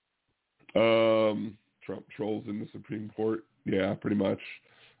 Trump trolls in the Supreme Court. Yeah, pretty much.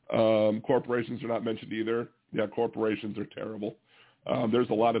 Corporations are not mentioned either. Yeah, corporations are terrible. There's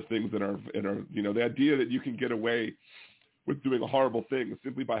a lot of things in our, the idea that you can get away with doing a horrible thing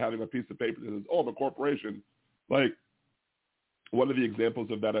simply by having a piece of paper that says, oh, I'm a corporation. Like, one of the examples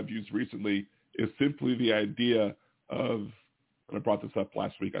of that I've used recently is simply the idea of, and I brought this up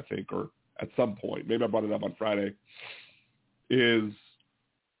last week, I think, or at some point, maybe I brought it up on Friday, is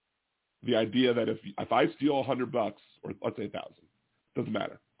the idea that if I steal $100, or let's say 1,000, doesn't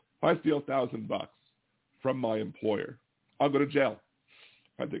matter. If I steal $1,000 from my employer, I'll go to jail.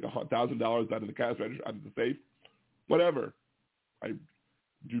 If I take $1,000 out of the cash register, out of the safe, whatever. I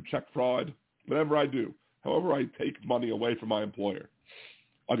do check fraud, whatever I do. However I take money away from my employer,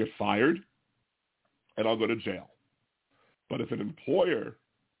 I'll get fired and I'll go to jail. But if an employer,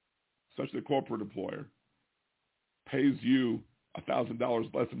 especially a corporate employer, pays you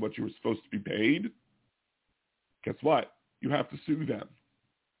 $1,000 less than what you were supposed to be paid, guess what? You have to sue them.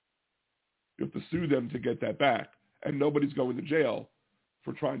 You have to sue them to get that back. And nobody's going to jail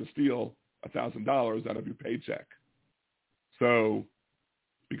for trying to steal $1,000 out of your paycheck. So,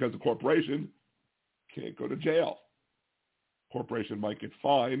 because the corporation can't go to jail. Corporation might get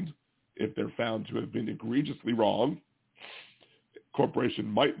fined if they're found to have been egregiously wrong. Corporation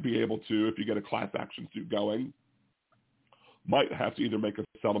might be able to, if you get a class action suit going, might have to either make a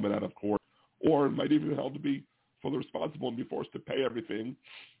settlement out of court or might even have to be fully responsible and be forced to pay everything,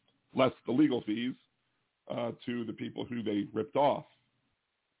 less the legal fees, to the people who they ripped off.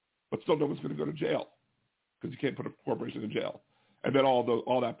 But still no one's going to go to jail because you can't put a corporation in jail. And then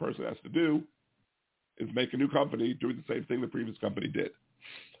all that person has to do is make a new company doing the same thing the previous company did.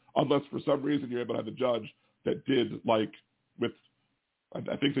 Unless for some reason you're able to have a judge that did like with,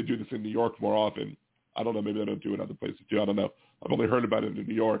 I think they do this in New York more often. I don't know, maybe they don't do it other places too. I don't know. I've only heard about it in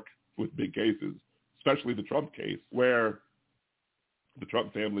New York with big cases, especially the Trump case, where the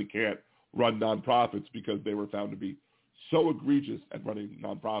Trump family can't run nonprofits because they were found to be so egregious at running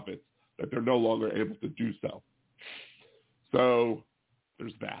nonprofits that they're no longer able to do so. So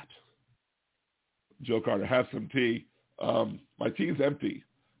there's that. Joe Carter, have some tea. My tea is empty.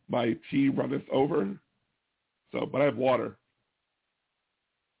 My tea runneth over. So, but I have water.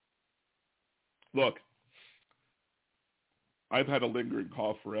 Look, I've had a lingering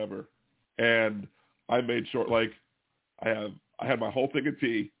cough forever, and I made sure, like, I had my whole thing of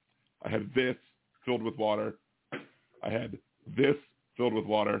tea. I had this filled with water. I had this filled with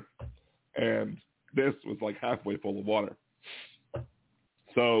water, and this was like halfway full of water.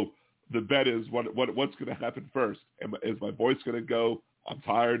 So the bet is what's going to happen first? Is my voice going to go, I'm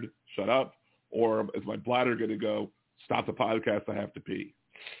tired, shut up? Or is my bladder going to go, stop the podcast, I have to pee?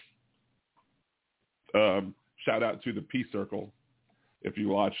 Shout out to the Peace Circle. If you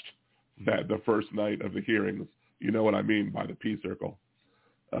watched the first night of the hearings, you know what I mean by the Peace Circle.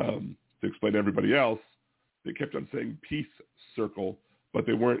 To explain to everybody else, they kept on saying Peace Circle, but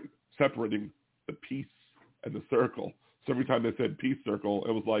they weren't separating the peace and the circle. So every time they said Peace Circle,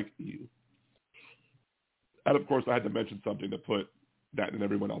 it was like, ew. And of course, I had to mention something to put that in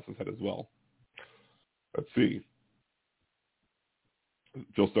everyone else's head as well. Let's see.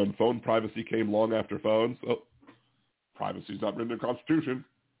 Phil Stone, phone privacy came long after phones. Oh, privacy's not written in the Constitution.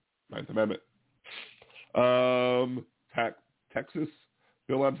 9th Amendment. Texas.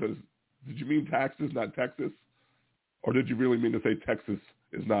 Bill M says, did you mean taxes, not Texas? Or did you really mean to say Texas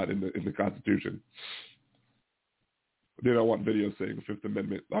is not in the Constitution? They don't want videos saying Fifth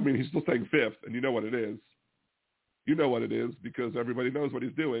Amendment. I mean, he's still saying Fifth, and you know what it is. You know what it is because everybody knows what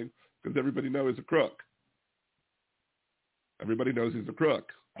he's doing because everybody knows he's a crook. Everybody knows he's a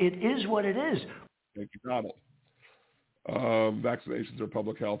crook. It is what it is. Thank you, Donald. Vaccinations are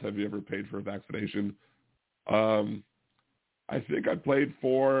public health. Have you ever paid for a vaccination? I think I paid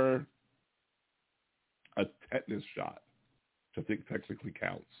for a tetanus shot, which I think technically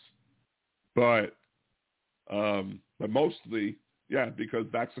counts. But mostly, yeah, because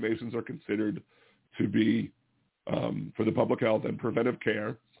vaccinations are considered to be for the public health and preventive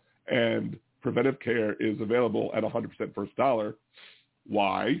care, and preventive care is available at 100% first dollar.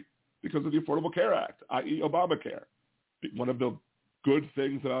 Why? Because of the Affordable Care Act, i.e. Obamacare. One of the good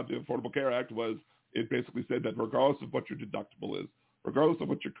things about the Affordable Care Act was it basically said that regardless of what your deductible is, regardless of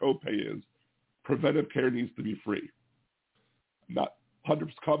what your copay is, preventive care needs to be free. Not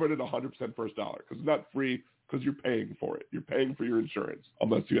 100% covered at 100% first dollar, because it's not free because you're paying for it. You're paying for your insurance.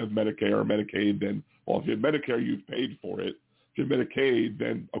 Unless you have Medicare or Medicaid, then, well, if you have Medicare, you've paid for it. If you have Medicaid,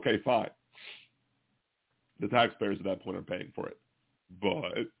 then, okay, fine. The taxpayers at that point are paying for it.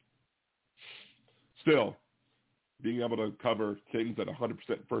 But still, being able to cover things at 100%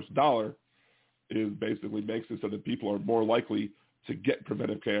 first dollar is basically makes it so that people are more likely to get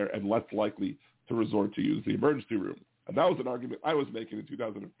preventive care and less likely to resort to use the emergency room. And that was an argument I was making in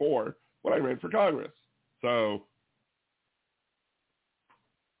 2004 when I ran for Congress. So,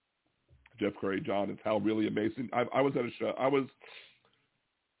 Jeff Curry, John, is Hal really amazing? I was at a show. I was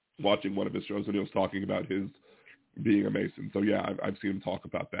watching one of his shows and he was talking about his being a Mason. So, yeah, I've seen him talk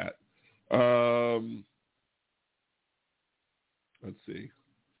about that. Let's see.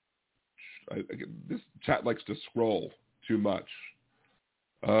 This chat likes to scroll too much.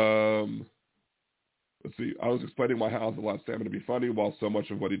 Let's see. I was explaining why Hal's allowed Salmon to be funny while so much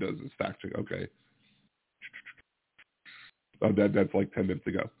of what he does is fact-check. Okay. Oh, that's like 10 minutes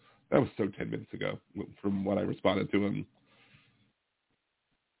ago. That was so 10 minutes ago from when I responded to him.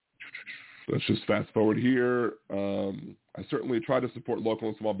 Let's just fast forward here. I certainly try to support local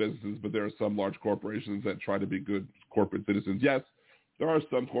and small businesses, but there are some large corporations that try to be good corporate citizens. Yes, there are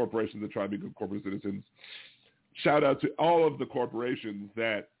some corporations that try to be good corporate citizens. Shout out to all of the corporations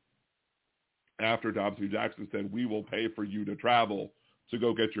that, after Dobbs v. Jackson said, we will pay for you to travel to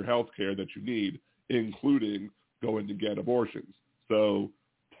go get your health care that you need, including going to get abortions. So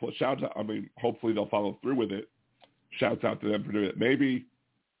shout out, hopefully they'll follow through with it. Shouts out to them for doing it.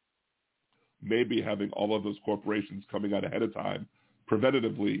 Maybe having all of those corporations coming out ahead of time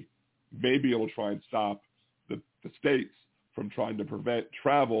preventatively, maybe it'll try and stop the states from trying to prevent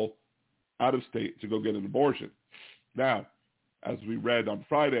travel out of state to go get an abortion. Now, as we read on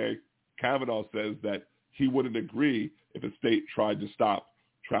Friday, Kavanaugh says that he wouldn't agree if a state tried to stop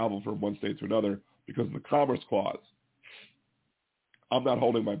travel from one state to another because of the Commerce Clause. I'm not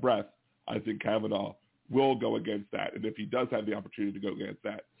holding my breath. I think Kavanaugh will go against that. And if he does have the opportunity to go against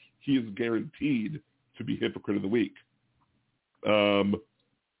that, he is guaranteed to be Hypocrite of the Week. Some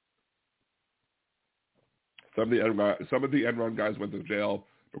of the Enron guys went to jail.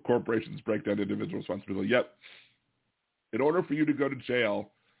 The corporations break down individual responsibility. Yep. In order for you to go to jail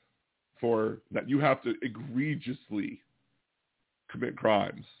for that, you have to egregiously commit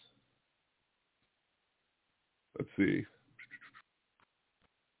crimes. Let's see.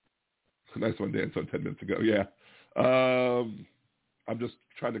 Nice one, Dan. So 10 minutes ago. Yeah. I'm just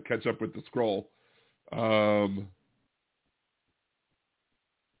trying to catch up with the scroll. Some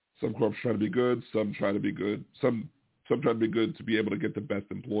corps trying to be good. Some trying to be good. Some trying to be good to be able to get the best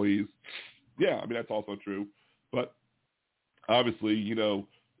employees. Yeah, I mean, that's also true. But obviously, you know,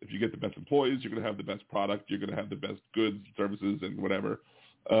 if you get the best employees, you're going to have the best product. You're going to have the best goods, services, and whatever.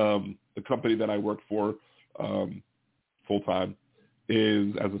 The company that I work for full-time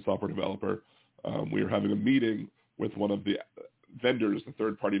is as a software developer. We were having a meeting with one of the vendors, the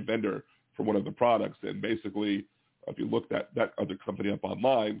third-party vendor for one of the products. And basically, if you look that other company up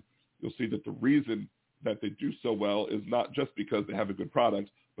online, you'll see that the reason that they do so well is not just because they have a good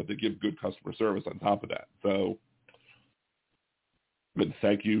product, but they give good customer service on top of that. So, but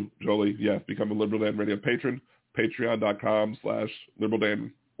thank you, Jolie. Yes, become a Liberal Dan Radio patron,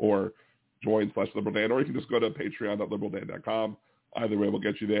 patreon.com/LiberalDan or join/LiberalDan, or you can just go to patreon.liberaldan.com. Either way will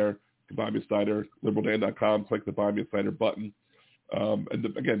get you there. You can buy me a cider, liberaldan.com, click the Buy Me a Cider button. And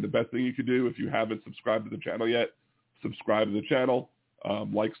again, the best thing you can do if you haven't subscribed to the channel yet, subscribe to the channel,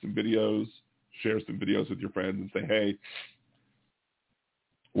 like some videos, share some videos with your friends, and say, hey,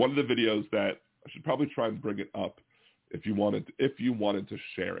 one of the videos that I should probably try and bring it up if you wanted to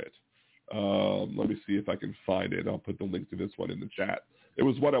share it. Let me see if I can find it. I'll put the link to this one in the chat. It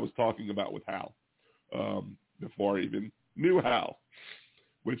was what I was talking about with Hal before I even knew Hal,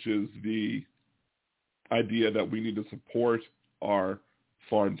 which is the idea that we need to support our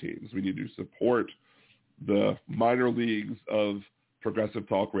farm teams. We need to support the minor leagues of progressive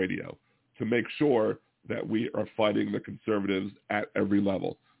talk radio to make sure that we are fighting the conservatives at every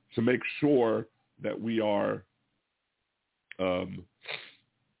level, to make sure that we are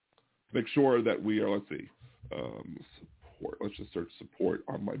support. Let's just search support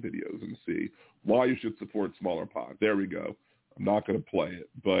on my videos and see why you should support smaller pod. There we go. I'm not going to play it,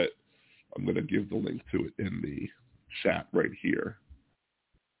 but I'm going to give the link to it in the chat right here.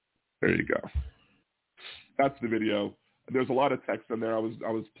 There you go. That's the video. There's a lot of text in there. I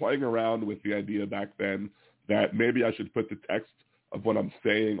was playing around with the idea back then that maybe I should put the text of what I'm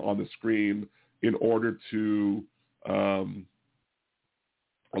saying on the screen in order to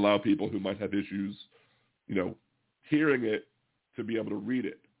allow people who might have issues, you know, hearing it to be able to read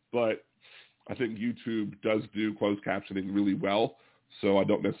it. But I think YouTube does do closed captioning really well, so I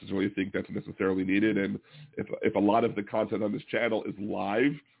don't necessarily think that's necessarily needed. And if a lot of the content on this channel is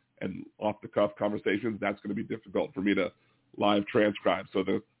live and off-the-cuff conversations, that's going to be difficult for me to live transcribe. So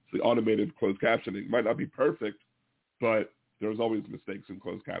the automated closed captioning might not be perfect, but there's always mistakes in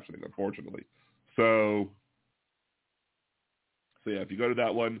closed captioning, unfortunately. So yeah, if you go to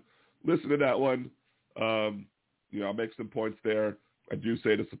that one, listen to that one. You know, I'll make some points there. I do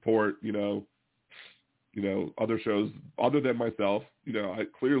say to support, you know, other shows other than myself. You know, I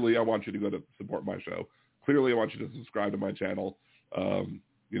want you to go to support my show. Clearly, I want you to subscribe to my channel.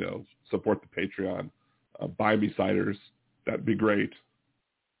 You know, support the Patreon. Buy me ciders. That'd be great.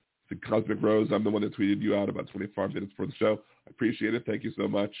 The Cosmic Rose, I'm the one that tweeted you out about 25 minutes before the show. I appreciate it. Thank you so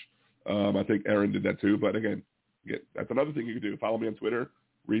much. I think Aaron did that too. But again, that's another thing you can do. Follow me on Twitter.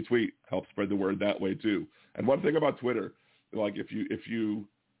 Retweet. Help spread the word that way too. And one thing about Twitter, like if you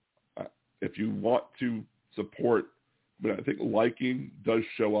want to support, but I think liking does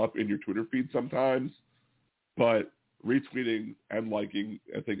show up in your Twitter feed sometimes, but retweeting and liking,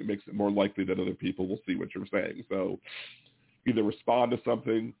 I think it makes it more likely that other people will see what you're saying. So either respond to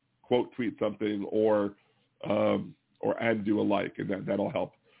something, quote tweet something, or and do a like, and that'll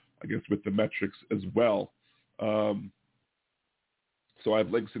help, I guess, with the metrics as well. So I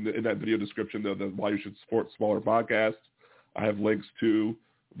have links in that video description, though, why you should support smaller podcasts. I have links to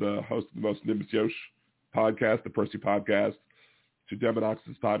the host of the Most Nimbus Yosh podcast, the Percy podcast, to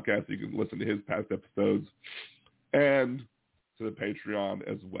Demonox's podcast. You can listen to his past episodes, and to the Patreon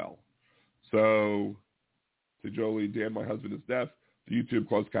as well. So to Jolie, Dan, my husband is deaf. The YouTube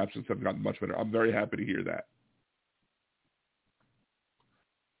closed captions have gotten much better. I'm very happy to hear that.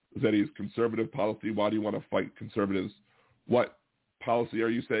 Zeddy's conservative policy. Why do you want to fight conservatives? What policy are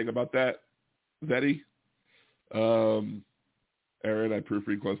you saying about that, Zeddy? Aaron, I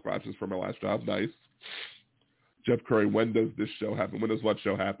proofread closed captions for my last job. Nice. Jeff Curry, when does this show happen? When does what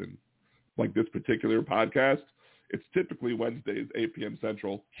show happen? Like this particular podcast? It's typically Wednesdays, 8 p.m.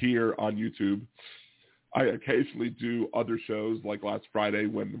 Central, here on YouTube. I occasionally do other shows, like last Friday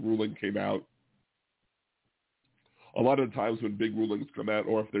when the ruling came out. A lot of the times when big rulings come out,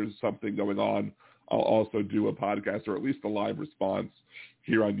 or if there's something going on, I'll also do a podcast or at least a live response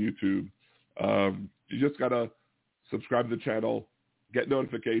here on YouTube. You just got to subscribe to the channel, get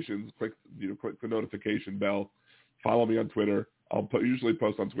notifications. Click the notification bell. Follow me on Twitter. I'll usually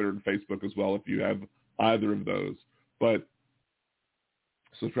post on Twitter and Facebook as well if you have either of those. But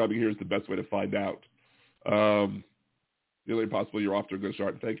subscribing here is the best way to find out. Really possible you're off to a good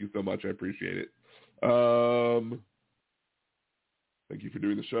start. Thank you so much. I appreciate it. Thank you for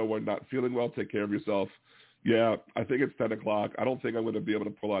doing the show. When not feeling well, take care of yourself. Yeah, I think it's 10 o'clock. I don't think I'm going to be able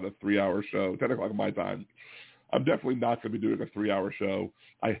to pull out a 3-hour show. 10 o'clock my time. I'm definitely not going to be doing a 3-hour show.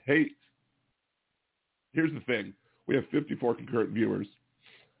 Here's the thing. We have 54 concurrent viewers.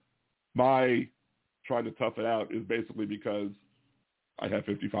 My trying to tough it out is basically because I have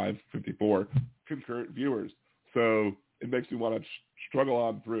 54 concurrent viewers. So it makes me want to struggle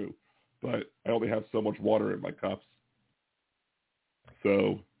on through. But I only have so much water in my cups.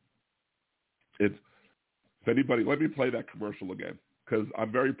 So if anybody, let me play that commercial again, because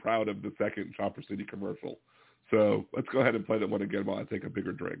I'm very proud of the second Chopper City commercial. So let's go ahead and play that one again while I take a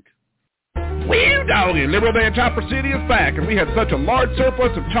bigger drink. Wee doggy, Liberal Day in Chopper City is back, and we had such a large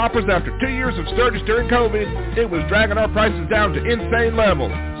surplus of choppers after 2 years of sturgis during COVID, it was dragging our prices down to insane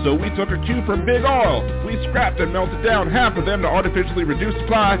levels. So we took a cue from Big Oil. We scrapped and melted down half of them to artificially reduce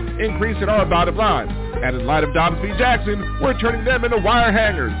supply, increasing our bottom line. And in light of Dobbs v. Jackson, we're turning them into wire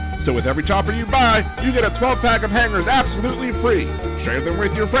hangers. So with every chopper you buy, you get a 12-pack of hangers absolutely free. Share them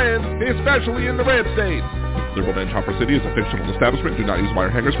with your friends, especially in the red states. Liberal Day in Chopper City is a fictional establishment. Do not use wire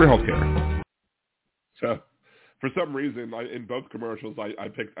hangers for health care. So, for some reason, in both commercials,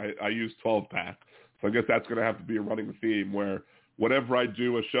 I use 12-pack. So I guess that's going to have to be a running theme where whenever I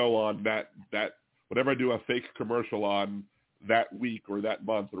do a show on whenever I do a fake commercial on that week or that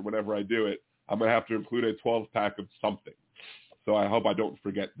month or whenever I do it, I'm going to have to include a 12-pack of something. So I hope I don't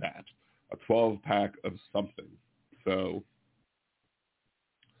forget that. A 12-pack of something. So,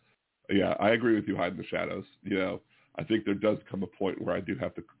 yeah, I agree with you, Hide in the Shadows. I think there does come a point where I do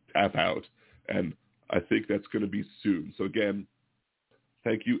have to tap out, and I think that's going to be soon. So again,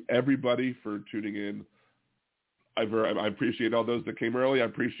 thank you everybody for tuning in. I appreciate all those that came early. I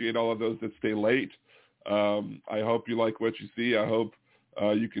appreciate all of those that stay late. I hope you like what you see. I hope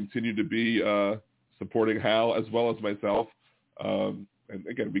you continue to be supporting Hal as well as myself. And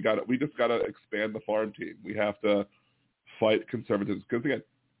again, we just got to expand the farm team. We have to fight conservatives because again,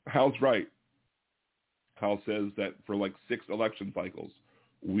 Hal's right. Hal says that for like 6 election cycles,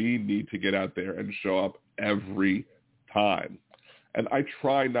 we need to get out there and show up every time. And I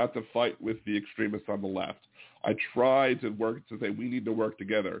try not to fight with the extremists on the left. I try to work to say we need to work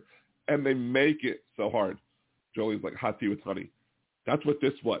together. And they make it so hard. Jolie's like hot tea with honey. That's what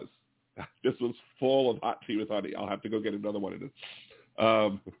this was. This was full of hot tea with honey. I'll have to go get another one of this.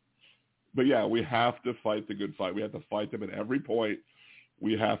 But yeah, we have to fight the good fight. We have to fight them at every point.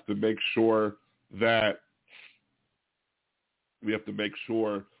 We have to make sure that their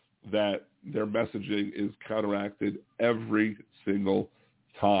messaging is counteracted every single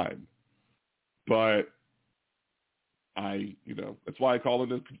time. But that's why I call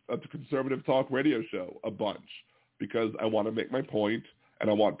it a conservative talk radio show a bunch, because I want to make my point and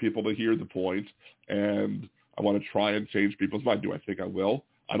I want people to hear the point and I want to try and change people's mind. Do I think I will?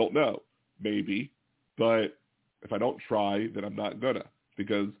 I don't know. Maybe. But if I don't try, then I'm not gonna,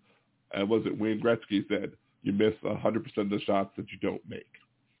 because was it Wayne Gretzky said, you miss 100% of the shots that you don't make.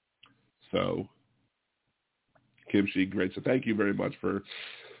 So, Kimchi, great. So thank you very much for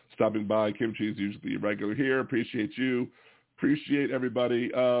stopping by. Kimchi is usually a regular here. Appreciate you. Appreciate everybody.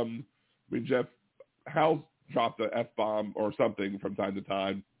 Jeff, Hal dropped an F-bomb or something from time to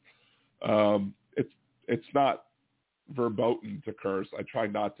time. It's not verboten to curse. I try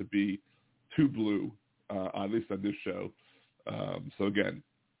not to be too blue, at least on this show. So again,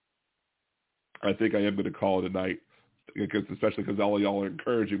 I think I am going to call it a night, especially because all of y'all are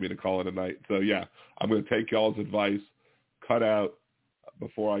encouraging me to call it a night. So yeah, I'm going to take y'all's advice, cut out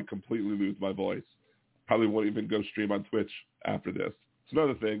before I completely lose my voice. Probably won't even go stream on Twitch after this. It's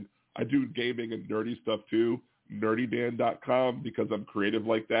another thing. I do gaming and nerdy stuff too. NerdyDan.com, because I'm creative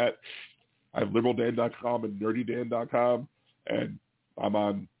like that. I have LiberalDan.com and NerdyDan.com, and I'm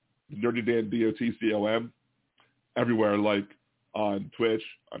on NerdyDan, DOTCOM, everywhere, like on Twitch,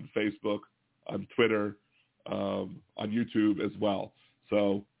 on Facebook, on Twitter, on YouTube as well.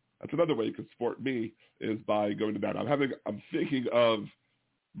 So that's another way you can support me, is by going to that. I'm thinking of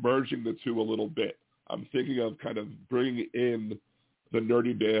merging the two a little bit. I'm thinking of kind of bringing in the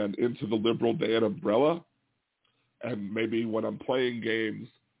Nerdy Dan into the Liberal Dan umbrella, and maybe when I'm playing games,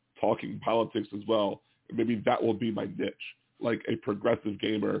 talking politics as well, maybe that will be my niche, like a progressive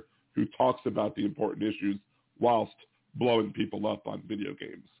gamer who talks about the important issues whilst blowing people up on video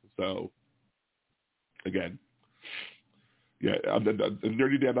games. So, again, Yeah, on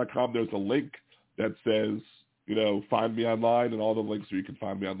nerdydan.com, there's a link that says, find me online, and all the links where you can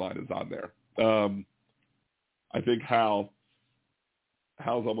find me online is on there. I think Hal's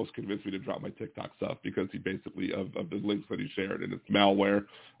almost convinced me to drop my TikTok stuff because he basically, of the links that he shared, and it's malware.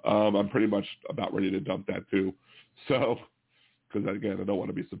 I'm pretty much about ready to dump that too. So, because again, I don't want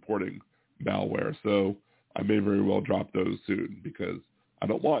to be supporting malware. So I may very well drop those soon because I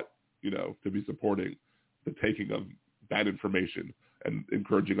don't want, to be supporting the taking of bad information and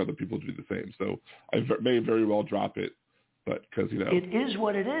encouraging other people to do the same. So I may very well drop it, but because, it is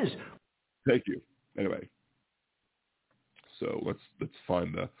what it is. Thank you. Anyway. So let's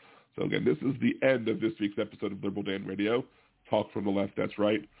find so again, this is the end of this week's episode of Liberal Dan Radio. Talk from the left, that's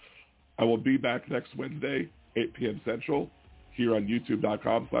right. I will be back next Wednesday, 8 p.m. Central, here on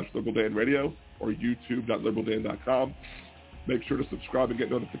youtube.com/liberaldanradio or youtube.liberaldan.com. Make sure to subscribe and get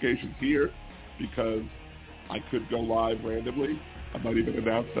notifications here because I could go live randomly. I might even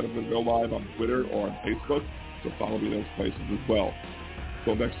announce that I'm going to go live on Twitter or on Facebook, so follow me in those places as well.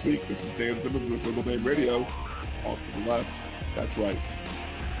 Till next week, this is Dan Simmons with Liberal Dan Radio. Off to the left, that's right.